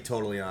 I'm gonna be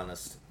totally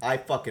honest. I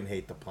fucking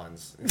hate the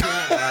puns.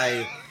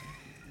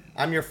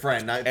 I'm your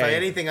friend. By Hey.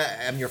 anything,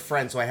 I'm your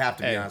friend, so I have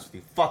to be Hey. honest with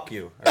you. Fuck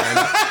you. Hey,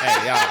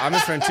 yeah, I'm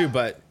his friend too,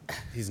 but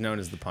he's known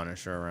as the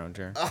Punisher around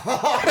here.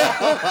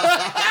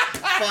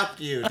 Fuck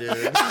you,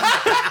 dude.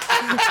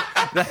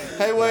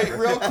 Hey, wait,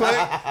 real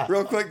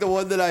quick. The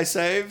one that I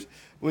saved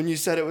when you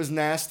said it was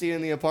nasty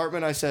in the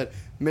apartment, I said,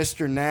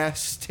 Mr.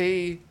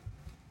 Nasty.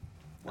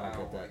 Wow,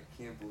 I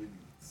can't believe you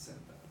said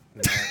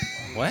that.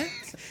 What?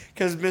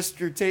 Because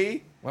Mr.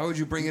 T, Why would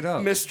you bring it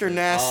up? Mr.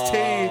 Nasty.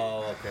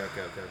 Oh,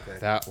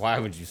 okay. Why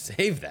would you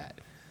save that?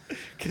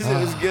 Because it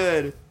was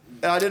good.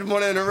 And I didn't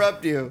want to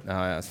interrupt you. Oh,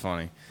 yeah, that's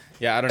funny.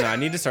 Yeah, I don't know. I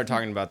need to start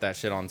talking about that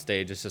shit on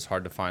stage. It's just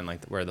hard to find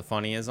like where the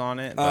funny is on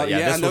it. But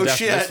yeah, this no will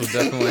shit. This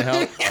will definitely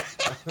help.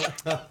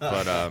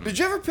 But Did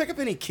you ever pick up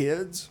any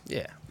kids?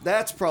 yeah,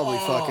 That's probably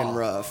fucking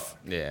rough.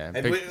 yeah.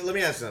 And wait, let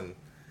me ask them.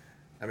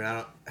 I mean, I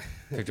don't.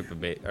 Picked up a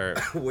bait. Or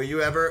Were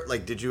you ever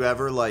like? Did you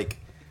ever like?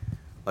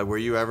 Were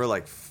you ever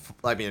like?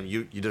 I mean,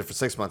 you did it for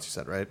 6 months. You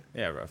said, right?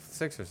 yeah, rough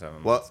 6 or 7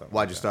 months. What? something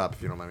Why'd like you that. stop?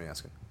 If you don't mind me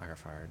asking. I got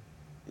fired.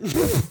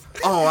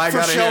 Oh, I For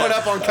gotta showing hear.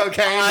 up on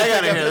cocaine. I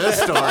gotta hear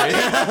this story.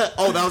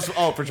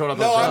 for showing up.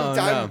 No,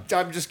 on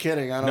I'm just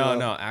kidding. I don't No,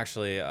 know. no,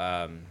 actually,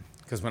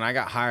 because when I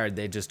got hired,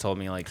 they just told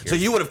me like. So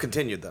you would have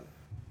continued then?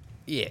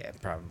 Yeah,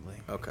 probably.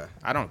 Okay.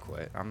 I don't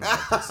quit. I'm not. A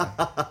person.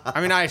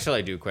 I mean, I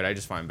actually do quit. I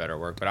just find better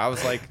work. But I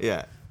was like,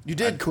 Yeah. You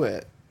did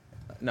quit.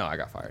 no, I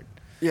got fired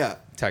Yeah.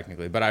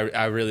 technically, but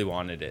I really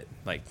wanted it.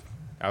 Like,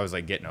 I was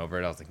like getting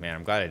over it. I was like, man,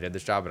 I'm glad I did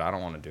this job, but I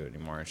don't want to do it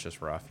anymore. It's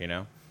just rough, you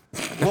know.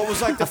 What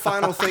was like the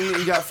final thing that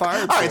you got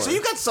fired for? All right, so you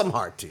got some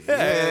heart to you. So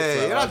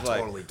you're I not was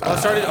like- totally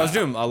I was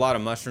doing a lot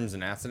of mushrooms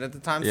and acid at the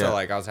time, Yeah. so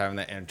like I was having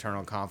that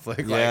internal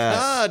conflict.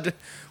 Yeah. Like,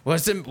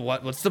 what's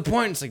the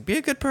point? It's like, be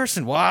a good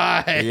person.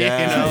 Why? Yeah.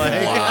 You know,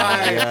 like,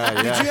 Why?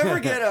 Yeah. Did you ever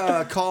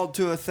get called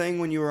to a thing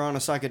when you were on a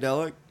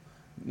psychedelic?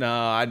 No,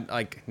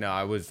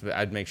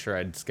 I'd make sure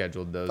I'd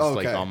scheduled those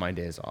like Okay. on my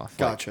days off.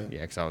 Gotcha. Like,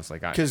 yeah, because I was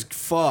like, I Because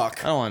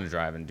fuck. don't want to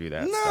drive and do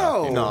that. No.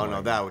 stuff, you know?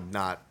 No, that would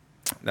not.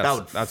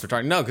 That's what we're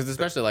talking. No, because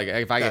especially like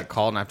if I get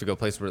called and I have to go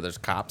places where there's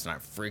cops and I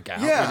freak out.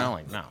 Yeah. You know,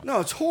 like no. No,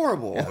 it's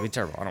horrible. Yeah, that'd be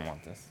terrible. I don't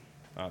want this.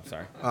 Oh, I'm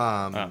sorry.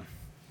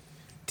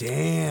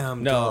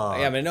 Damn. No, dog.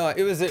 yeah, but no,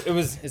 it was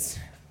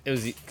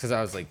because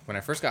I was like, when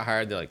I first got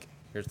hired, they're like,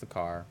 here's the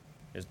car,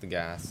 here's the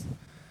gas,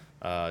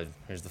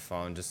 here's the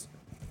phone,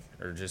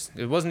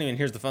 it wasn't even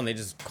here's the phone. They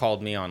just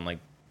called me on like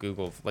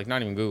Google, like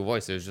not even Google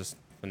Voice. It was just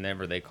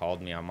whenever they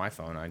called me on my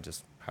phone, I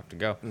just have to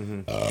go.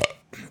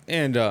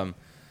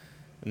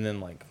 And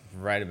then like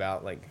right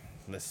about like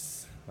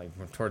this, like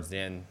towards the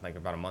end, like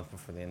about a month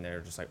before the end, they're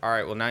just like, all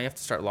right, well now you have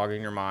to start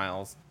logging your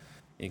miles.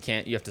 You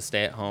have to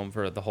stay at home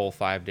for the whole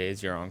 5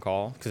 days you're on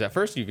call. Because at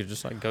first you could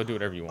just like go do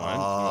whatever you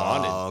wanted.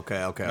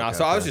 Okay. No,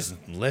 so I was just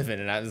living,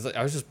 and I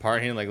was just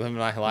partying, like living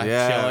my life,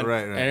 Yeah, chilling.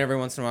 right. And every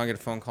once in a while I get a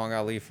phone call and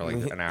gotta leave for like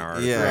an hour, or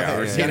 3 Yeah,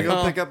 hours. You gotta You go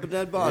know? pick up a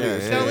dead body. Yeah, or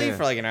yeah, something. Gotta leave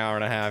for like an hour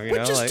and a half, you know?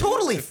 Which is like,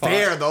 totally it's fun.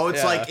 fair though. It's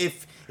Yeah. like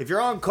if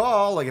you're on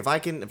call, like if I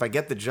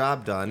get the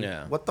job done,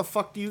 Yeah. what the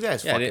fuck do you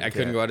guys? Yeah, fucking I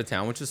couldn't care? go out of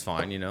town, which is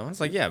fine, you know. It's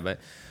like, yeah, but,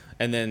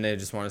 and then they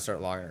just want to start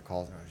logging their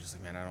calls, and I was just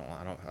like,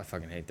 man, I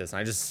fucking hate this.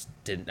 And I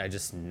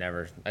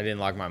didn't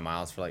log my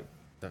miles for like,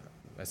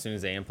 as soon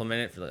as they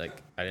implement it, for like,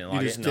 I didn't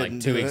log it, just and like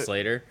didn't 2 do weeks it?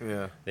 later,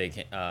 Yeah. they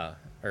can't, and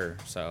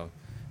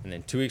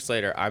then 2 weeks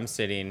later, I'm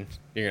sitting,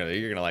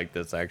 you're gonna like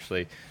this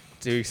actually,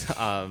 2 weeks,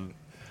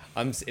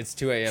 it's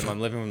 2 a.m. I'm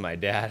living with my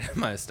dad,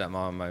 my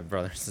stepmom, my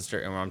brother and sister,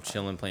 and I'm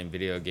chilling playing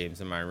video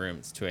games in my room.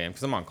 It's 2 a.m.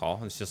 because I'm on call.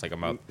 It's just like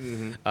I'm up.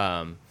 And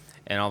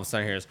all of a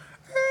sudden here's,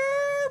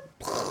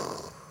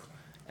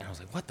 and I was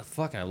like, what the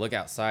fuck? And I look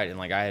outside, and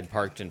like I had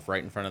parked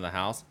right in front of the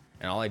house,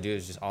 and all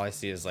I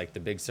see is like the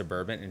big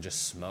Suburban and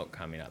just smoke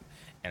coming up.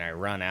 And I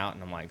run out,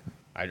 and I'm like,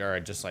 my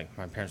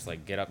parents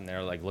like get up, and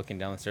they're like looking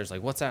down the stairs,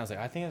 like, what's that? I was like,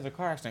 I think there's a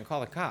car accident. Call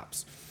the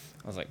cops.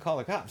 I was like, call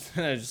the cops.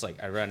 And I just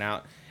like, I run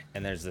out,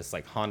 and there's this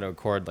like Honda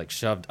Accord like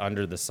shoved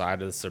under the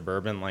side of the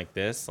Suburban like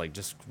this, like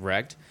just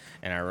wrecked.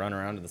 And I run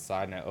around to the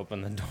side, and I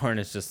open the door, and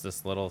it's just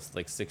this little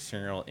like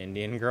 16-year-old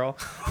Indian girl.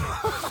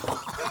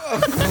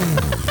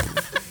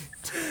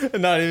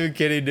 Not even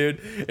kidding,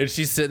 dude. And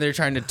she's sitting there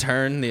trying to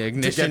turn the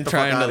ignition, the fuck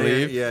trying to outta here.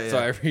 leave. Yeah, So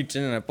yeah. I reach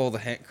in and I pull the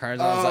car.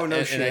 And, Oh, no and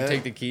I shit.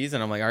 take the keys,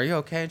 and I'm like, "Are you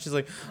okay?" And she's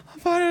like, "I'm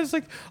fine." I was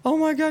like, "Oh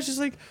my gosh!" She's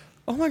like,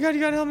 "Oh my god,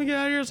 you gotta help me get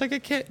out of here." I was like, "I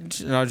can't."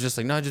 And I was just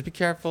like, "No, just be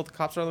careful. The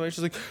cops are on the way."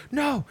 She's like,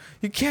 "No,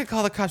 you can't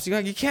call the cops.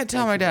 You can't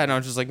tell my dad." And I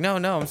was just like, "No,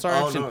 I'm sorry."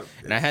 Oh, no.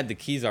 And I had the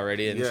keys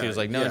already, and Yeah, she was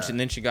like, "No." yeah. And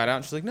then she got out,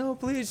 and she's like, "No,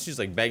 please." She's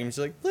like begging me. She's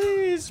like,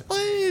 "Please." please,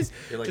 please.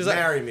 You're like, She's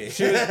marry me.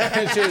 She was,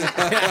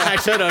 I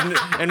should have,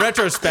 in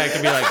retrospect,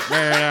 I'd be like,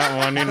 marry that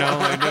one, you know,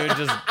 like, dude,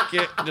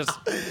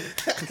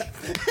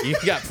 you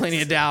got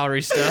plenty of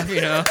dowry stuff,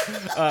 you know.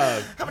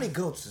 How many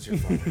goats does your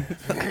father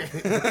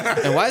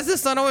have? And why is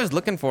this son always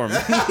looking for me?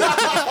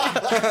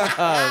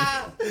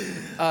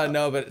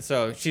 No, but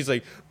so she's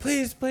like,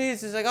 please, please.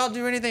 She's like, I'll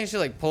do anything. She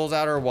like pulls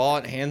out her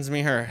wallet, hands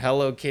me her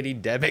Hello Kitty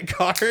debit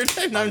card,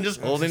 and I'm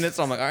just holding it.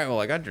 So I'm like, all right, well,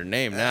 I got your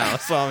name now.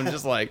 So I'm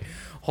just like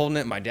holding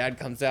it. My dad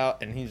comes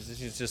out, and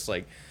she's just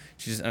like,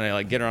 and I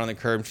like get her on the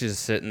curb. She's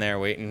just sitting there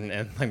waiting,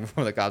 and like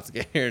before the cops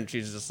get here, and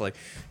she's just like,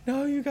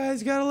 no, you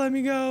guys gotta let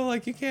me go.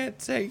 Like you can't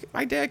say,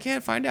 my dad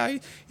can't find out.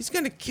 He's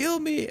gonna kill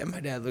me. And my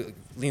dad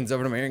leans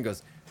over to my ear and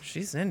goes,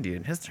 she's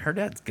Indian. Her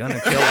dad's gonna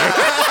kill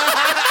her.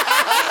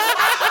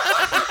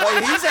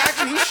 Like,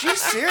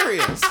 she's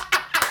serious.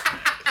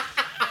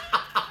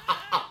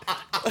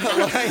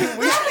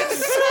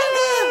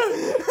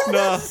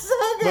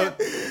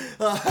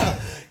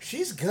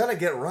 She's gonna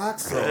get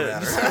rocks thrown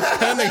at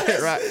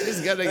her.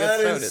 She's gonna get That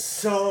soda. is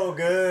so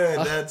good.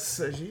 That's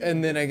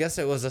And then I guess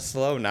it was a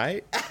slow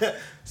night.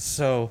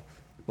 So,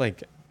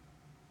 like,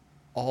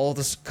 all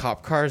the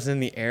cop cars in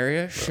the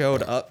area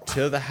showed up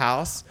to the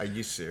house. Are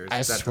you serious? I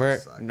That swear.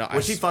 does suck. No,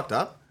 Was she fucked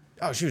up?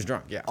 Oh, she was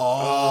drunk. Yeah.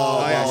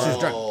 Oh, yeah, she was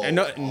drunk.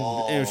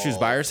 And she was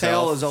by herself.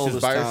 Tell as She old was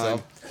as by time.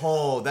 herself.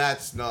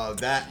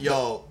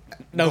 Yo.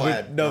 No, Go but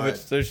ahead, no, go but ahead.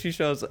 so she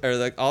shows, or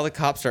like all the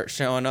cops start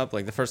showing up.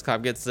 Like the first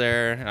cop gets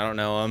there, I don't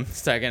know him.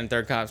 Second and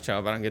third cops show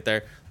up, I don't get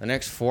there. The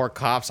next 4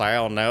 cops I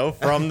all know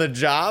from the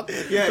job.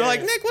 They're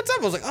like, Nick, what's up?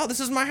 I was like, oh, this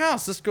is my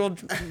house. This girl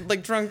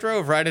like drunk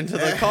drove right into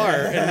the car,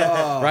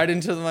 and right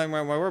into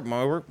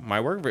my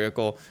work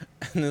vehicle.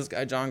 And this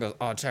guy John goes,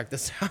 oh, check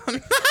this out.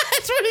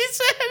 That's what he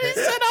said. He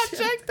said, I'll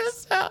check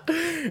this out.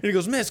 And he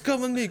goes, miss,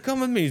 come with me, come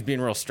with me. He's being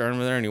real stern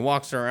with her, and he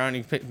walks her around.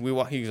 He's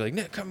like,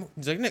 Nick, come.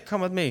 He's like, Nick,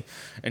 come with me.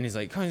 And he's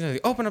like, come. He's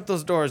like, open up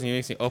those doors. And he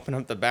makes me open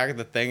up the back of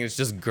the thing. It's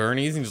just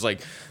gurneys. And he's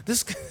like,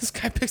 this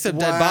guy picks up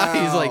dead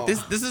bodies. Like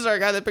this is our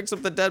guy that picks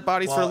up the dead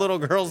bodies for little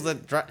girls that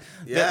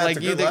Yeah, like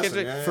it's a you. good That lesson.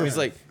 get Yeah, He's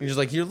yeah.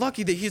 like, you're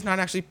lucky that he's not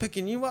actually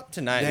picking you up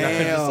tonight. And I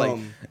was just like,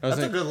 That's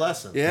a good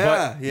lesson.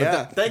 Yeah, But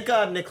yeah. Thank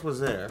God Nick was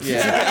there.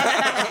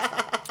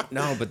 yeah.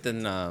 No, but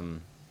then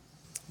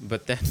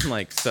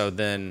like so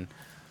then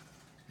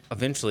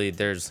eventually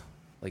there's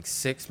like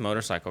 6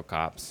 motorcycle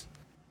cops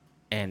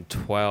and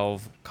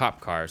 12 cop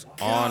cars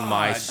on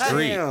my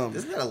street. Damn.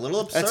 Isn't that a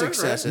little absurd? That's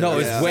excessive. No,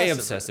 it's Yeah. way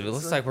obsessive. It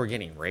looks like we're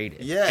getting raided.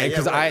 Yeah,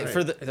 because right. they're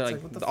It's like,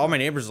 like, what the all my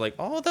neighbors are like,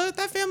 oh, that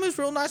family's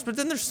real nice, but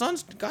then their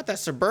son's got that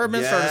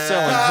Suburban, started Yeah.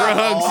 selling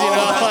drugs,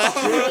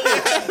 you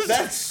know.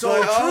 That's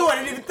so true. I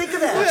didn't even think of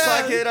that. Looks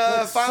like it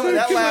finally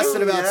that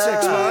lasted about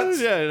 6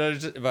 months. Yeah, no,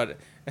 but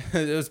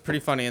it was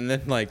pretty funny. And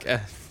then like,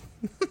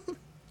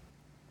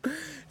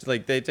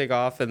 like they take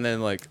off, and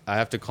then like I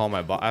have to call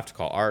my boss. I have to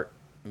call Art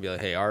and be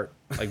like, hey, Art,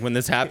 like when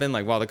this happened,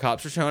 like while the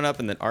cops are showing up,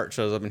 and then Art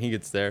shows up and he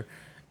gets there,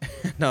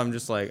 and I'm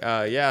just like,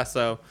 yeah,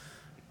 so.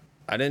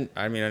 I didn't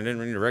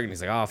really wreck it.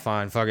 He's like, oh,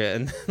 fine, fuck it.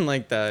 And then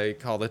like they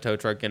call the tow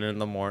truck in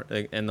the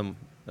morning.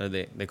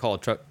 They call a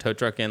tow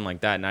truck in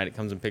like that night. It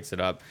comes and picks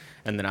it up,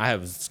 and then I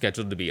have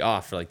scheduled to be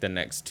off for like the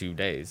next 2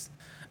 days.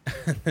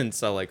 And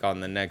so like on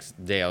the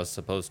next day I was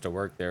supposed to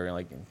work there,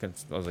 like I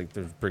was like,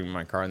 they're bringing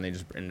my car, and they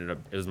just ended up,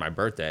 it was my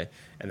birthday,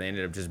 and they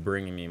ended up just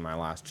bringing me my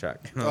last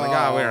check. And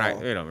I was like,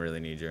 we don't really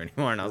need you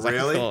anymore. And I was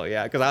Really? like, cool,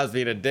 yeah, because I was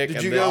being a dick. Did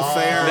and you then- go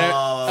fair?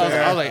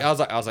 I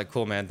was like,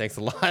 cool, man, thanks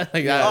a lot.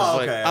 Like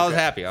I was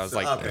happy. I was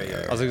like, okay,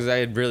 yeah, I was like, 'cause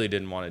I really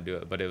didn't want to do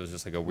it, but it was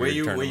just like a Were weird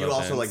you turn were of you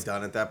also events. like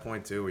done at that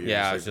point too? Were you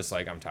Yeah, I was just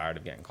like, I'm tired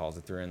of getting calls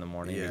at 3 a.m.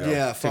 Yeah. to go,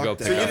 Yeah, to fuck go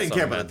that. pick So you up didn't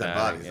care something about the like dead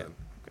that. bodies Yeah. then?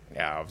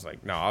 Yeah, I was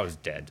like, no, I was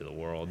dead to the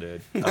world,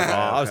 dude.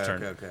 I was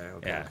turned. Okay.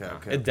 Yeah, no,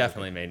 okay. it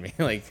definitely made me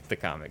like the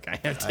comic I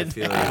am today.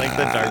 feel Like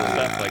the dark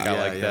stuff. Like I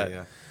like that.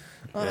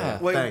 Yeah.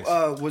 Wait, Thanks.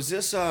 was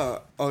this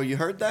you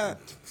heard that?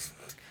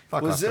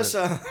 Fuck Was off, this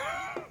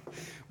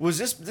Chris.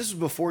 this was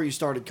before you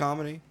started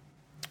comedy?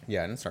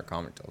 Yeah, I didn't start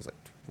comic till I was like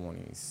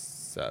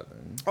 27.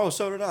 Oh,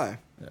 so did I.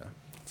 Yeah.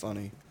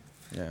 Funny.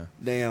 Yeah.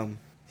 Damn.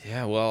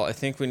 Yeah, well, I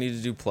think we need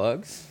to do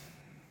plugs.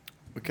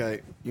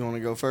 Okay, you want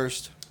to go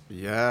first?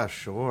 Yeah,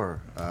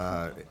 sure.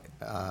 I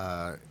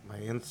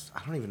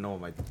don't even know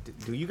what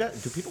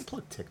do people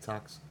plug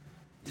TikToks?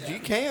 You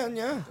can,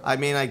 yeah. I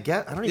mean, I don't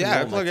even know Yeah,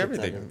 I what my plug TikTok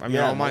everything. is. I mean,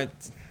 Yeah, all my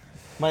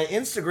my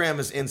Instagram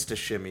is Insta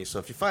Shimmy, so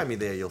if you find me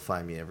there, you'll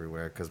find me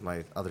everywhere because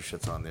my other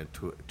shit's on there.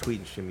 Tweet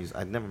and Shimmy's.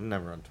 I'm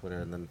never on Twitter,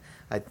 and then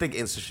I think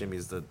Insta Shimmy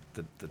is the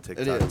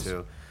TikTok is.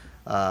 too.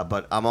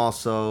 But I'm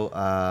also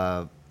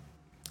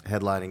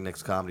headlining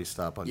Nick's Comedy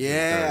Stop on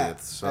Yeah. June 30th.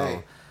 So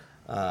Hey.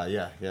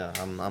 yeah.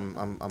 I'm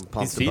pumped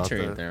he's about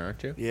featuring that. it there,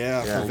 aren't you?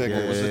 Yeah, Yeah, for Vic.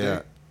 yeah, was the yeah,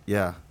 date?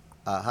 yeah.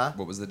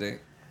 What was the date?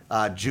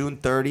 June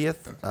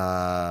 30th.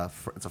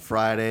 It's a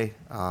Friday.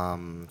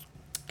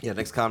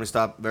 Next Comedy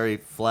Stop. Very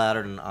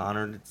flattered and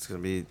honored. It's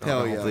gonna be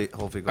Hell yeah.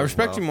 hopefully. Goes I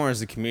respect well. you more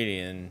as a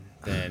comedian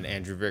than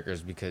Andrew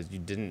Vickers because you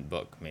didn't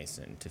book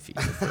Mason to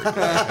feature for you.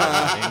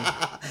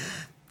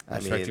 I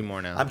respect you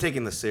more now. I'm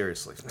taking this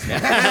seriously.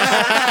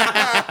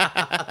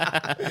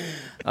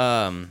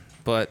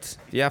 But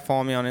yeah,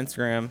 follow me on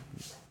Instagram,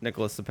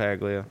 Nicholas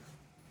Sapaglia,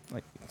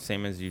 like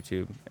same as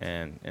YouTube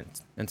and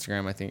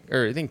Instagram. I think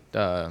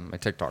my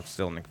TikTok's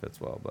still Nick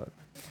Fitzwell, but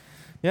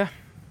yeah.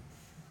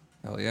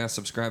 Hell yeah,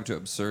 subscribe to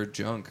Absurd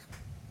Junk.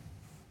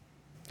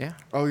 Yeah.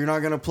 Oh, you're not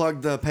gonna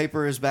plug the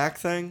paper is back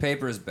thing?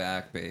 Paper is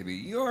back, baby.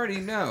 You already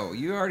know.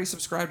 You already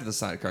subscribed to the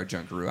Sidecar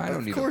Junkaroo. I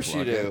don't need to plug it. Of course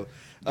you do.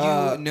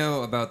 You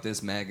know about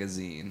this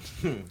magazine.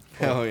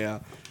 Hell yeah.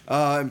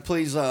 And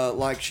please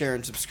like, share,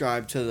 and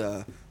subscribe to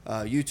the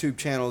YouTube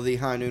channel, The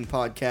High Noon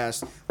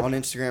Podcast. On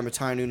Instagram, it's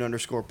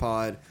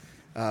high_noon_pod.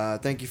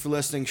 Thank you for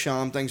listening,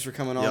 Shyam. Thanks for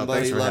coming on,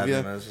 buddy. Thanks for Love having you.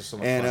 me, man. This was so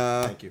much And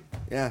fun. Thank you.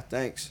 yeah,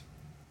 thanks.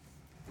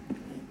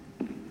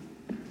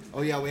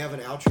 Oh yeah, we have an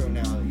outro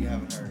now that you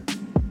haven't heard.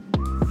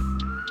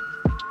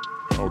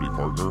 Howdy,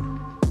 partner.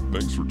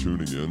 Thanks for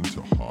tuning in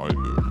to High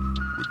Noon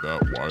with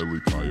that wily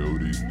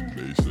coyote,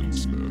 Mason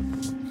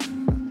Smith.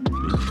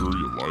 Make sure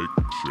you like,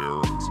 share,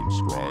 and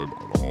subscribe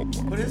on all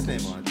platforms. Put his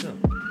name on it, too.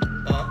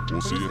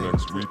 We'll see you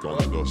next week on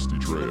the Dusty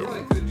Trail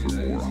for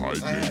more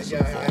hijinks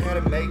and I fun. had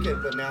to make it,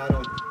 but now I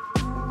don't.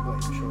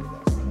 Wait, show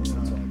that.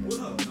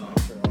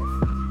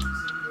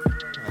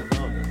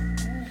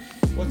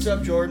 What's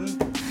up, Jordan?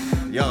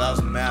 Yo, that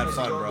was mad What's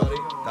fun, up, bro. buddy?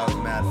 That was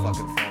mad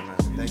fucking fun, man.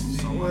 Thank you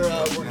so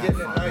much. We're getting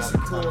it nice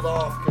and cooled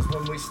off because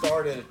when we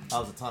started, That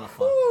was a ton of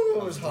fun.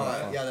 it was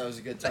hot. Yeah, that was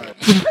a good time.